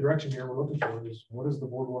really the direction here we're looking for is what does the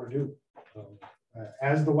board want to do?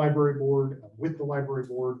 As the library board, with the library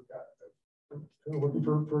board, looking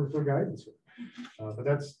for guidance. But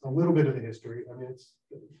that's a little bit of the history. I mean, it's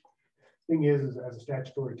thing is as a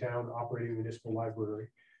statutory town operating a municipal library,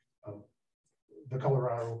 the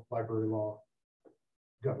Colorado library law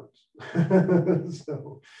governs.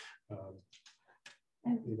 So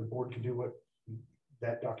the board can do what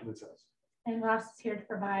that document says. And Ross is here to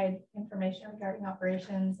provide information regarding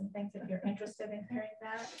operations and things if you're interested in hearing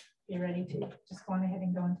that. Be ready to just go on ahead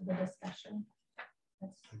and go into the discussion.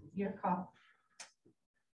 That's your call.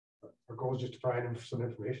 Our goal is just to provide some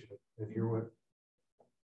information and hear what.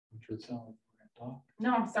 I'm sure it's all.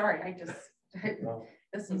 No, I'm sorry. I just.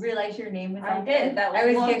 This You was, realize your name was I on did. it? That was I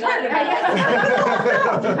was a long giggling time about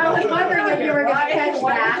it. I was wondering if you were going to catch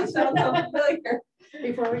Why that. did it sound so familiar?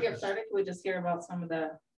 Before we get started, can we just hear about some of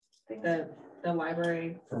the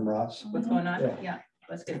library, From Ross. what's going on? Yeah. Yeah,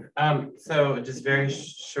 let's get. So just very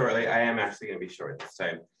shortly, I am actually going to be short this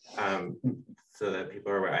time, so that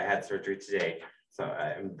people are aware. I had surgery today, so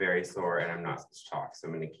I'm very sore and I'm not supposed to talk, so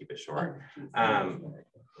I'm going to keep it short.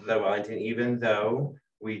 The Wellington, even though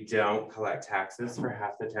we don't collect taxes for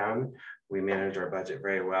half the town, we manage our budget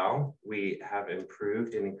very well. We have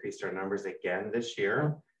improved and increased our numbers again this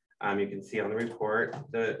year. You can see on the report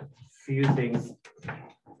the few things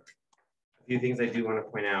I do want to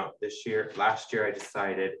point out this year. Last year I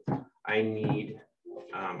decided I need,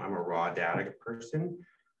 I'm a raw data person.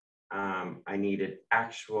 I needed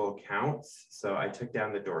actual counts. So I took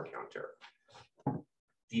down the door counter.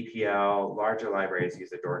 DPL, larger libraries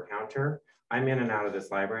use a door counter. I'm in and out of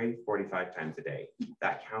this library 45 times a day.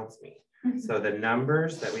 That counts me. So the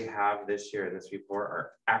numbers that we have this year in this report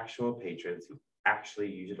are actual patrons who actually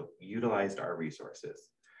utilized our resources.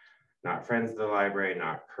 Not friends of the library,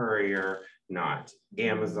 not courier, not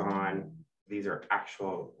Amazon. These are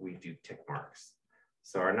actual, we do tick marks.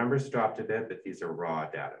 So our numbers dropped a bit, but these are raw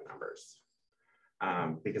data numbers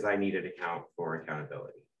because I needed account for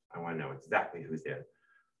accountability. I want to know exactly who's in.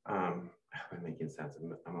 I'm making sense.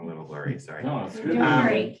 I'm a little blurry, sorry. No, it's good.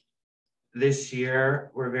 Great. This year,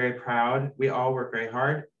 we're very proud. We all work very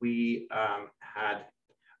hard. We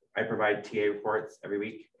I provide TA reports every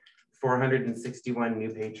week. 461 new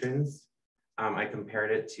patrons. I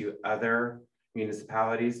compared it to other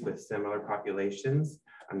municipalities with similar populations.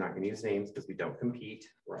 I'm not going to use names because we don't compete.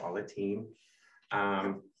 We're all a team.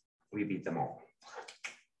 We beat them all.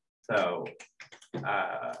 So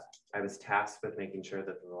I was tasked with making sure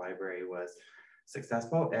that the library was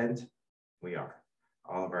successful, and we are.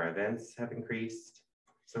 All of our events have increased.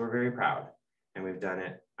 So we're very proud, and we've done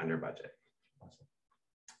it under budget.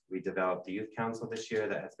 We developed the youth council this year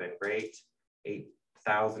that has been great.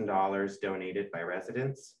 $8,000 donated by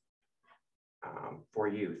residents for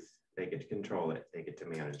youth. They get to control it. They get to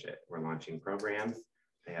manage it. We're launching programs.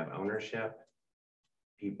 They have ownership.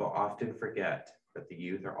 People often forget that the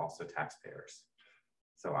youth are also taxpayers.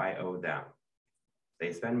 So I owe them.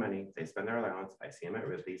 They spend money. They spend their allowance. I see them at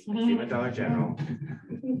Ridley's. I see them at Dollar General.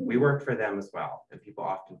 We work for them as well. And people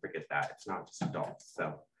often forget that. It's not just adults.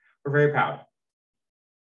 So we're very proud.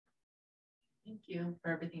 Thank you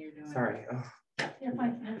for everything you're doing. Sorry. Oh. You're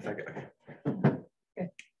fine. It's okay. Good.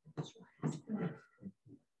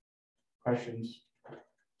 Questions?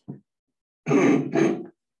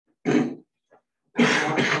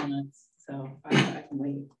 So I can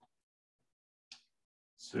wait.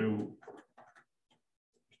 So we're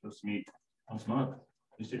supposed to meet once a month, at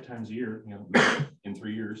least 8 times a year, you know, in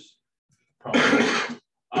 3 years, probably.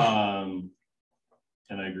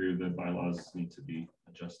 And I agree that bylaws need to be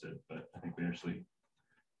adjusted, but I think we actually,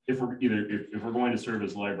 if we're going to serve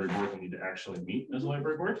as library board, we need to actually meet as a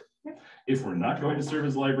library board. If we're not going to serve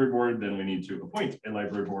as a library board, then we need to appoint a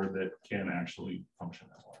library board that can actually function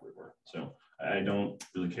as a library board. So I don't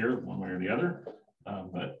really care one way or the other,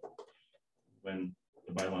 but when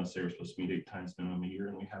the bylaws say we're supposed to meet 8 times minimum a year,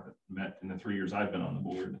 and we haven't met in the 3 years I've been on the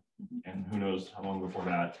board, and who knows how long before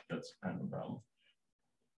that, that's kind of a problem.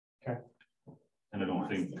 Okay. And I don't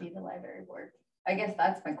Wants think to be the library board. I guess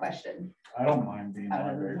that's my question. I don't mind being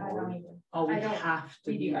library board. Oh, we I don't- have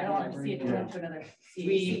to be. I don't want to see it library go to another.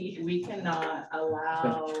 We cannot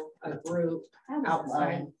allow a group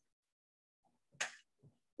outside.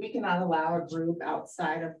 We cannot allow a group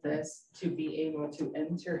outside of this to be able to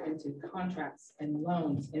enter into contracts and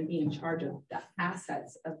loans and be in charge of the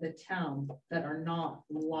assets of the town that are not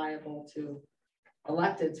liable to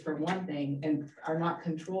electeds for one thing and are not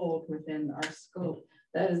controlled within our scope.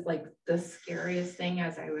 That is like the scariest thing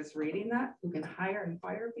as I was reading that, who can hire and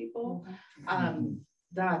fire people.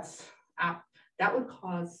 That that would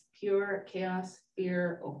cause pure chaos,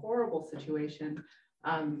 fear, a horrible situation.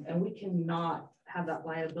 And we cannot have that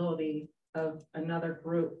liability of another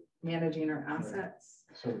group managing our assets.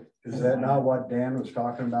 So is that not what Dan was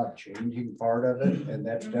talking about, changing part of it? And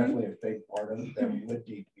that's definitely a big part of it that would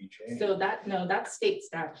need to be changed. So that, no, that's state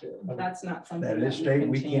statute. That's not something. That is we state, can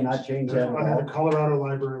we change. cannot change that at Under all. the Colorado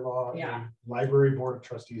library law, Yeah. the library board of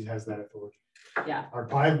trustees has that authority. Yeah.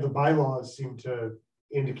 The bylaws seem to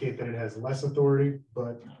indicate that it has less authority,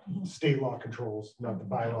 but state law controls, not the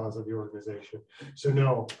bylaws of the organization. So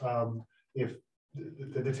no, if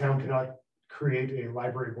the town cannot create a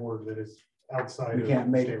library board that is outside We of can't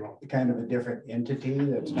make state law. kind of a different entity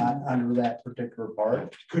that's not under that particular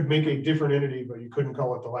part. Could make a different entity, but you couldn't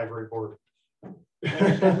call it the library board.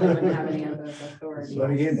 Definitely wouldn't have any of those authorities. But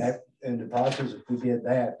again, that in the process, if we did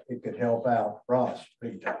that, it could help out Ross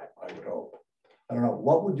big time, I would hope. I don't know,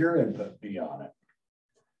 what would your input be on it?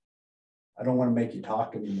 I don't want to make you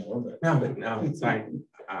talk anymore, but. No, it's fine.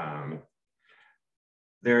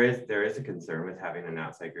 There is a concern with having an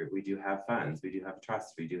outside group. We do have funds, we do have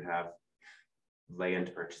trusts, we do have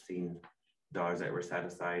land purchasing dollars that were set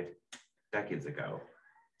aside decades ago.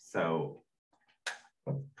 So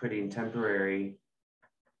putting temporary,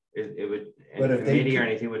 it would, But any if they committee or could-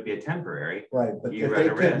 anything would be a temporary. Right, but You if run they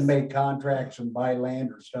a couldn't risk. make contracts and buy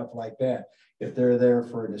land or stuff like that, if they're there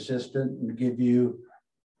for an assistant and give you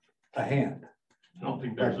a hand. I don't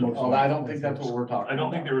think there's. Oh, I don't think that's what we're talking about. I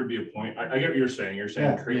don't think there would be a point. I get what you're saying. You're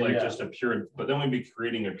saying Yeah. create like Yeah. just a pure, but then we'd be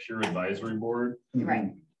creating a pure advisory board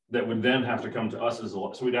Right. that would then have to come to us as a,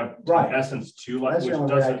 so we'd have Right. in essence two, like, That's which the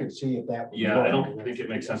only way I doesn't, could see if that. would yeah, I work. don't think it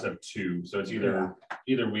makes sense to have two. So it's either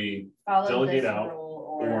we Follow delegate this out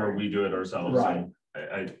rule or we do it ourselves. Right.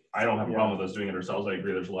 And I don't have a problem with us doing it ourselves. I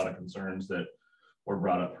agree. There's a lot of concerns that were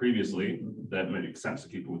brought up previously that make sense to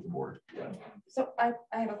keep it with the board. So I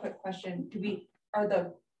have a quick question. Are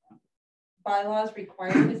the bylaws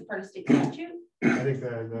required as part of state statute? I think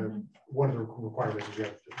the one of the requirements is you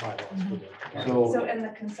have bylaws for that. So, and the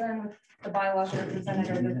concern with the bylaws that are presented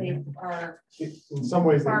are that they are In some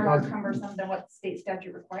ways, far more they cumbersome than what state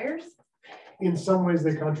statute requires.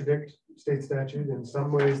 contradict state statute. In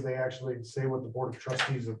some ways, they actually say what the Board of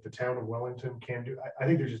Trustees of the town of Wellington can do. I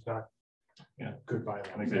think they're just not good bylaws.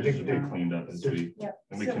 I think they should be cleaned up as we, Yep.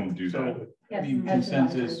 and we can do that. Yes, The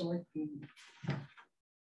consensus,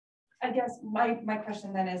 I guess my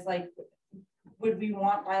question then is like, would we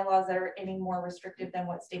want bylaws that are any more restrictive than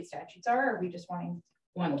what state statutes are? Or are we just wanting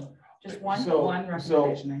just one? So- One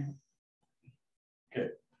recommendation.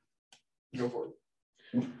 go for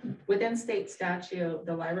it. Within state statute,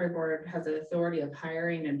 the library board has an authority of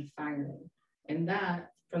hiring and firing. And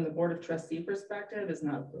that, from the board of trustee perspective, is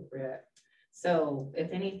not appropriate. So if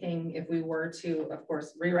anything, if we were to, of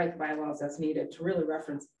course, rewrite the bylaws as needed to really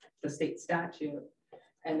reference the state statute,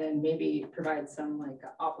 and then maybe provide some like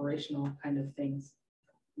operational kind of things,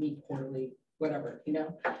 meet quarterly, whatever,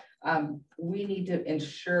 we need to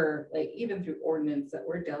ensure, like even through ordinance, that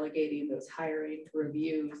we're delegating those hiring,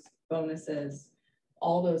 reviews, bonuses,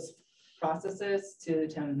 all those processes to the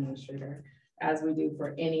town administrator, as we do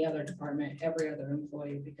for any other department, every other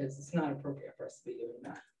employee, because it's not appropriate for us to be doing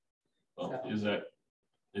that. Well, is that,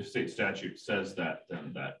 if state statute says that,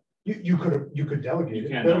 then that. You could delegate You it.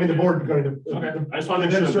 can I mean, the board going to. Okay, I just want to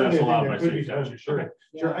make sure that's allowed by state statute. Sure.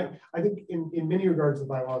 Sure. I think in many regards, the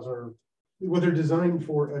bylaws are, well, they're designed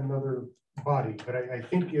for another body, but I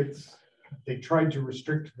think they tried to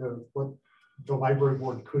restrict what the library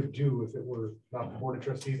board could do if it were not the board of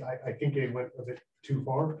trustees. I think they went a bit too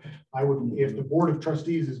far. If the board of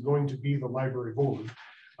trustees is going to be the library board,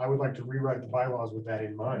 I would like to rewrite the bylaws with that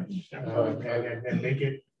in mind, and make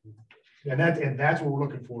it. And that's what we're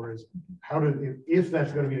looking for is if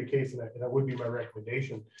that's going to be the case, and that would be my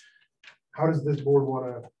recommendation. How does this board want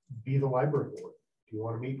to be the library board? Do you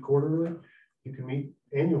want to meet quarterly? You can meet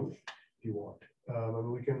annually if you want.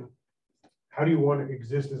 And we can. How do you want to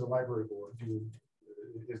exist as a library board?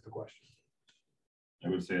 Is the question. I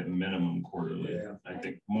would say at minimum quarterly. Yeah. I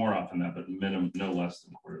think more often than that, but minimum, no less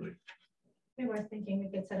than quarterly. We were thinking we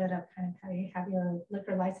could set it up kind of how you have your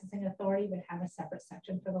liquor licensing authority, but have a separate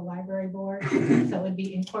section for the library board. So it would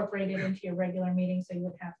be incorporated into your regular meeting. So you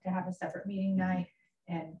would have to have a separate meeting night.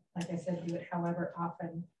 And like I said, do it however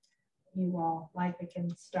often you all like. We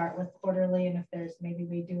can start with quarterly. And if there's, maybe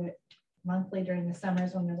we do it monthly during the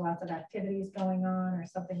summers when there's lots of activities going on or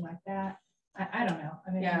something like that. I don't know.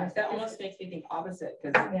 I mean, Yeah, that almost makes me think opposite,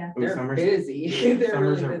 because yeah. they're Summers- busy. They're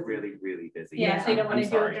Summers really are busy. really, really busy. Yeah, so you don't want I'm to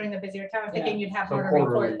do it sorry. during the busier time. I'm Yeah. thinking you'd have So more to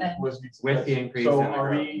report quarterly then. was With the increase So in the are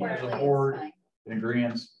growth. we as a Quarterly is board fine. in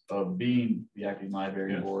agreement of being the acting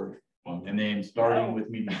library Yes. board Well, and then starting with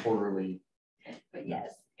meeting quarterly But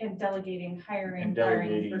yes. And delegating, hiring, And firing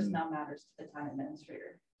delegating. personnel matters to the town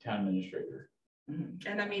administrator. Town administrator.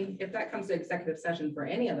 And I mean, if that comes to executive session for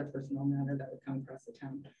any other personnel matter that would come across the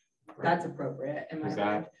town, that's appropriate. In my Is that,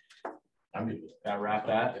 mind. I'm good. That wrap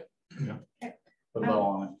that? Yeah. Okay. Put a bow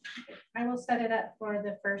on it. I will set it up for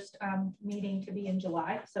the first meeting to be in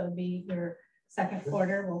July. So it'll be your second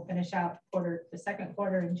quarter. We'll finish out the second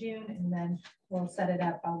quarter in June, and then we'll set it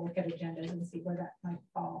up. I'll look at agendas and see where that might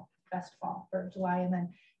best fall for July. And then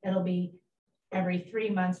it'll be every 3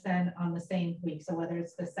 months then on the same week. So whether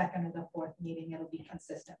it's the second or the fourth meeting, it'll be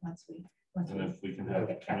consistent once we. And if we can have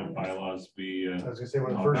kind of bylaws be. I was gonna say,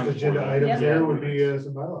 one of the No, first before agenda that. items Yeah. there would be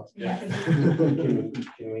some bylaws. Yeah. Can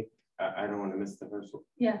we, I don't want to miss the first one.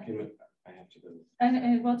 Yeah. Can we, I have to go.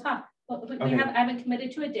 And we'll talk. Okay. I haven't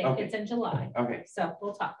committed to a date. Okay. It's in July. Okay, So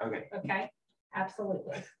we'll talk. okay. Okay.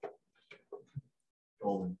 Absolutely.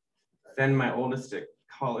 Golden. Send my oldest to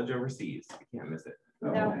college overseas. I can't miss it.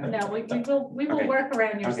 No, we will Okay. work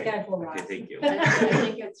around your Okay. schedule, Okay, Ross. thank you. I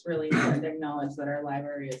think it's really important to acknowledge that our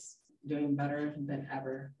library is doing better than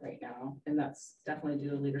ever right now. And that's definitely due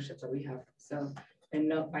to leadership that we have. So, and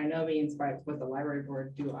no, by no means by with the library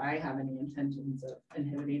board, do I have any intentions of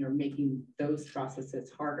inhibiting or making those processes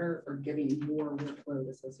harder or giving more workload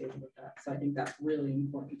associated with that. So I think that's really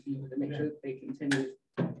important to me to make sure that they continue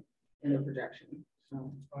in the projection.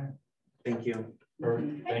 So. Thank you.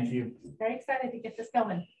 Perfect. Thank you. Very excited to get this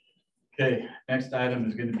going. Okay, next item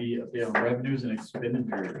is going to be update on revenues and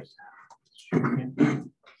expenditures.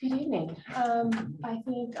 Good evening. I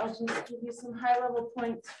think I'll just give you some high-level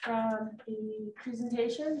points from the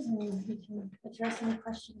presentations and we can address any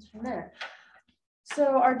questions from there.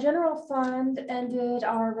 So our general fund ended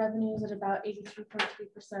our revenues at about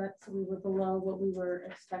 83.3%. So we were below what we were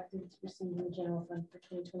expecting to receive in the general fund for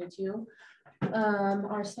 2022.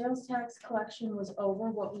 Our sales tax collection was over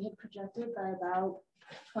what we had projected by about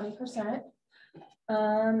 20%.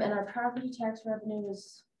 And our property tax revenue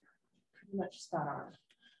was pretty much spot on.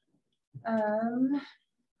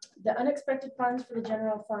 The unexpected funds for the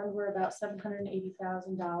general fund were about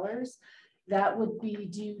 $780,000. That would be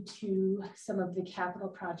due to some of the capital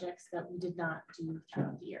projects that we did not do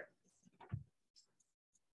throughout the year.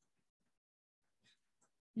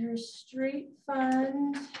 Your street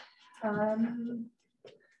fund,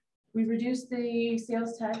 we reduced the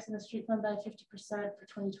sales tax in the street fund by 50% for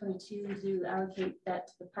 2022 to allocate that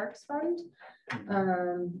to the parks fund.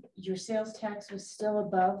 Your sales tax was still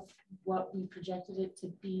above what we projected it to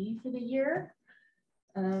be for the year.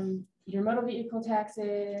 Your motor vehicle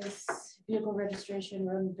taxes, vehicle registration,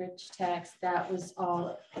 road and bridge tax, that was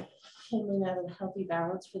all came in at a healthy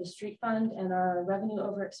balance for the street fund, and our revenue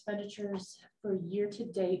over expenditures for year to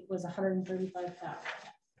date was $135,000.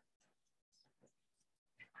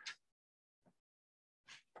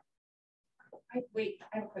 Wait,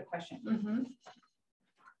 I have a quick question. Mm-hmm.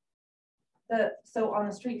 So on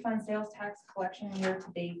the street fund sales tax collection year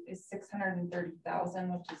to date is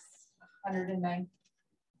 630,000, which is 109%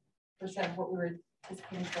 of what we were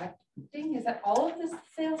anticipating collecting. Is that all of this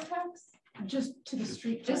sales tax? Just to the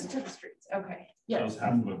street. Just to the streets. Okay. That was Yes.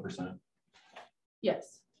 0.5%.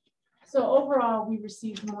 Yes. So overall, we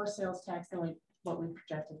received more sales tax than what we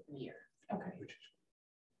projected for the year. Okay.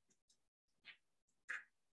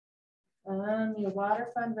 Your water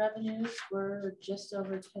fund revenues were just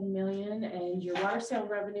over 10 million, and your water sale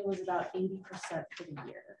revenue was about 80% for the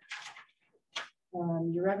year.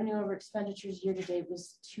 Your revenue over expenditures year to date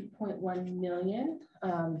was 2.1 million.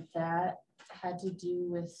 That had to do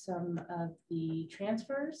with some of the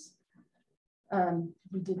transfers.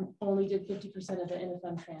 We only did 50% of the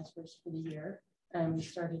in-fund transfers for the year, and we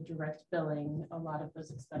started direct billing a lot of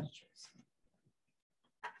those expenditures.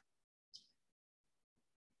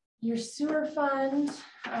 Your sewer fund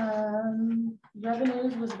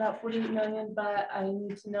revenues was about 48 million, but I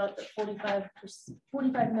need to note that 45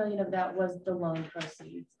 million of that was the loan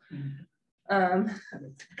proceeds.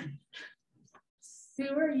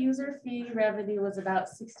 Sewer user fee revenue was about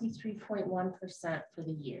 63.1% for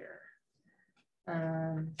the year.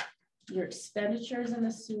 Your expenditures in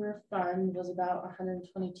the sewer fund was about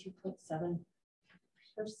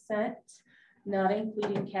 122.7%, not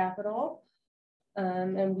including capital.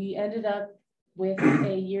 And we ended up with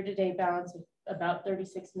a year-to-date balance of about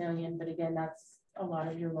 36 million, but again, that's a lot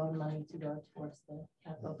of your loan money to go towards the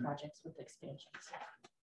capital projects with expansions.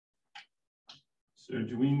 So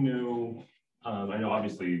do we know, I know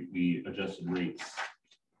obviously we adjusted rates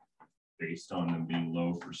based on them being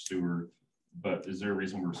low for sewer, but is there a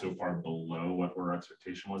reason we're so far below what our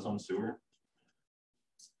expectation was on sewer?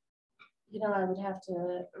 you know, I would have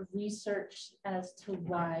to research as to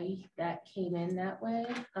why that came in that way.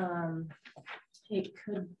 It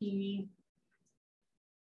could be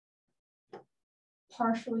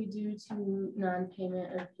partially due to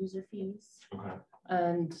non-payment of user fees. Okay.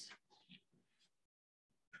 And,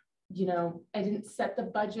 you know, I didn't set the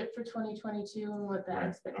budget for 2022 and what the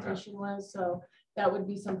expectation was. So that would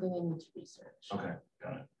be something I need to research. Okay,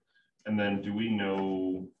 got it. And then do we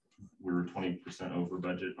know we were 20% over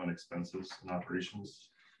budget on expenses and operations?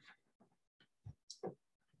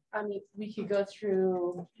 I mean, we could go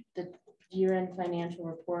through the year-end financial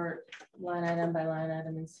report line item by line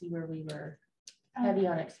item and see where we were heavy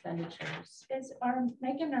on expenditures. Are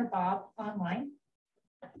Megan or Bob online?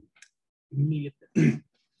 Me,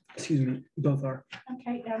 excuse me, both are.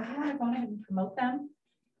 Okay, do you want to go ahead and promote them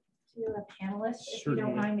to a panelist, if you don't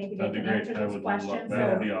Certainly. mind? Maybe they That'd be can great. answer That those would questions. that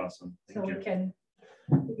would be awesome. So Thank we you. can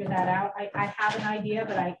figure that out. I have an idea,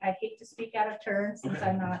 but I hate to speak out of turn since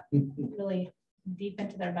I'm not really deep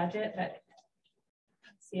into their budget, but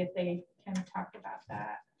see if they can talk about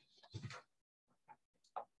that.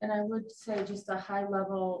 And I would say just a high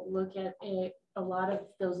level look at it. A lot of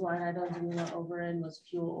those line items we went over in was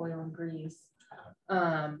fuel, oil, and grease.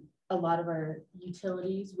 A lot of our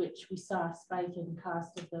utilities, which we saw a spike in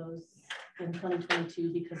cost of those in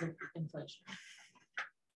 2022 because of inflation.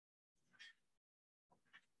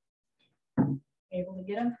 Able to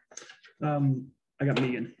get them? I got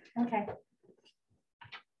Megan. Okay.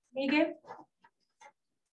 Megan?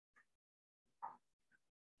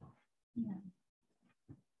 Yeah.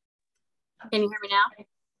 Can you hear me now?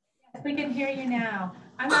 Yes, we can hear you now.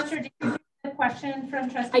 I'm not sure, did you hear the question from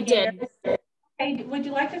Trustee? I did. Okay, would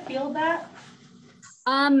you like to field that?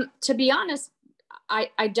 To be honest,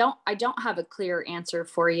 I don't have a clear answer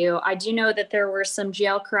for you. I do know that there were some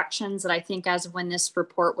GL corrections that I think as of when this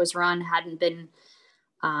report was run hadn't been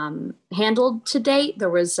handled to date. There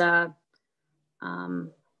was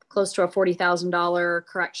close to a $40,000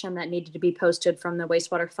 correction that needed to be posted from the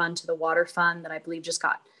wastewater fund to the water fund that I believe just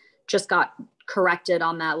got corrected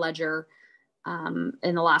on that ledger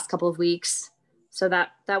in the last couple of weeks. So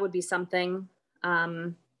that would be something.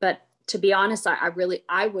 But to be honest,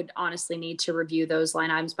 I would honestly need to review those line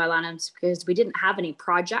items by line items because we didn't have any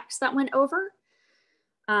projects that went over.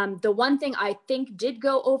 The one thing I think did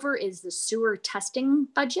go over is the sewer testing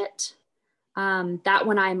budget. That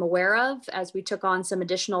one I'm aware of as we took on some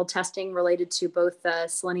additional testing related to both the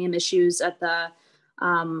selenium issues at the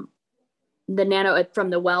nano from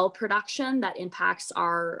the well production that impacts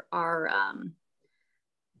our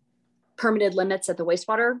permitted limits at the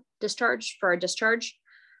wastewater discharge for our discharge.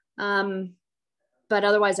 But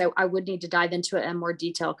otherwise I would need to dive into it in more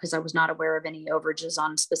detail because I was not aware of any overages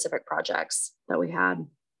on specific projects that we had.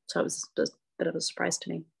 So it was a bit of a surprise to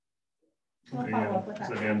me. We'll follow up with that.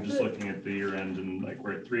 So again, I'm just looking at the year end and like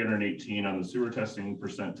we're at 318 on the sewer testing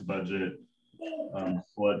percent to budget.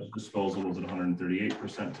 Flood disposal was at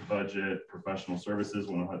 138% to budget. Professional services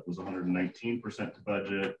was 119% to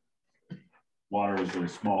budget. Water was really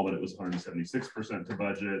small, but it was 176% to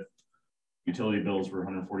budget. Utility bills were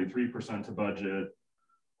 143% to budget.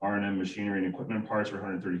 R&M machinery and equipment parts were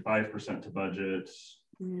 135% to budget.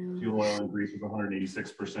 Yeah. Fuel, oil, and grease was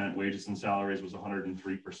 186%. Wages and salaries was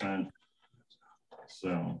 103%.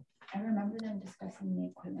 So I remember them discussing the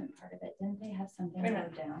equipment part of it. Didn't they have something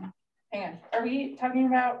wrote down? Hang on. Are we talking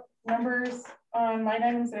about numbers on line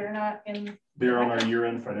items that are not in? they're on our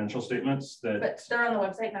year-end financial statements that. But they're on the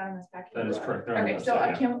website, not on this package. That is correct. They're on the Okay, so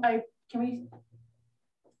website, can we?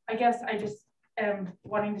 I guess I just am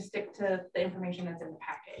wanting to stick to the information that's in the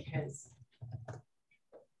packet because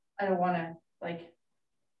I don't want to like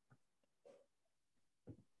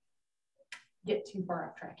get too far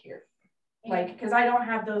off track here. Like, because I don't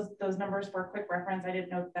have those numbers for a quick reference. I didn't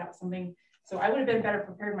know that was something. So I would have been better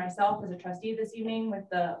prepared myself as a trustee this evening with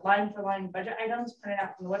the line for line budget items printed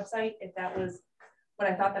out from the website. If that was what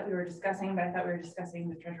I thought that we were discussing, but I thought we were discussing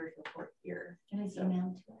the treasurer's report here. It is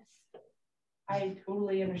emailed to us. I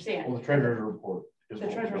totally understand. Well, the treasurer's report. The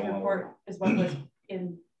treasurer's report is what was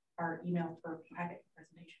in our email for packet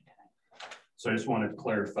presentation tonight. So I just wanted to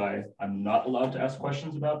clarify, I'm not allowed to ask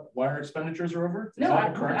questions about why our expenditures are over? No,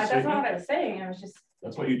 that's not what I was saying. I was just.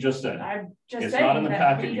 That's what you just said. I'm just it's saying not in the that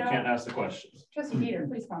packet. You can't ask the questions. Trustee Peter,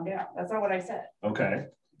 please calm down. That's not what I said. Okay.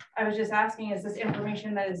 I was just asking, is this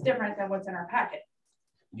information that is different than what's in our packet?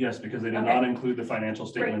 Yes, because they did not include the financial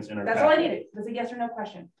statements in our packet. That's all I needed. Was a yes or no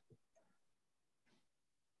question.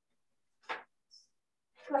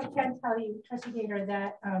 I can tell you, Trustee Gator,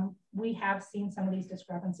 that we have seen some of these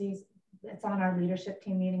discrepancies. It's on our leadership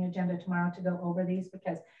team meeting agenda tomorrow to go over these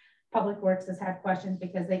because Public Works has had questions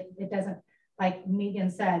because it doesn't like Megan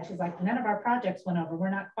said, she's like, none of our projects went over. We're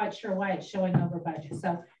not quite sure why it's showing over budget.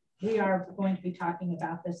 So we are going to be talking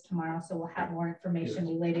about this tomorrow. So we'll have more information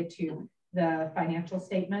related to the financial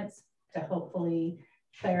statements to hopefully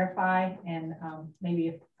clarify, and maybe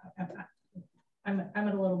if I'm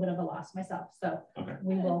at a little bit of a loss myself. So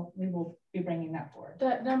we will be bringing that forward.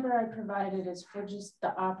 That number I provided is for just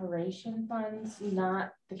the operation funds,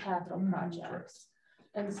 not the capital projects.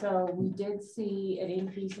 And so we did see an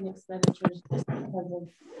increase in expenditures just because of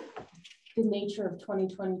the nature of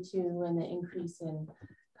 2022 and the increase in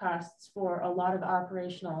costs for a lot of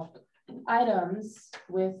operational items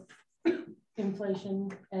with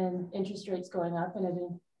inflation and interest rates going up, and it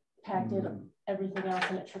impacted everything else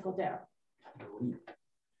and it trickled down.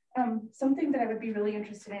 Something that I would be really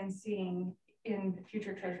interested in seeing in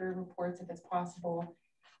future treasury reports, if it's possible,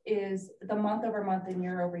 is the month over month and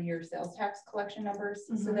year over year sales tax collection numbers,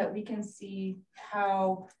 so that we can see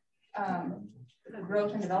how the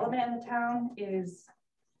growth and development in the town is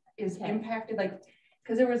impacted. Like,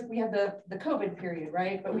 because we had the COVID period,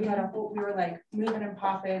 right? But we had we were like moving and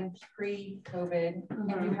popping pre-COVID,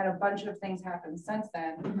 and we've had a bunch of things happen since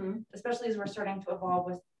then, especially as we're starting to evolve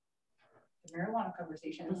with the marijuana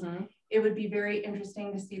conversations. It would be very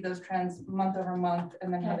interesting to see those trends month over month,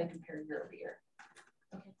 and then how they compare year over year.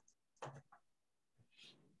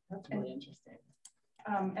 That's really interesting.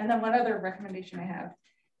 And then one other recommendation I have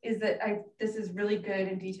is that this is really good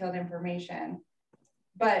and detailed information,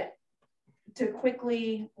 but to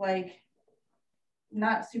quickly, like,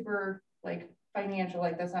 not super like financial,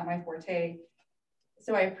 like that's not my forte.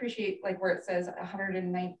 So I appreciate like where it says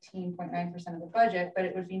 119.9% of the budget, but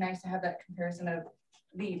it would be nice to have that comparison of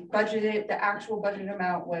the actual budget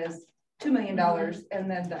amount was $2 million,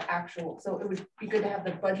 and then the actual. So it would be good to have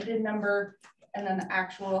the budgeted number and then the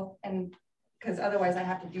actual, and because otherwise I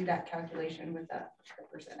have to do that calculation with the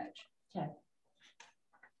percentage. Okay.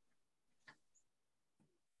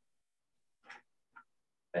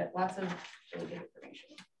 But lots of really good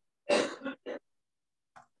information.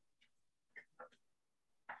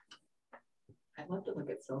 I'd love to look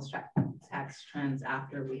at sales tax trends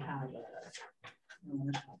after we have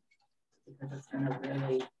because it's going to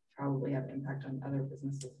really probably have impact on other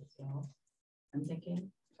businesses as well. I'm thinking,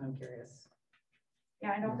 so I'm curious.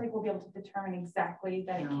 Yeah, I don't think we'll be able to determine exactly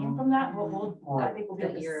that it came from that, but I think we'll be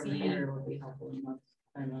able to year over see. year would be helpful in month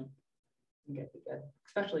by month. Good,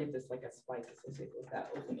 especially if there's like a spike associated with that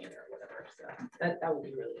opening or whatever. So that would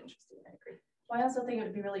be really interesting. I agree. Well, I also think it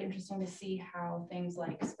would be really interesting to see how things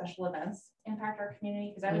like special events impact our community,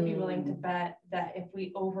 because I would be willing to bet that if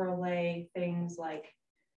we overlay things like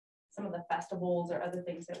some of the festivals or other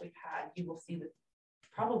things that we've had, you will see that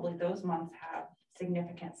probably those months have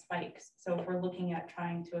significant spikes. So if we're looking at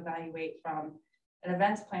trying to evaluate from an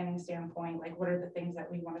events planning standpoint, like what are the things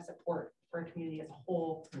that we want to support for a community as a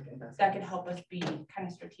whole, that could help us be kind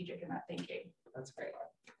of strategic in that thinking. That's great.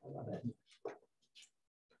 I love it.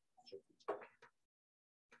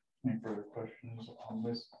 Any further questions on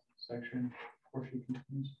this section before she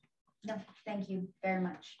continues? No, thank you very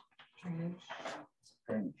much.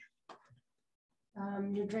 Drainage.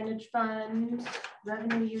 Your drainage fund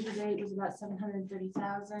revenue year to date was about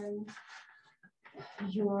 $730,000.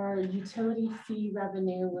 Your utility fee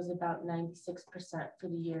revenue was about 96% for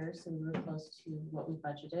the year, so we were close to what we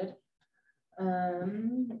budgeted.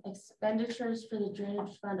 Expenditures for the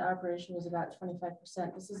drainage fund operation was about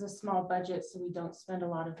 25%. This is a small budget, so we don't spend a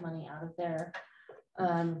lot of money out of there.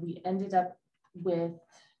 We ended up with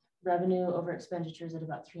revenue over expenditures at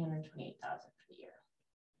about $328,000 for the year.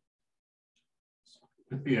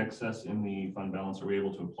 With the excess in the fund balance, are we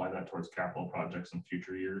able to apply that towards capital projects in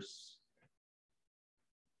future years?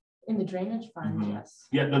 In the drainage fund, yes.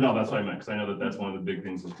 Yeah, no, that's what I meant, because I know that that's one of the big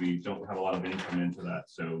things is we don't have a lot of income into that,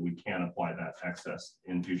 so we can apply that excess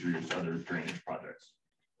in future years to other drainage projects.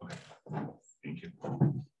 Okay, thank you.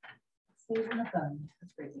 Stays in the fund.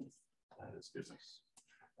 That's great news. That is business.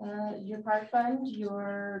 Your park fund,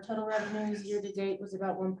 your total revenues year to date was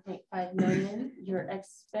about 1.5 million. Your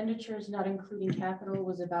expenditures, not including capital,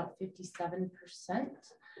 was about 57%.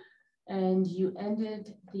 And you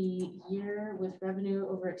ended the year with revenue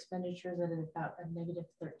over expenditures at about a negative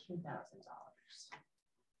 $13,000.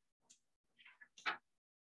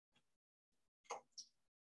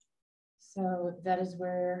 So that is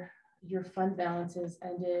where your fund balances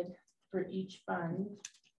ended for each fund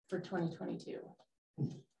for 2022.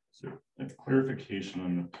 So a clarification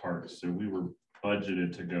on the parks. So we were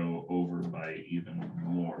budgeted to go over by even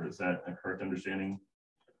more. Is that a correct understanding?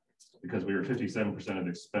 Because we were 57% of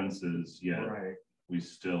expenses, yet we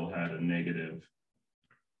still had a negative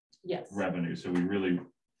revenue. So we really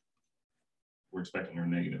were expecting our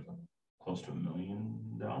negative close to $1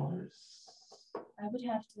 million. I would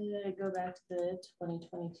have to go back to the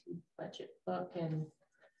 2022 budget book and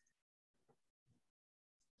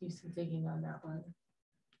do some digging on that one.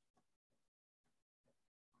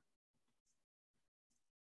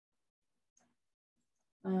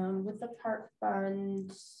 With the park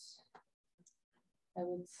fund, I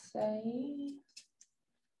would say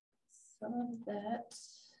some of that.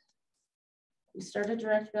 We started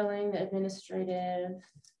direct billing the administrative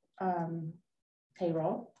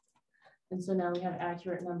payroll. And so now we have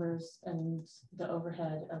accurate numbers and the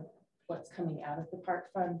overhead of what's coming out of the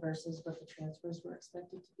park fund versus what the transfers were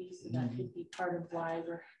expected to be. So that could be part of why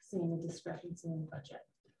we're seeing a discrepancy in the budget.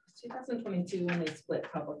 2022 when they split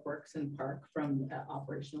public works and park from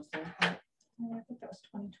operational standpoint. I think that was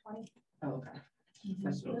 2020. Oh, okay.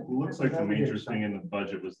 So it looks like the major thing in the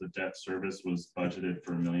budget was the debt service was budgeted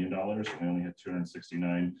for $1 million. We only had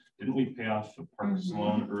 269. Didn't we pay off the parks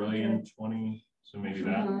loan early in 20? So maybe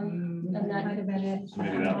that. And that might have been it. So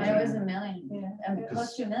maybe that was It was $1 million. Yeah.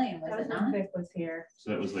 Close to $1 million, was it not? Vic was here. So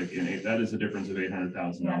that was like that is a difference of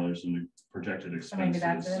 $800,000 in the projected expenses. Maybe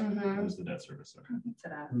that's it. That was the debt service. Okay. To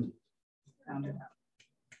that. Found it out.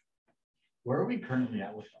 Where are we currently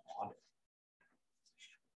at with the audit?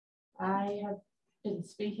 I have been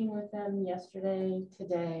speaking with them yesterday,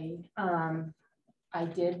 today. I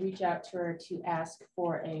did reach out to her to ask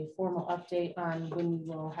for a formal update on when we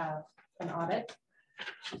will have an audit.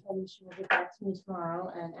 She told me she will get back to me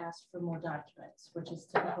tomorrow and ask for more documents, which is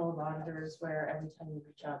typical of auditors where every time you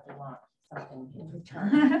reach out, they want something in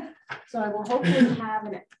return. So I will hopefully have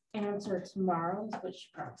an answer tomorrow, is what she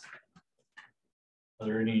promised. Are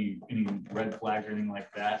there any red flags or anything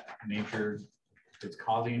like that nature that's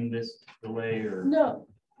causing this delay or? No,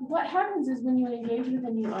 what happens is when you engage with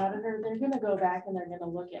a new auditor, they're going to go back and they're going to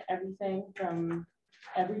look at everything from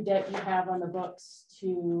every debt you have on the books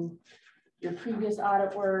to your previous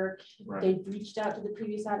audit work. Right. They've reached out to the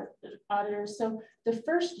previous auditors. So the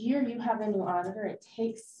first year you have a new auditor, it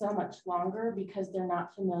takes so much longer because they're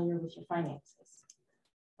not familiar with your finances.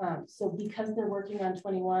 So because they're working on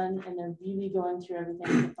 21 and they're really going through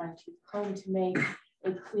everything to fine tooth comb to make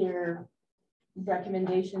a clear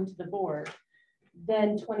recommendation to the board,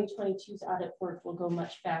 then 2022's audit work will go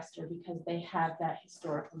much faster because they have that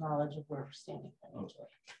historical knowledge of where we're standing financially.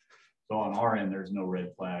 So on our end, there's no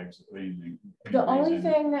red flags or anything. The only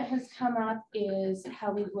thing that has come up is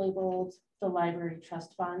how we've labeled the library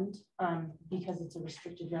trust fund because it's a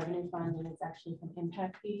restricted revenue fund and it's actually from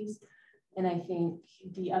impact fees. And I think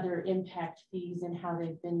the other impact fees and how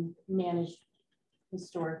they've been managed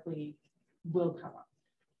historically will come up.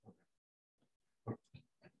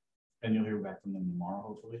 And you'll hear back from them tomorrow,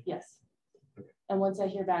 hopefully? Yes. Okay. And once I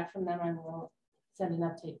hear back from them, I will send an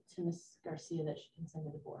update to Ms. Garcia that she can send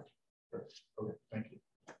to the board. Okay, thank you.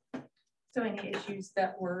 So any issues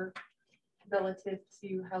that were relative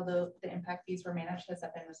to how the impact fees were managed, has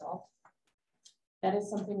that been resolved? That is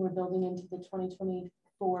something we're building into the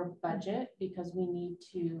 2024 budget because we need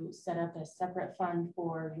to set up a separate fund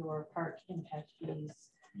for your park impact fees,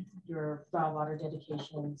 your raw water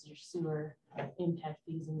dedications, your sewer impact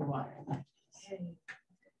fees, and your water impact fees.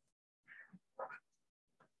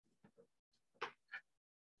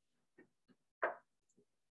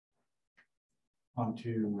 On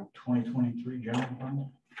to 2023 general fund.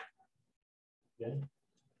 Good.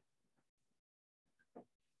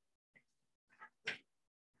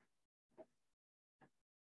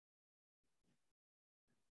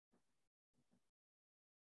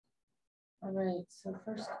 All right, so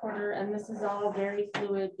first quarter, and this is all very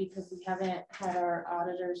fluid because we haven't had our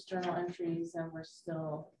auditor's journal entries and we're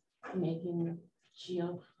still making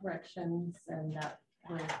geo corrections, and that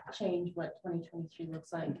will change what 2023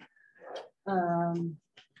 looks like.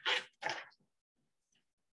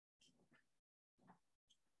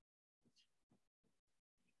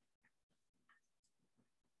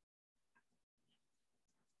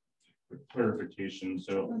 Clarification.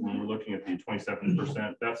 So when we're looking at the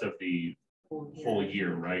 27%, that's of the whole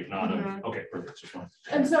year, right? Not of, okay, perfect. Just one.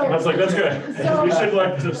 And so I was like, that's good. So, we should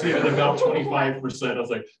like to see it at about 25%. I was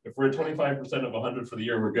like, if we're at 25% of 100 for the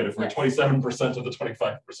year, we're good. If we're at 27% of the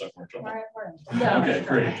 25%, we're good. No. Okay,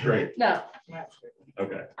 great. No.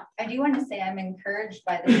 Okay. I do want to say I'm encouraged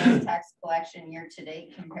by the sales tax collection year to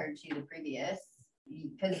date compared to the previous,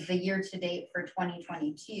 because the year to date for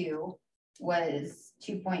 2022 was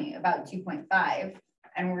about 2.5,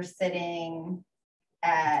 and we're sitting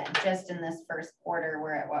at just in this first quarter,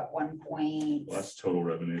 we're at what, 1 point? Well, that's total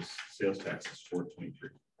revenues. Sales tax is 423.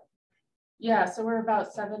 Yeah, so we're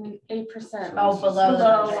about 7-8%. Oh, below,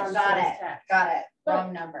 on got sales it, tax. got it, But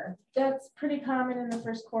wrong number. that's pretty common in the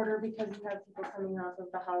first quarter because you have people coming off of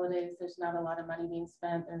the holidays. There's not a lot of money being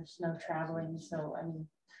spent. There's no traveling. So, I mean,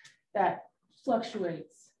 that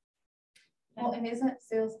fluctuates. Well, and isn't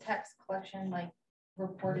sales tax collection like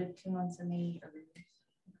reported 2 months in the or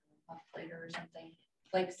a month later or something?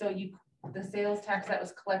 Like, so the sales tax that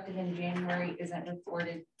was collected in January isn't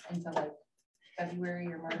reported until like February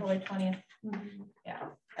or March. February 20th. Mm-hmm. Yeah.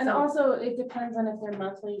 And so, also it depends on if they're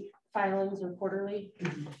monthly filings or quarterly.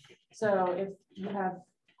 So if you have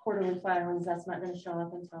quarterly filings, that's not going to show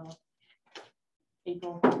up until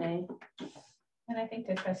April, May. And I think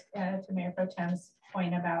to Mayor Pro Tem's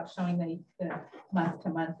point about showing the month to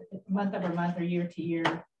month, month over month or year to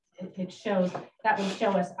year, it shows, that would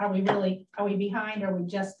show us, are we behind? Are we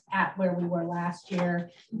just at where we were last year?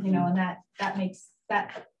 You know, and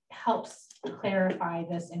that helps clarify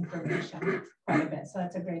this information quite a bit. So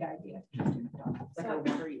that's a great idea. like a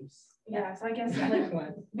water use. Yeah, so I guess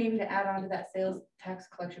like maybe to add on to that sales tax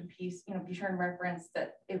collection piece, you know, be sure and reference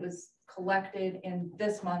that it was collected in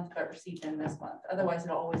this month but received in this month. Otherwise,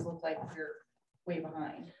 it'll always look like we're way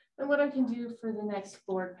behind. And what I can do for the next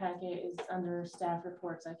board packet is under staff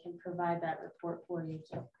reports, I can provide that report for you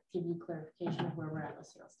to give you clarification of where we're at with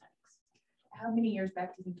sales tax. How many years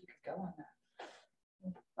back do you think you could go on that?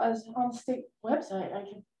 As on the state website, I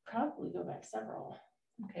could probably go back several.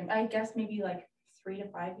 Okay, I guess maybe like 3 to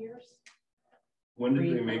 5 years. When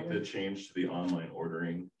did they make the change to the online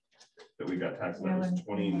ordering that we got taxed? That was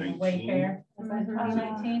 2019. Wayfair, was that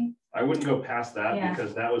 2019? I wouldn't go past that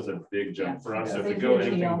because that was a big jump for us. So if we go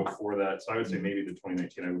anything before that, so I would say maybe the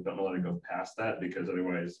 2019, I don't know how to go past that because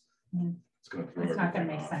otherwise it's going to throw It's not going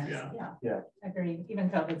to make off. sense. Yeah. Agreed. Even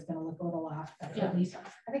COVID's going to look a little off, but at least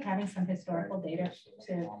I think having some historical data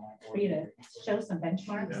for you to show some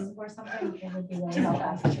benchmarks or something, it would be really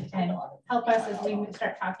helpful and help us as we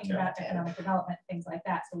start talking about economic development, things like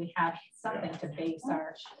that. So we have something to base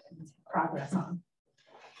our progress on.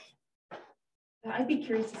 I'd be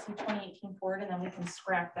curious to see 2018 forward, and then we can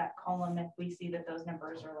scrap that column if we see that those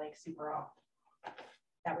numbers are like super off.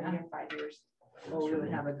 That would be in 5 years. Well, we would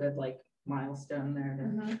have a good like milestone there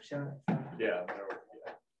to show it. Yeah.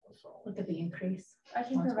 Look at the increase. I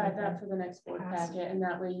can provide that for the next board packet, and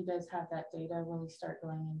that way you guys have that data when we start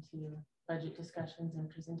going into budget discussions and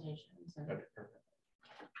presentations. And...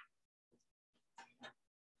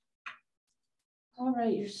 All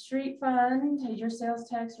right, your street fund, your sales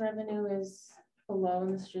tax revenue is below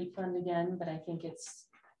in the street fund again, but I think it's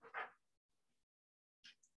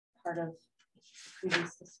part of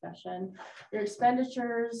previous discussion. Your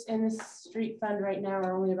expenditures in the street fund right now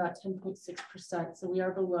are only about 10.6%, so we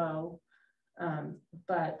are below,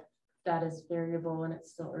 but that is variable and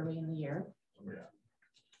it's still early in the year. Yeah.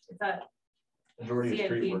 Is that majority of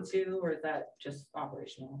street work too, or is that just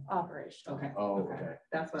operational? Operational. Okay. Oh, okay.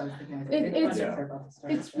 That's what I was thinking.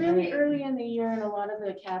 It's really early in the year, and a lot of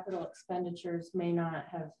the capital expenditures may not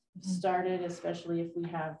have started, especially if we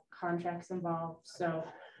have contracts involved. So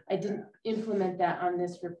I didn't implement that on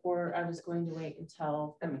this report. I was going to wait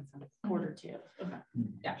until quarter 2. Okay.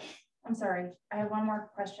 Yeah. I'm sorry. I have one more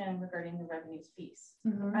question regarding the revenues piece.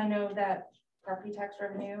 I know that property tax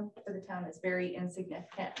revenue for the town is very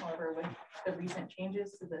insignificant. However, with the recent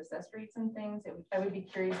changes to the assess rates and things, I would be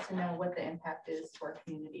curious to know what the impact is to our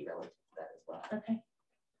community relative to that as well. Okay.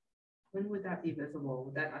 When would that be visible?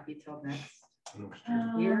 Would that not be till next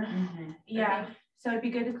year? Yeah. So it'd be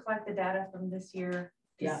good to collect the data from this year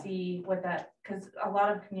to see what that, because a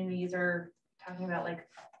lot of communities are talking about like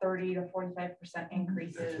 30 to 45%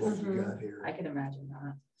 increases. I can imagine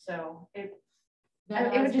that. So it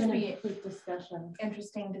would just be a quick discussion.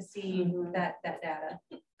 Interesting to see that data.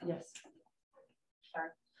 Yes.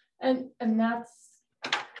 Sorry. And that's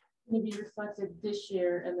going to be reflected this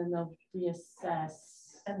year, and then they'll reassess.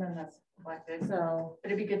 And then that's reflected. So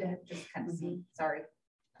but it'd be good to just kind of see. Sorry.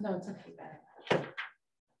 No, it's okay.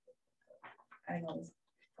 I know this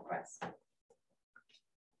request.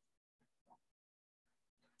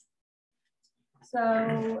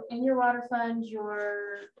 So in your water fund,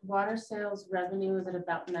 your water sales revenue is at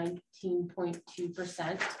about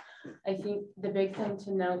 19.2%. I think the big thing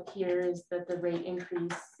to note here is that the rate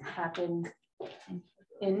increase happened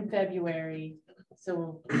in February.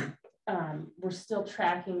 So we're still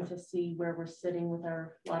tracking to see where we're sitting with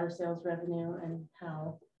our water sales revenue and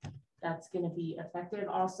how that's going to be effective.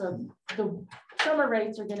 Also, the summer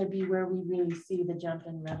rates are going to be where we really see the jump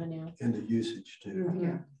in revenue. And the usage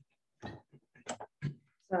too.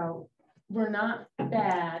 So we're not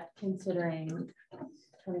bad considering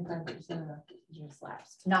 25% of just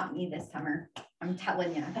lapsed. Not me this summer. I'm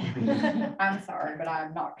telling you. I'm sorry, but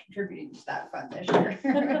I'm not contributing to that fund this year.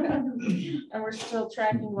 And we're still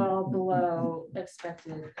tracking well below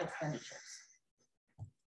expected expenditures.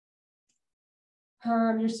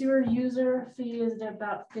 Your sewer user fee is at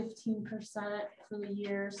about 15% for the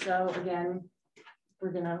year. So again,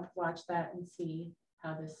 we're gonna watch that and see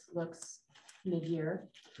how this looks mid-year.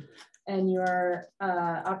 And your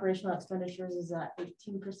operational expenditures is at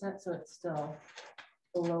 18%, so it's still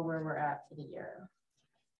below where we're at for the year.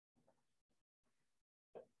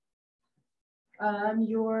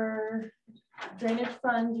 Your drainage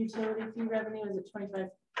fund utility fee revenue is at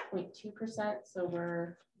 25.2%, so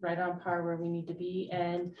we're right on par where we need to be.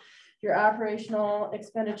 And your operational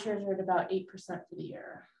expenditures are at about 8% for the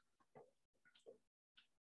year.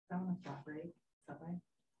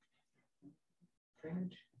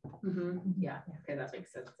 Drainage. Yeah, okay, that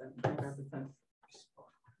makes sense.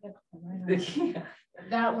 Yep.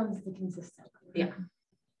 That one's the consistent. Yeah.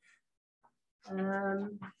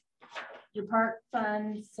 Your park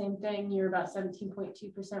fund, same thing. You're about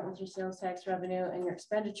 17.2% with your sales tax revenue, and your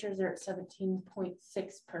expenditures are at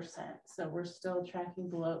 17.6%. So we're still tracking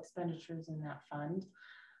below expenditures in that fund.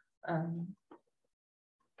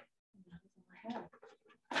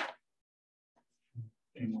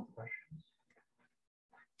 Any more questions?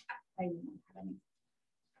 I don't have any.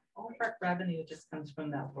 All park revenue just comes from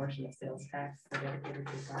that portion of sales tax. The dedicated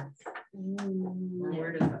tax.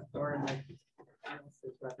 Where does that store like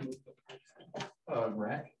revenue?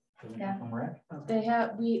 Rec. Yeah. Rec. They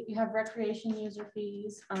have we have recreation user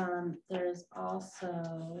fees. There's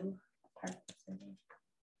also park facility.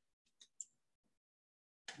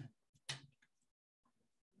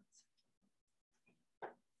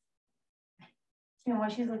 And while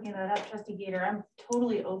she's looking that up, Trustee Gator, I'm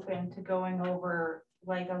totally open to going over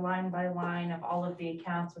like a line by line of all of the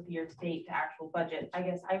accounts with year to date to actual budget. I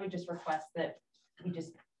guess I would just request that we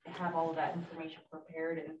just have all of that information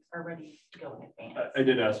prepared and are ready to go in advance. I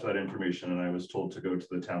did ask for that information and I was told to go to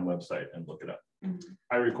the town website and look it up.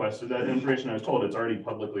 I requested that information. I was told it's already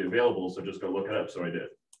publicly available, so just go look it up. So I did.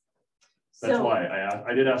 That's why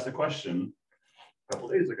I did ask the question a couple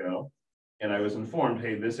days ago. And I was informed,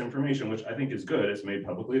 hey, this information, which I think is good, it's made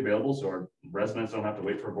publicly available. So our residents don't have to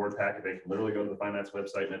wait for a board packet. They can literally go to the finance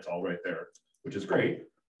website and it's all right there, which is great.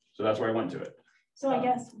 So that's where I went to it. So I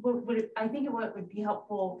guess what would be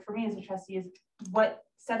helpful for me as a trustee is what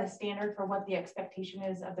set a standard for what the expectation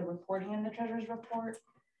is of the reporting in the treasurer's report.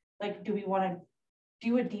 Like, do we want to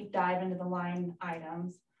do a deep dive into the line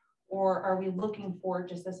items, or are we looking for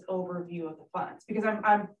just this overview of the funds? Because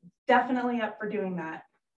I'm definitely up for doing that.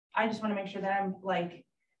 I just want to make sure that I'm like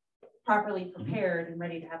properly prepared and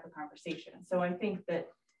ready to have the conversation. So I think that,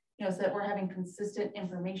 you know, so that we're having consistent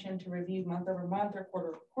information to review month over month or quarter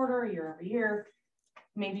over quarter, year over year,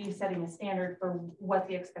 maybe setting a standard for what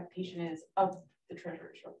the expectation is of the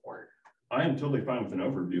treasurer's report. I am totally fine with an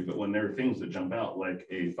overview, but when there are things that jump out, like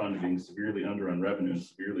a fund being severely under on revenue and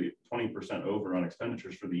severely 20% over on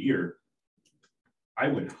expenditures for the year, I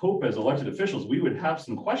would hope as elected officials, we would have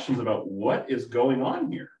some questions about what is going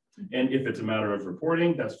on here. And if it's a matter of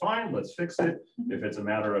reporting, that's fine, let's fix it. If it's a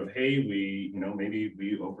matter of, hey, we, you know, maybe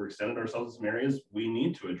we overextended ourselves in some areas, we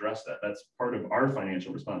need to address that. That's part of our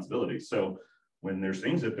financial responsibility. So when there's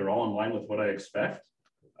things that they're all in line with what I expect,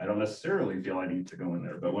 I don't necessarily feel I need to go in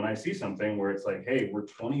there. But when I see something where it's like, hey, we're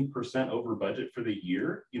 20% over budget for the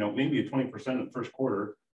year, you know, maybe a 20% in the first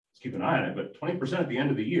quarter, let's keep an eye on it, but 20% at the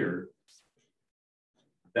end of the year,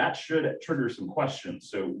 that should trigger some questions.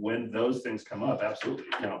 So when those things come up, absolutely.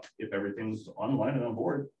 Now, if everything's online and on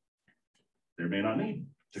board, there may not need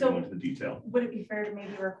to go into the detail. Would it be fair to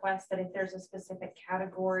maybe request that if there's a specific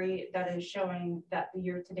category that is showing that the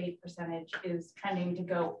year-to-date percentage is trending to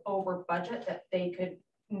go over budget, that they could,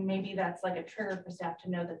 maybe that's like a trigger for staff to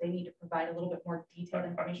know that they need to provide a little bit more detailed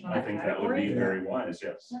information on that category? That would be very wise,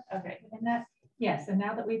 yes. Okay. And that, yes, and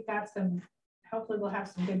now that we've got some, hopefully we'll have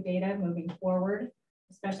some good data moving forward,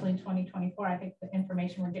 especially in 2024. I think the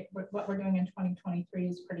information what we're doing in 2023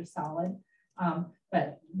 is pretty solid.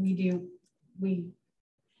 But we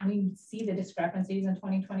see the discrepancies in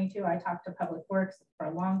 2022. I talked to Public Works for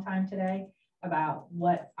a long time today about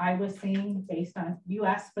what I was seeing based on, you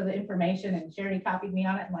asked for the information and Sherry copied me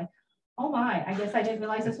on it. I'm like, oh my, I guess I didn't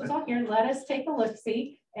realize this was all here. Let us take a look,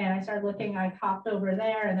 see. And I started looking, I hopped over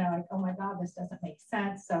there and they're like, oh my God, this doesn't make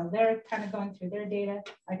sense. So they're kind of going through their data.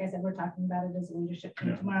 Like I said, we're talking about it as a leadership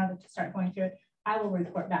team tomorrow to start going through it. I will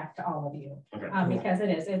report back to all of you because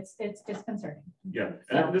it's disconcerting. Yeah,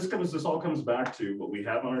 and this all comes back to what we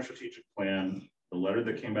have on our strategic plan, the letter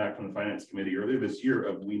that came back from the finance committee earlier this year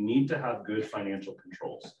of we need to have good financial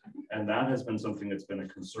controls. And that has been something that's been a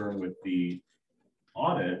concern with the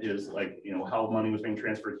audit, is like, you know, how money was being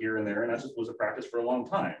transferred here and there. And that just was a practice for a long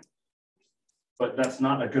time. But that's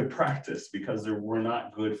not a good practice because there were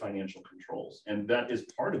not good financial controls. And that is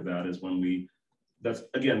part of that is when that's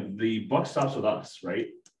again, the buck stops with us, right?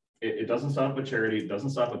 It doesn't stop with charity. It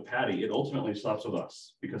doesn't stop with Patti. It ultimately stops with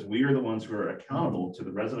us because we are the ones who are accountable to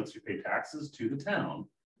the residents who pay taxes to the town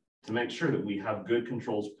to make sure that we have good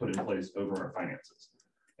controls put in place over our finances.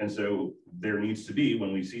 And so there needs to be,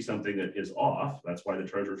 when we see something that is off, that's why the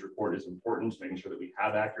treasurer's report is important, making sure that we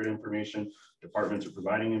have accurate information, departments are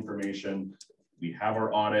providing information, we have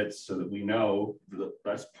our audits so that we know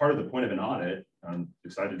that's part of the point of an audit. I'm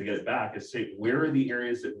excited to get it back, is say, where are the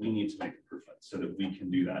areas that we need to make improvements so that we can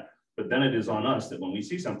do that. But then it is on us that when we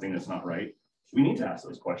see something that's not right, we need to ask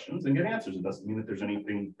those questions and get answers. It doesn't mean that there's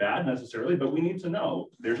anything bad necessarily, but we need to know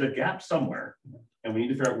there's a gap somewhere and we need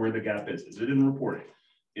to figure out where the gap is. Is it in reporting?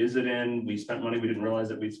 Is it in, we spent money we didn't realize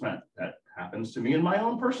that we'd spent? That happens to me in my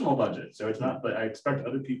own personal budget. So it's not that I expect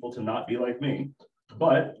other people to not be like me,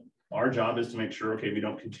 but our job is to make sure, okay, we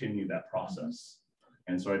don't continue that process.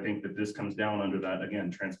 And so I think that this comes down under that, again,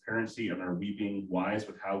 transparency, and are we being wise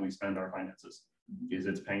with how we spend our finances? Is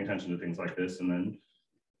it's paying attention to things like this and then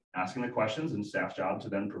asking the questions, and staff's job to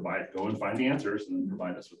then go and find the answers and then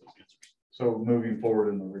provide us with those answers. So moving forward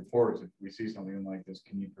in the reports, if we see something like this,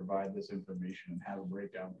 can you provide this information and have a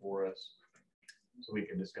breakdown for us so we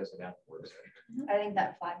can discuss it afterwards? I think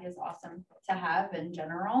that flag is awesome to have in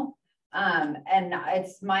general. And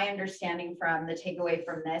it's my understanding from the takeaway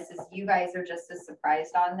from this is you guys are just as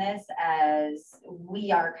surprised on this as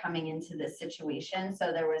we are coming into this situation.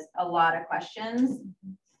 So there was a lot of questions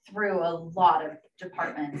through a lot of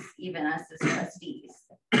departments, even us as trustees.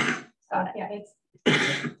 Yeah,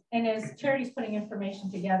 and as Charity's putting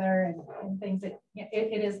information together and things,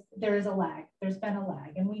 there is a lag. There's been a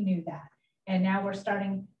lag, and we knew that. And now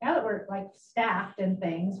that we're like staffed and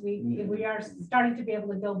things, we are starting to be able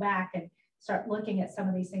to go back and start looking at some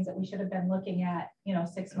of these things that we should have been looking at,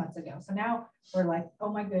 6 months ago. So now we're like,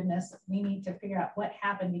 oh my goodness, we need to figure out what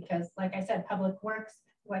happened, because like I said, Public Works,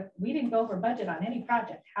 like we didn't go over budget on any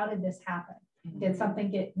project. How did this happen? Did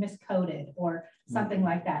something get miscoded or something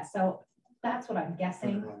like that? So that's what I'm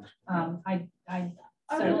guessing. I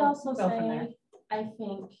would also say, I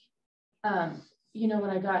think, when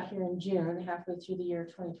I got here in June, halfway through the year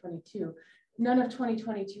 2022, none of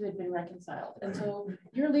 2022 had been reconciled. And so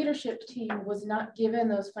your leadership team was not given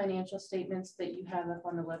those financial statements that you have up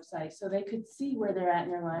on the website. So they could see where they're at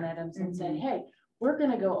in their line items and say, hey, we're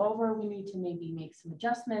going to go over, we need to maybe make some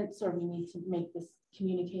adjustments, or we need to make this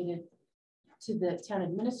communicated to the town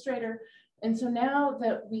administrator. And so now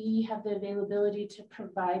that we have the availability to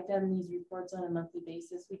provide them these reports on a monthly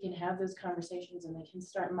basis, we can have those conversations and they can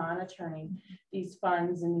start monitoring these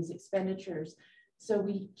funds and these expenditures. So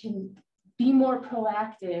we can be more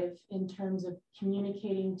proactive in terms of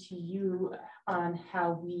communicating to you on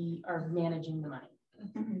how we are managing the money.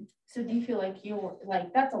 So do you feel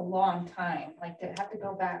like that's a long time, like to have to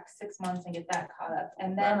go back 6 months and get that caught up,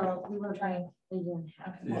 and then we were trying a year and a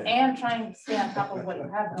half, and trying to stay on top of what you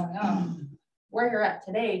have going on? Where you're at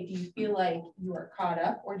today, do you feel like you are caught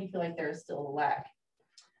up, or do you feel like there is still a lag?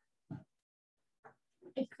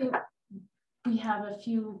 I think we have a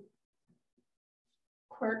few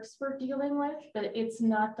quirks we're dealing with, but it's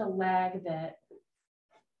not the lag that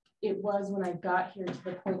it was when I got here, to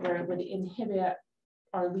the point where it would inhibit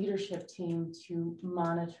our leadership team to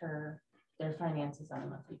monitor their finances on a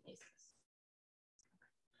monthly basis.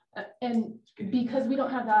 And because we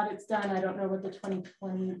don't have the audits done, I don't know what the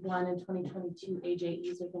 2021 and 2022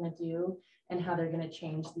 AJEs are going to do and how they're going to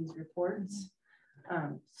change these reports.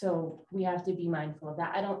 So we have to be mindful of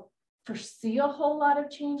that. I don't foresee a whole lot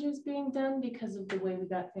of changes being done because of the way we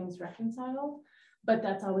got things reconciled, but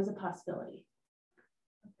that's always a possibility.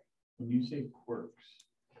 When you say quirks,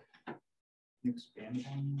 can you expand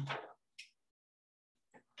on that?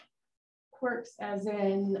 Quirks as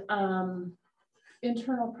in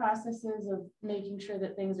internal processes of making sure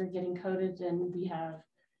that things are getting coded and we have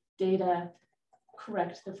data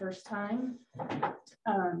correct the first time.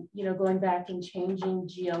 Going back and changing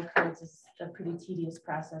GL codes is a pretty tedious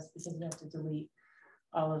process because we have to delete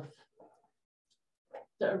all of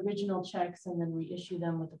the original checks and then reissue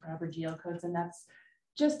them with the proper GL codes. And that's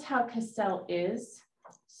just how Cassell is.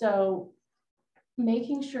 So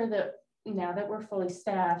making sure that now that we're fully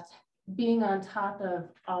staffed, being on top of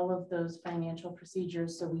all of those financial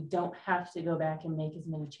procedures so we don't have to go back and make as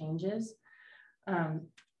many changes.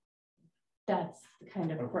 That's the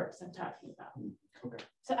kind of quirks I'm talking about. Okay.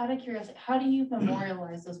 So out of curiosity, how do you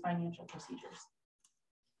memorialize those financial procedures?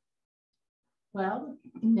 Well,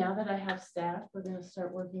 now that I have staff, we're going to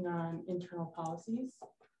start working on internal policies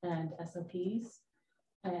and SOPs.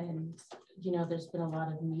 And, you know, there's been a lot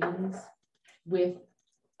of meetings with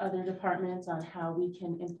other departments on how we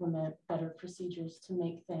can implement better procedures to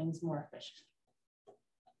make things more efficient.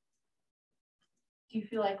 Do you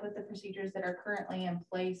feel like with the procedures that are currently in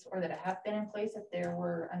place or that have been in place, if there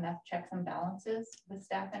were enough checks and balances with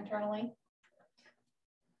staff internally?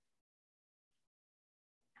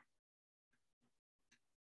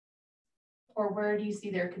 Or where do you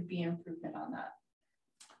see there could be improvement on that?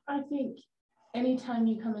 I think anytime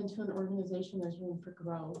you come into an organization, there's room for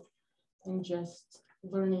growth and just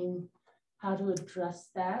learning how to address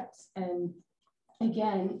that. And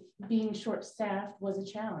again, being short-staffed was a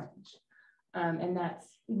challenge. And that's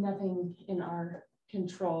nothing in our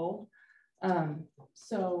control.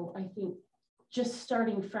 So I think just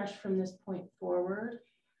starting fresh from this point forward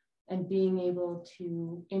and being able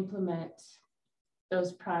to implement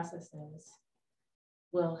those processes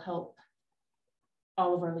will help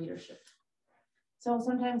all of our leadership. So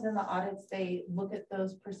sometimes in the audits, they look at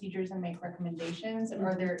those procedures and make recommendations.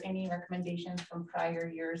 Are there any recommendations from prior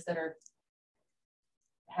years that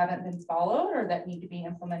haven't been followed or that need to be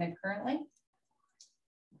implemented currently?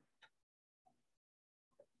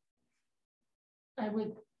 I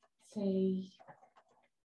would say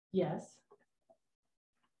yes.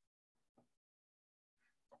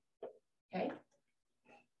 Okay.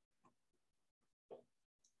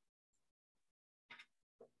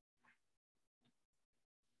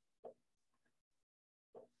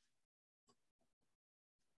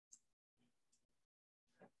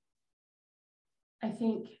 I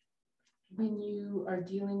think when you are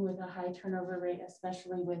dealing with a high turnover rate,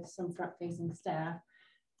 especially with some front-facing staff,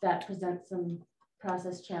 that presents some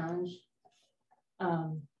process challenge.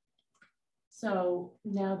 So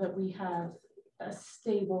now that we have a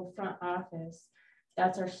stable front office,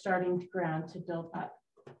 that's our starting ground to build up.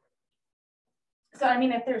 So, I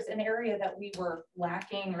mean, if there's an area that we were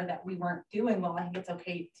lacking or that we weren't doing well, I think it's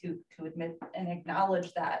okay to admit and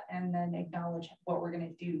acknowledge that, and then acknowledge what we're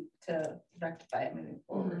going to do to rectify it moving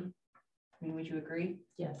forward. I mean, would you agree?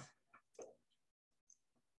 Yes.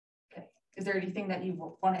 Okay. Is there anything that you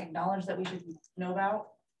want to acknowledge that we should know about,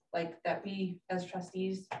 like that we as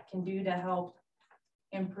trustees can do to help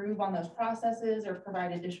improve on those processes or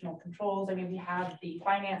provide additional controls? I mean, we have the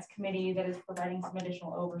finance committee that is providing some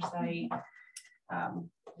additional oversight.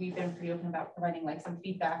 We've been pretty open about providing like some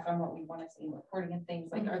feedback on what we want to see in reporting and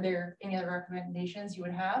things. Like, are there any other recommendations you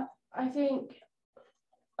would have? I think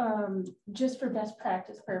just for best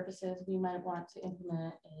practice purposes, we might want to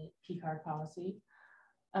implement a P-card policy.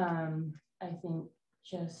 I think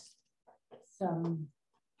just some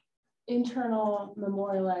internal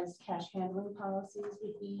memorialized cash handling policies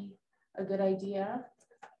would be a good idea.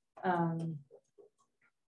 You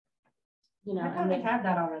know, I thought we had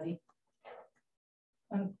that already.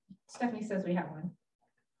 Stephanie says we have one.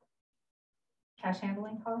 Cash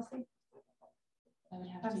handling policy?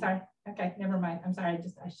 I'm sorry. Okay, never mind. I'm sorry.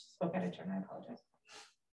 I spoke out of turn. I apologize.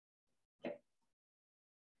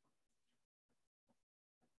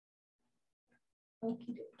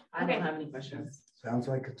 Okay. I don't have any questions. Sounds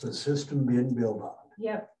like it's a system being built on.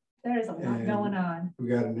 Yep, there is a lot And going on. we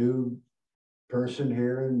got a new person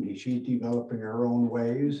here and she's developing her own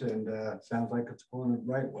ways, and sounds like it's going the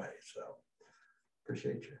right way. So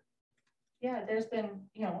appreciate you. Yeah, there's been,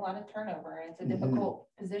 you know, a lot of turnover, and it's a difficult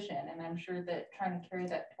position, and I'm sure that trying to carry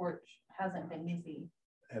that torch hasn't been easy.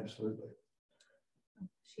 Absolutely.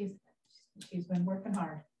 She's been working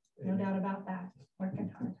hard. No doubt about that.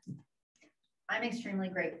 Working hard. I'm extremely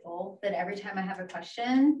grateful that every time I have a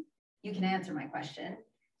question, you can answer my question.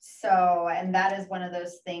 So, and that is one of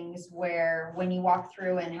those things where when you walk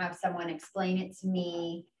through and have someone explain it to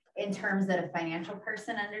me in terms that a financial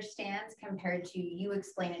person understands compared to you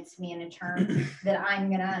explain it to me in a term that I'm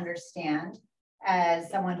going to understand as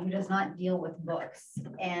someone who does not deal with books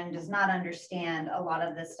and does not understand a lot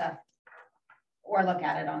of this stuff or look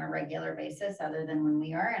at it on a regular basis other than when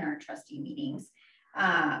we are in our trustee meetings.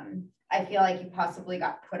 I feel like you possibly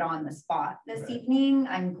got put on the spot this evening.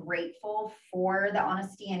 I'm grateful for the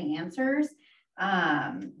honesty and answers.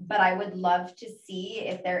 But I would love to see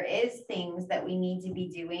if there is things that we need to be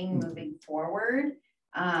doing moving forward.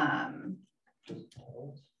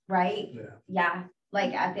 Right? Yeah.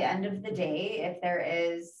 Like at the end of the day, if there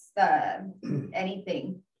is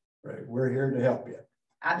anything. Right. We're here to help you.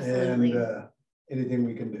 Absolutely. And anything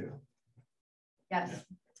we can do. Yes.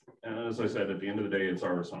 And as I said, at the end of the day, it's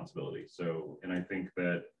our responsibility. So, and I think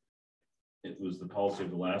that it was the policy of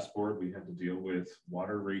the last board. We had to deal with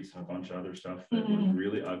water rates and a bunch of other stuff that was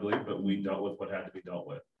really ugly, but we dealt with what had to be dealt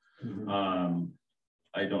with.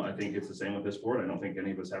 I think it's the same with this board. I don't think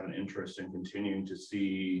any of us have an interest in continuing to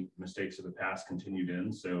see mistakes of the past continued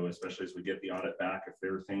in. So especially as we get the audit back, if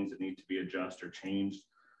there are things that need to be adjusted or changed,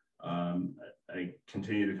 I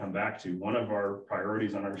continue to come back to one of our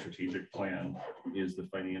priorities on our strategic plan is the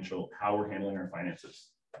financial, how we're handling our finances.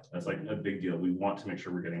 That's like a big deal. We want to make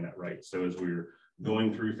sure we're getting that right. So as we're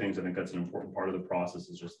going through things, I think that's an important part of the process,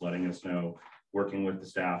 is just letting us know, working with the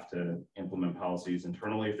staff to implement policies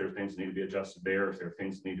internally. If there are things that need to be adjusted there, if there are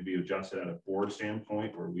things that need to be adjusted at a board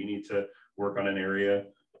standpoint where we need to work on an area,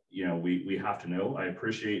 you know, we have to know. I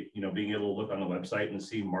appreciate, you know, being able to look on the website and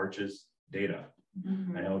see March's data.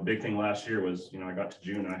 I know a big thing last year was, you know, I got to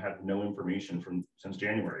June and I had no information since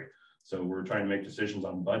January. So we're trying to make decisions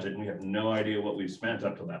on budget and we have no idea what we've spent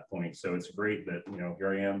up to that point. So it's great that, you know,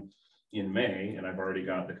 here I am in May and I've already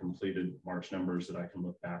got the completed March numbers that I can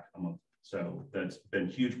look back a month. So that's been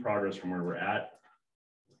huge progress from where we're at.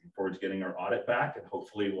 Looking forward to getting our audit back, and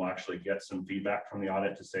hopefully we'll actually get some feedback from the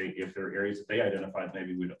audit to say if there are areas that they identified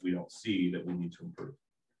maybe we don't see that we need to improve.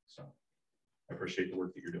 So I appreciate the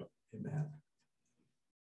work that you're doing. Amen.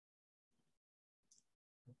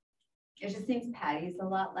 It just seems Patty's a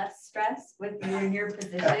lot less stressed with you in your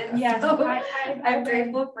position. Yeah, So I'm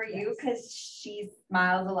grateful for you because she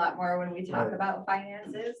smiles a lot more when we talk about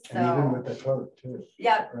finances. So And even with the clerk too.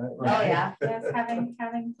 yeah. Right? Oh yeah. Yes, having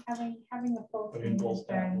the full team has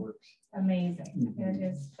been amazing. It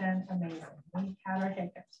has been amazing. We've had our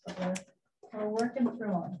hiccups, but we're working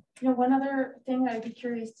through them. You know, one other thing I'd be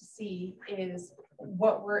curious to see is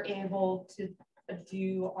what we're able to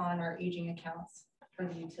do on our aging accounts for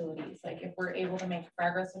the utilities. Like if we're able to make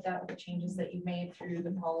progress with that, with the changes that you've made through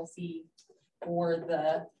the policy for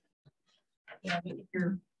the, you know, if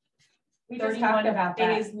you're we just talked about that.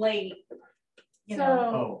 days late, you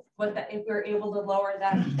know, what that, if we're able to lower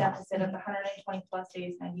that deficit of 120 plus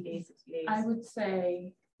days, 90 days, 60 days. I would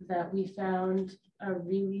say that we found a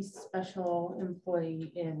really special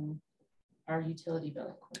employee in our utility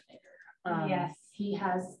billing coordinator. Yes. He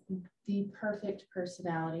has the perfect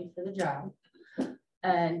personality for the job.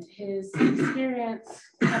 And his experience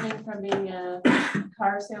coming from being a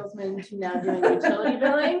car salesman to now doing utility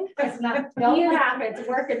billing, It's not, don't laugh, it's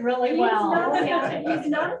working really well. He's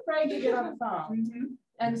not afraid to get on the phone.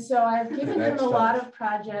 And so I've given him a lot of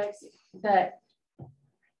projects that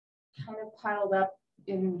kind of piled up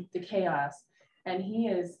in the chaos. And he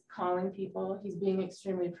is calling people, he's being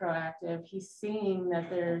extremely proactive. He's seeing that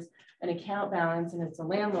there's an account balance and it's a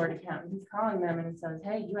landlord account. And he's calling them and says,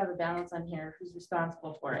 hey, you have a balance on here, who's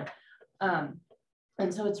responsible for it?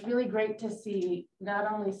 And so it's really great to see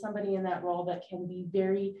not only somebody in that role that can be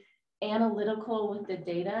very analytical with the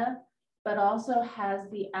data, but also has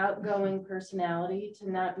the outgoing personality to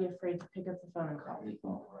not be afraid to pick up the phone and call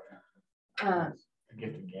people.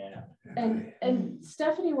 Get the gap. And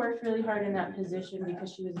Stephanie worked really hard in that position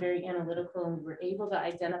because she was very analytical and we were able to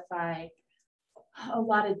identify a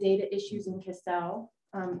lot of data issues in Cassell.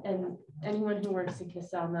 And anyone who works in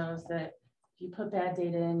Cassell knows that if you put bad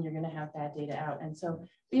data in, you're going to have bad data out. And so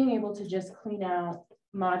being able to just clean out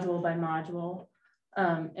module by module,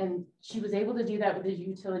 and she was able to do that with the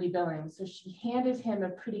utility billing. So she handed him a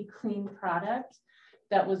pretty clean product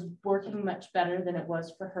that was working much better than it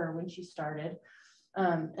was for her when she started.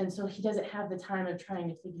 And so he doesn't have the time of trying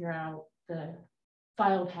to figure out the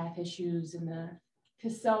file path issues and the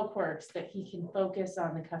Cassell quirks, that he can focus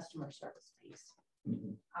on the customer service piece.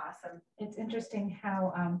 Awesome. It's interesting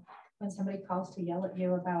how when somebody calls to yell at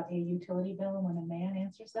you about a utility bill and when a man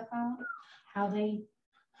answers the phone, how they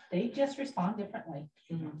just respond differently.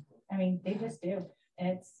 I mean, they just do.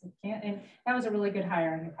 And that was a really good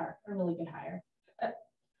hire on your part, a really good hire.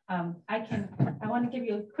 I want to give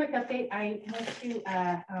you a quick update. I went to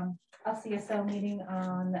LCSO meeting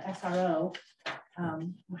on the SRO,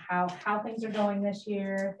 how things are going this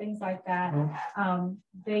year, things like that.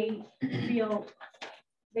 They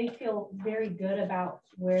feel very good about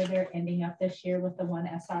where they're ending up this year with the one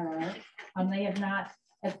SRO. They have not,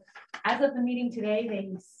 as of the meeting today,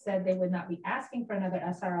 they said they would not be asking for another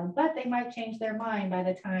SRO, but they might change their mind by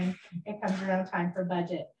the time it comes around time for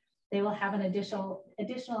budget. They will have an additional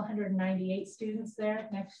 198 students there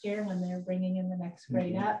next year when they're bringing in the next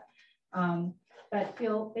grade up. But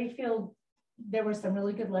they feel there were some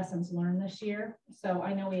really good lessons learned this year. So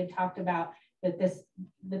I know we had talked about that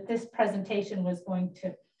this presentation was going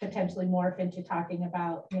to potentially morph into talking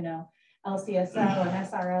about, you know, LCSO and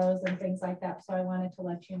SROs and things like that. So I wanted to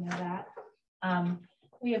let you know that.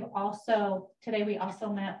 we have also, today we also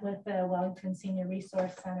met with the Wellington Senior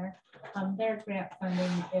Resource Center. Their grant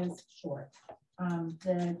funding is short.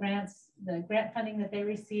 The grant funding that they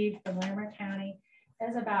received from Larimer County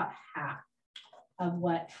is about half of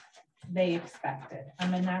what they expected.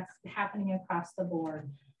 And that's happening across the board.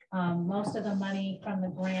 Most of the money from the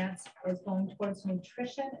grants is going towards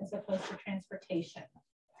nutrition as opposed to transportation.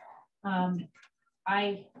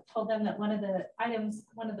 I told them that one of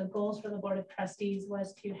the goals for the Board of Trustees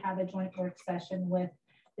was to have a joint work session with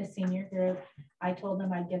the senior group. I told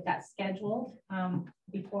them I'd get that scheduled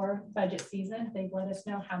before budget season. They let us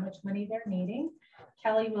know how much money they're needing.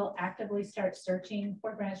 Kelly will actively start searching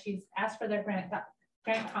for grants. She's asked for their grant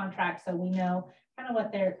contract, so we know kind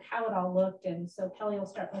of how it all looked. And so Kelly will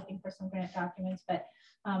start looking for some grant documents. But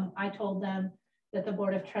I told them that the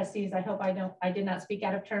Board of Trustees, I did not speak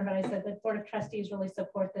out of turn, but I said the Board of Trustees really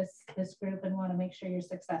support this group and want to make sure you're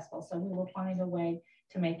successful. So we will find a way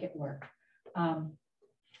to make it work.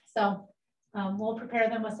 We'll prepare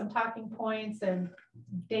them with some talking points and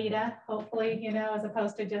data, hopefully, as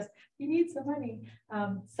opposed to just, you need some money.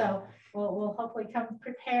 So we'll hopefully come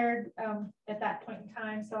prepared at that point in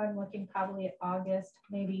time. So I'm looking probably at August,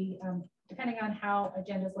 maybe depending on how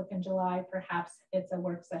agendas look in July, perhaps it's a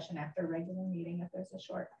work session after a regular meeting if there's a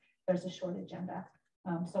short agenda.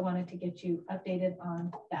 So I wanted to get you updated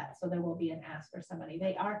on that. So there will be an ask for some money.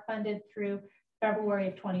 They are funded through February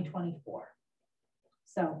of 2024.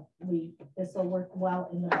 So this will work well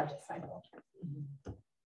in the budget cycle.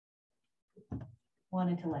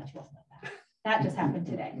 Wanted to let you all know that. That just happened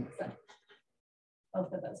today. So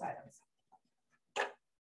both of those items.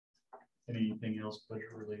 Anything else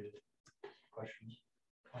budget related? Questions?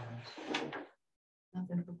 Comments?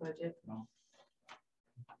 Nothing for budget. No.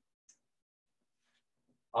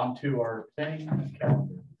 On to our planning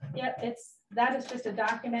calendar. Yep, that is just a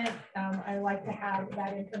document. I like to have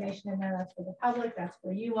that information in there. That's for the public, that's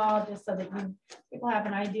for you all, just so that people have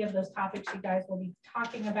an idea of those topics you guys will be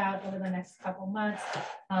talking about over the next couple months.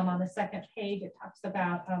 On the second page, it talks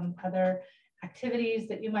about other activities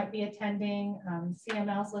that you might be attending.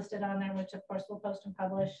 CMLs listed on there, which of course we'll post and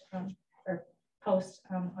publish or post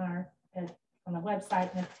on the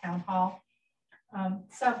website and at the town hall.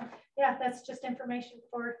 So yeah, that's just information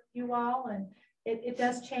for you all, and it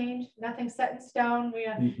does change. Nothing's set in stone. We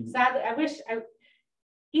sadly,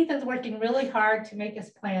 Ethan's working really hard to make us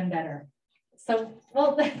plan better. So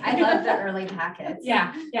well, I love the early packets.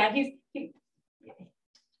 Yeah,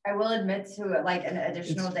 I will admit to like an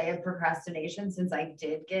additional day of procrastination since I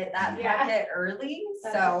did get that packet early.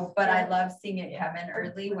 So, but I love seeing it come in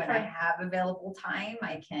early when I have available time.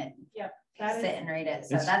 I can sit and read it.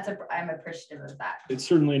 So I'm appreciative of that. It's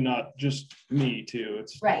certainly not just me too.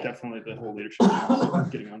 It's definitely the whole leadership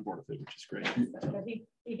getting on board with it, which is great. But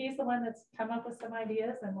he's the one that's come up with some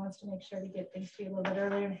ideas and wants to make sure to get things to you a little bit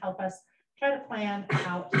earlier and help us try to plan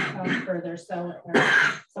out further, so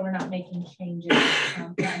we're not making changes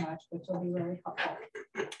that much, which will be really helpful.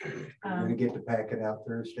 We're going to get the packet out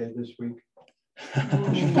Thursday this week.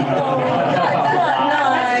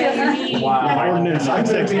 Wow. Ordinance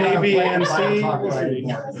A, B, and C.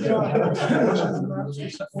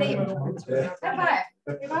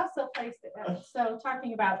 We've also placed it. So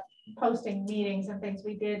talking about posting meetings and things,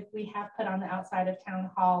 we have put on the outside of town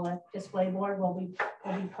hall a display board. We'll be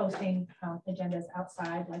posting agendas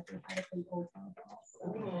outside like we had at the old town hall.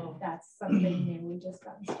 So that's something new we just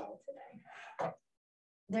got installed today.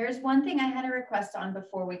 There's one thing I had a request on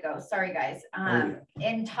before we go. Sorry, guys.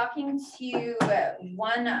 In talking to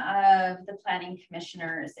one of the planning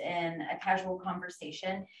commissioners in a casual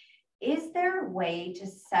conversation, is there a way to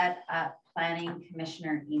set up planning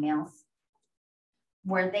commissioner emails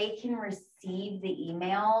where they can receive the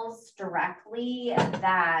emails directly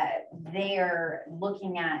that they're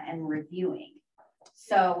looking at and reviewing?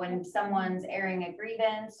 So when someone's airing a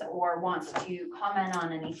grievance or wants to comment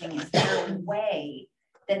on anything, is there a way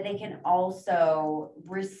that they can also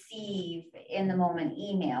receive in the moment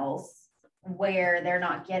emails where they're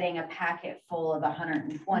not getting a packet full of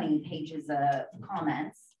 120 pages of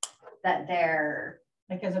comments, that they're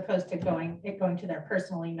like, as opposed to going to their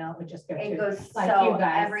personal email, it would just go to, like, so you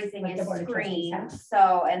guys, everything is screened.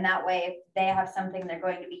 So, and that way, if they have something they're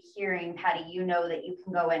going to be hearing, Patty, you know that you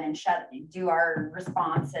can go in and do our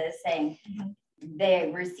responses saying,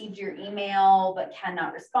 they received your email but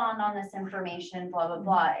cannot respond on this information, blah blah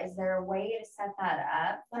blah. Is there a way to set that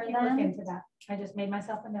up for them? Look into that. I just made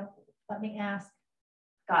myself a note. Let me ask.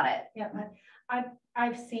 Got it. Yeah,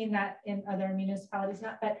 I've seen that in other municipalities,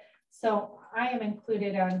 so I am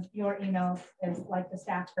included on your emails as like the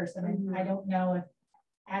staff person, and I don't know if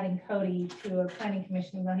adding Cody to a planning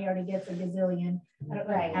commission, even though he already gets a gazillion. I don't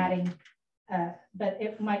know, Right. adding, but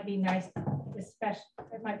it might be nice, especially,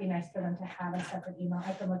 it might be nice for them to have a separate email.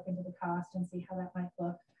 I can look into the cost and see how that might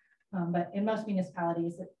look. But in most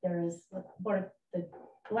municipalities, there is the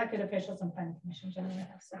elected officials and planning commission generally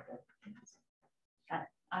have separate. Got it.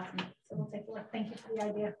 Awesome. So we'll take a look. Thank you for the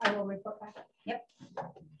idea. I will report back. Yep.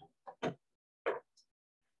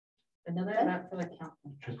 Another map for the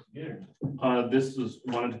county. This was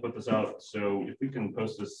wanted to put this out, so if we can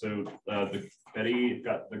post this, so Betty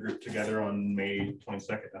got the group together on May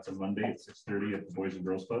 22nd. That's a Monday at 6:30 at the Boys and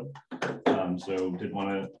Girls Club. So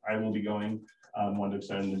I will be going. Wanted to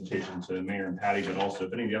extend an invitation to Mayor and Patti, but also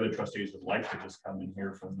if any of the other trustees would like to just come and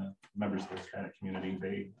hear from the members of the Hispanic community,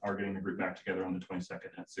 they are getting the group back together on the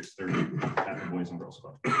 22nd at 6:30 at the Boys and Girls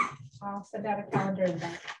Club. I'll send out a calendar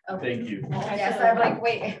invite. Okay. Thank you. Yes, I'm like,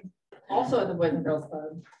 wait. Also at the Boys and Girls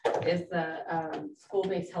Club is the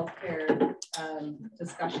school-based healthcare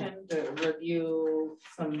discussion to review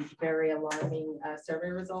some very alarming survey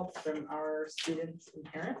results from our students and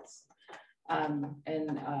parents,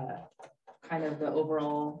 and kind of the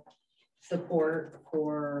overall support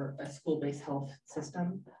for a school-based health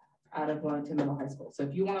system out of Wellington Middle High School. So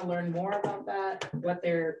if you want to learn more about that, what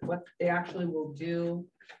they actually will do,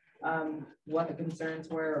 what the concerns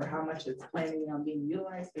were, or how much it's planning on being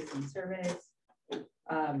utilized based on surveys.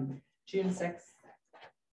 June 6th,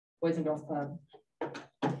 Boys and Girls Club,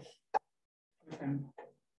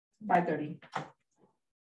 5:30,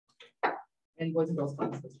 and Boys and Girls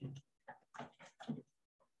Club is this week.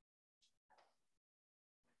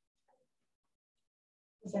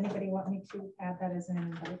 Does anybody want me to add that as an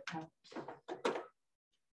invite?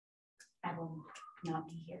 I will not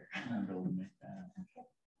be here.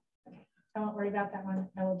 Okay. I won't worry about that one.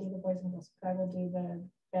 I will do the Boys and Girls. I will do the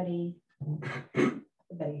Betty.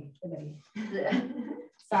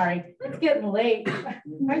 Sorry, it's getting late.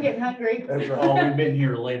 I'm getting hungry. That's right. Oh, we've been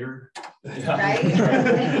here later. Right?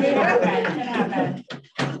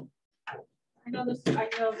 I know this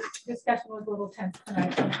discussion was a little tense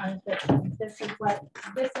tonight sometimes, but this is what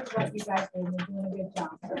you guys do. You're doing a good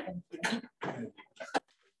job. So thank